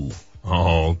 Ooh.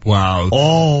 Oh, wow.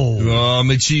 Oh,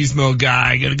 machismo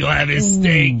guy. Gotta go have his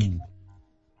steak. I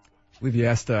believe you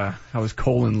asked how his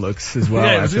colon looks as well.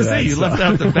 Yeah, I was after gonna say, that, you left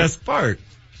out the best part.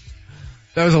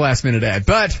 That was a last minute ad,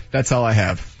 but that's all I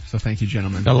have. So thank you,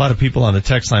 gentlemen. Got a lot of people on the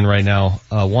text line right now,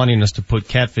 wanting us to put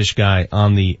Catfish Guy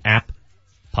on the app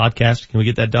podcast. Can we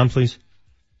get that done, please?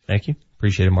 Thank you.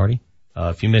 Appreciate it, Marty.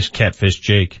 If you missed Catfish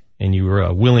Jake and you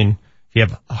were willing, if you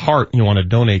have a heart and you want to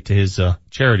donate to his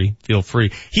charity, feel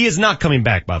free. He is not coming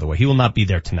back, by the way. He will not be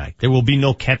there tonight. There will be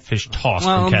no catfish tossed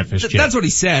from Catfish Jake. That's what he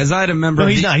says. I had a member. No,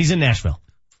 he's not. He's in Nashville.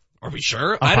 Are we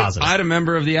sure? I'm positive. I had a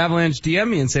member of the Avalanche DM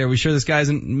me and say, are we sure this guy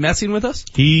isn't messing with us?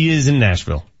 He is in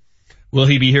Nashville. Will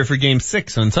he be here for Game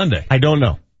 6 on Sunday? I don't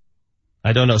know.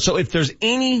 So if there's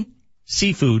any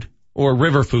seafood or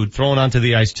river food thrown onto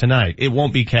the ice tonight, it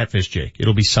won't be Catfish Jake.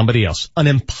 It'll be somebody else. An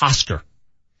imposter.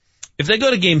 If they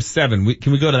go to Game 7,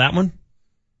 can we go to that one?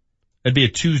 That'd be a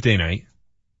Tuesday night.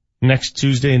 Next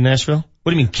Tuesday in Nashville?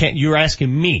 What do you mean, you're asking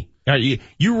me?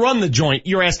 You run the joint.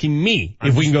 You're asking me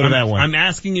if we can go to that one. I'm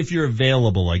asking if you're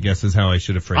available, I guess is how I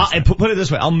should have phrased it. Put it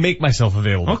this way. I'll make myself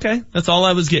available. Okay. That's all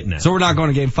I was getting at. So we're not going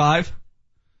to Game 5?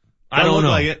 I don't know.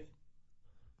 Like it.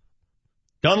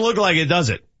 Doesn't look like it, does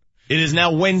it? It is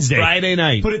now Wednesday. Friday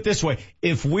night. Put it this way.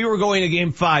 If we were going to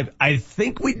Game 5, I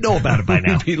think we'd know about it by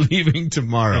now. We'd be leaving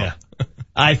tomorrow. Yeah.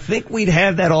 I think we'd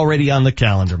have that already on the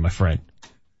calendar, my friend.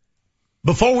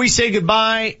 Before we say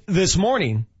goodbye this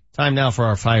morning, time now for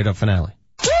our Fired Up finale.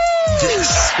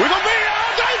 This We're gonna be here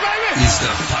all day, baby! is the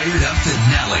Fired Up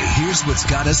finale. Here's what's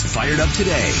got us fired up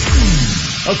today.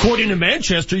 According to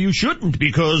Manchester, you shouldn't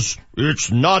because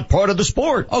it's not part of the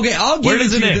sport. Okay, I'll give it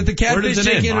to you that the Catfish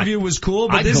Jake interview was cool,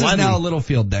 but this is now a little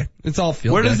field day. It's all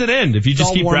field day. Where does it end if you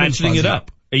just keep ratcheting it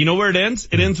up? You know where it ends?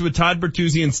 It ends with Todd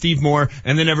Bertuzzi and Steve Moore,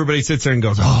 and then everybody sits there and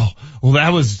goes, oh, well that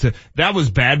was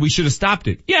bad. We should have stopped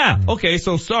it. Yeah, okay,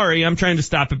 so sorry, I'm trying to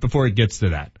stop it before it gets to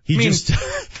that.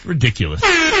 Ridiculous.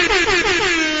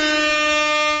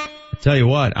 Tell you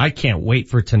what, I can't wait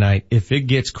for tonight. If it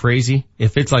gets crazy,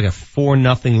 if it's like a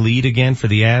 4-0 lead again for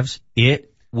the Avs,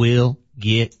 it will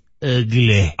get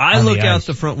ugly. I look out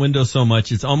the front window so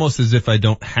much, it's almost as if I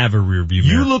don't have a rear view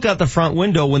mirror. You look out the front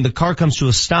window, when the car comes to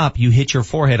a stop, you hit your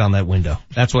forehead on that window.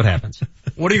 That's what happens.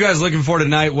 What are you guys looking for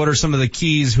tonight? What are some of the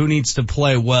keys? Who needs to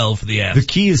play well for the Avs? The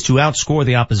key is to outscore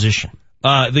the opposition.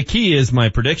 The key is my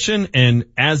prediction, and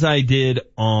as I did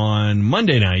on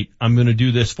Monday night, I'm going to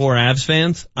do this for Avs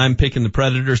fans. I'm picking the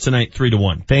Predators tonight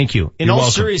 3-1. Thank you. In all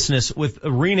welcome. seriousness, with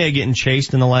Arena getting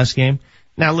chased in the last game,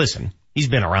 now listen, he's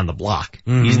been around the block.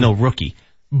 Mm-hmm. He's no rookie.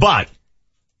 But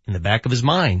in the back of his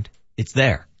mind, it's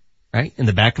there, right? In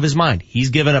the back of his mind, he's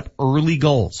given up early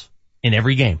goals in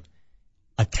every game.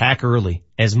 Attack early.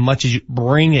 As much as you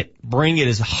bring it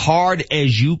as hard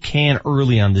as you can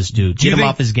early on this dude. Get him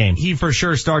off his game. He for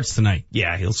sure starts tonight.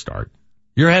 Yeah, he'll start.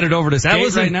 You're headed over to skate That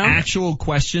was right an now? actual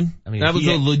question. I mean, that was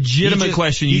a legitimate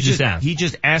question you just asked. He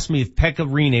just asked me if Pekka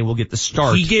Rinne will get the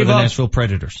start He for gave the up Nashville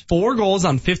Predators. 4 goals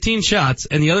on 15 shots,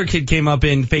 and the other kid came up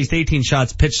and faced 18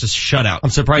 shots, pitched a shutout. I'm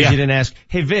surprised you didn't ask,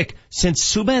 hey Vic, since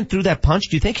Subban threw that punch,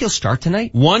 do you think he'll start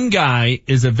tonight? One guy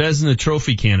is a Vezina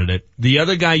Trophy candidate. The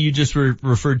other guy you just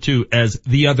referred to as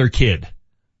the other kid.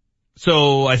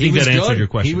 So I think that answered your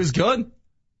question. He was good.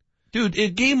 Dude, the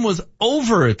game was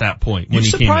over at that point when You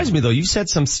he came in. surprised me though. You said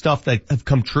some stuff that have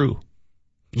come true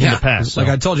in the past. Like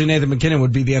I told you Nathan McKinnon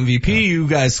would be the MVP. You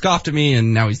guys scoffed at me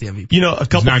and now he's the MVP. You know, a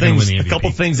couple not gonna things, win the a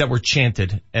couple MVP. things that were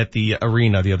chanted at the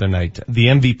arena the other night. The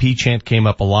MVP chant came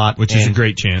up a lot, Which is a and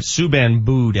great chant. Subban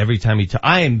booed every time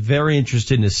I am very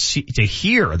interested to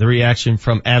hear the reaction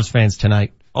from Avs fans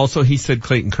tonight. Also, he said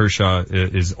Clayton Kershaw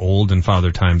is old and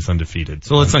Father Time's undefeated.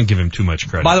 So let's not give him too much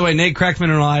credit. By the way, Nate Crackman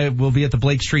and I will be at the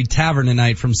Blake Street Tavern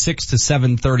tonight from 6 to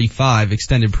 7:35,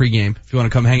 extended pregame. If you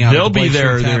want to come hang out, They'll at the be Blake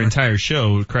there Street their Tavern. entire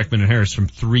show, Crackman and Harris, from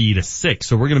 3 to 6.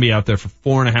 So we're going to be out there for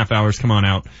 4.5 hours. Come on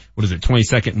out. What is it?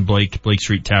 22nd and Blake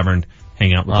Street Tavern.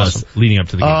 Hang out with us leading up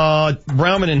to the game.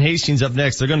 Browman and Hastings up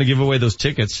next. They're going to give away those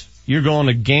tickets. You're going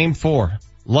to Game 4.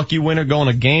 Lucky winner going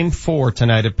to Game 4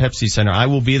 tonight at Pepsi Center. I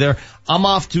will be there. I'm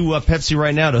off to Pepsi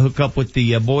right now to hook up with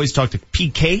the boys, talk to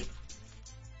PK.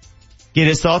 Get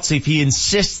his thoughts, see if he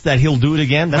insists that he'll do it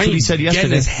again. That's what he said yesterday.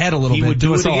 Get in his head a little he bit. would Do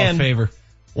do us it all again. a favor.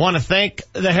 Want to thank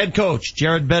the head coach,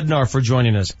 Jared Bednar, for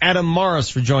joining us. Adam Morris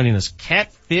for joining us.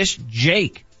 Catfish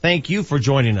Jake, thank you for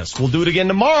joining us. We'll do it again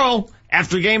tomorrow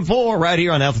after Game 4 right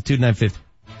here on Altitude 950.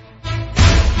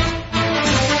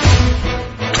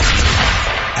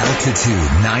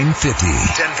 Altitude 950,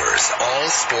 Denver's all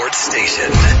sports station.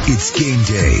 It's game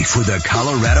day for the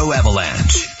Colorado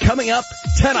Avalanche. Coming up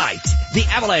tonight, the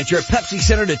Avalanche are at Pepsi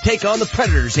Center to take on the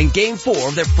Predators in Game 4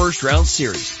 of their first round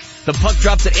series. The puck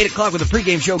drops at 8 o'clock with a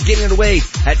pregame show getting it away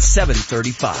at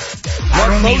 7:35.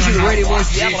 Mark Mosey, the radio voice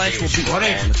of the Avalanche, will be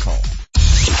on the call.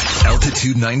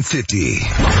 Altitude 950,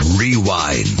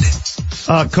 rewind.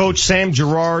 Coach Sam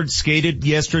Girard skated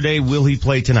yesterday. Will he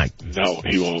play tonight? No,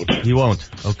 he won't. He won't.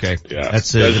 Okay. Yeah,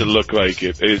 That's doesn't look like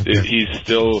it. He's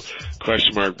still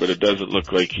question mark, but it doesn't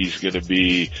look like he's going to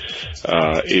be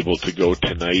able to go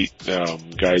tonight.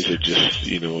 Guys are just,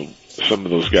 some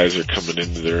of those guys are coming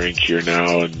into the rink here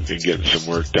now and getting some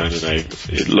work done, and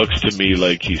it looks to me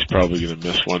like he's probably going to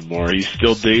miss one more. He's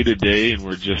still day to day, and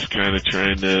we're just kind of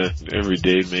trying to every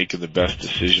day making the best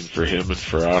decision for him and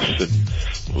for us, and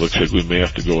it looks like we may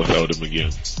have to go without him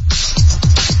again.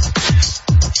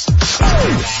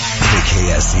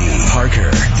 KKSE,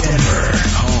 Parker, Denver,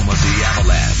 home of the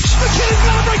Avalanche. McKinnon's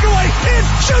got a breakaway, in,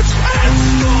 shoots, and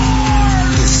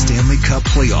scores! The Stanley Cup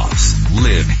playoffs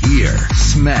live here.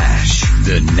 Smash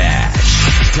the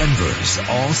Nash. Denver's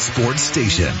all sports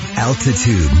station,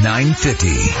 Altitude 950.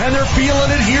 And they're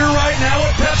feeling it here right now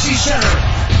at Pepsi Center.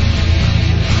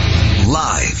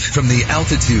 Live from the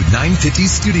Altitude 950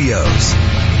 studios.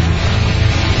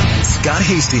 Scott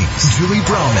Hastings, Julie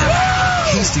Browman.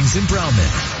 Hastings and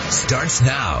Browman starts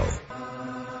now.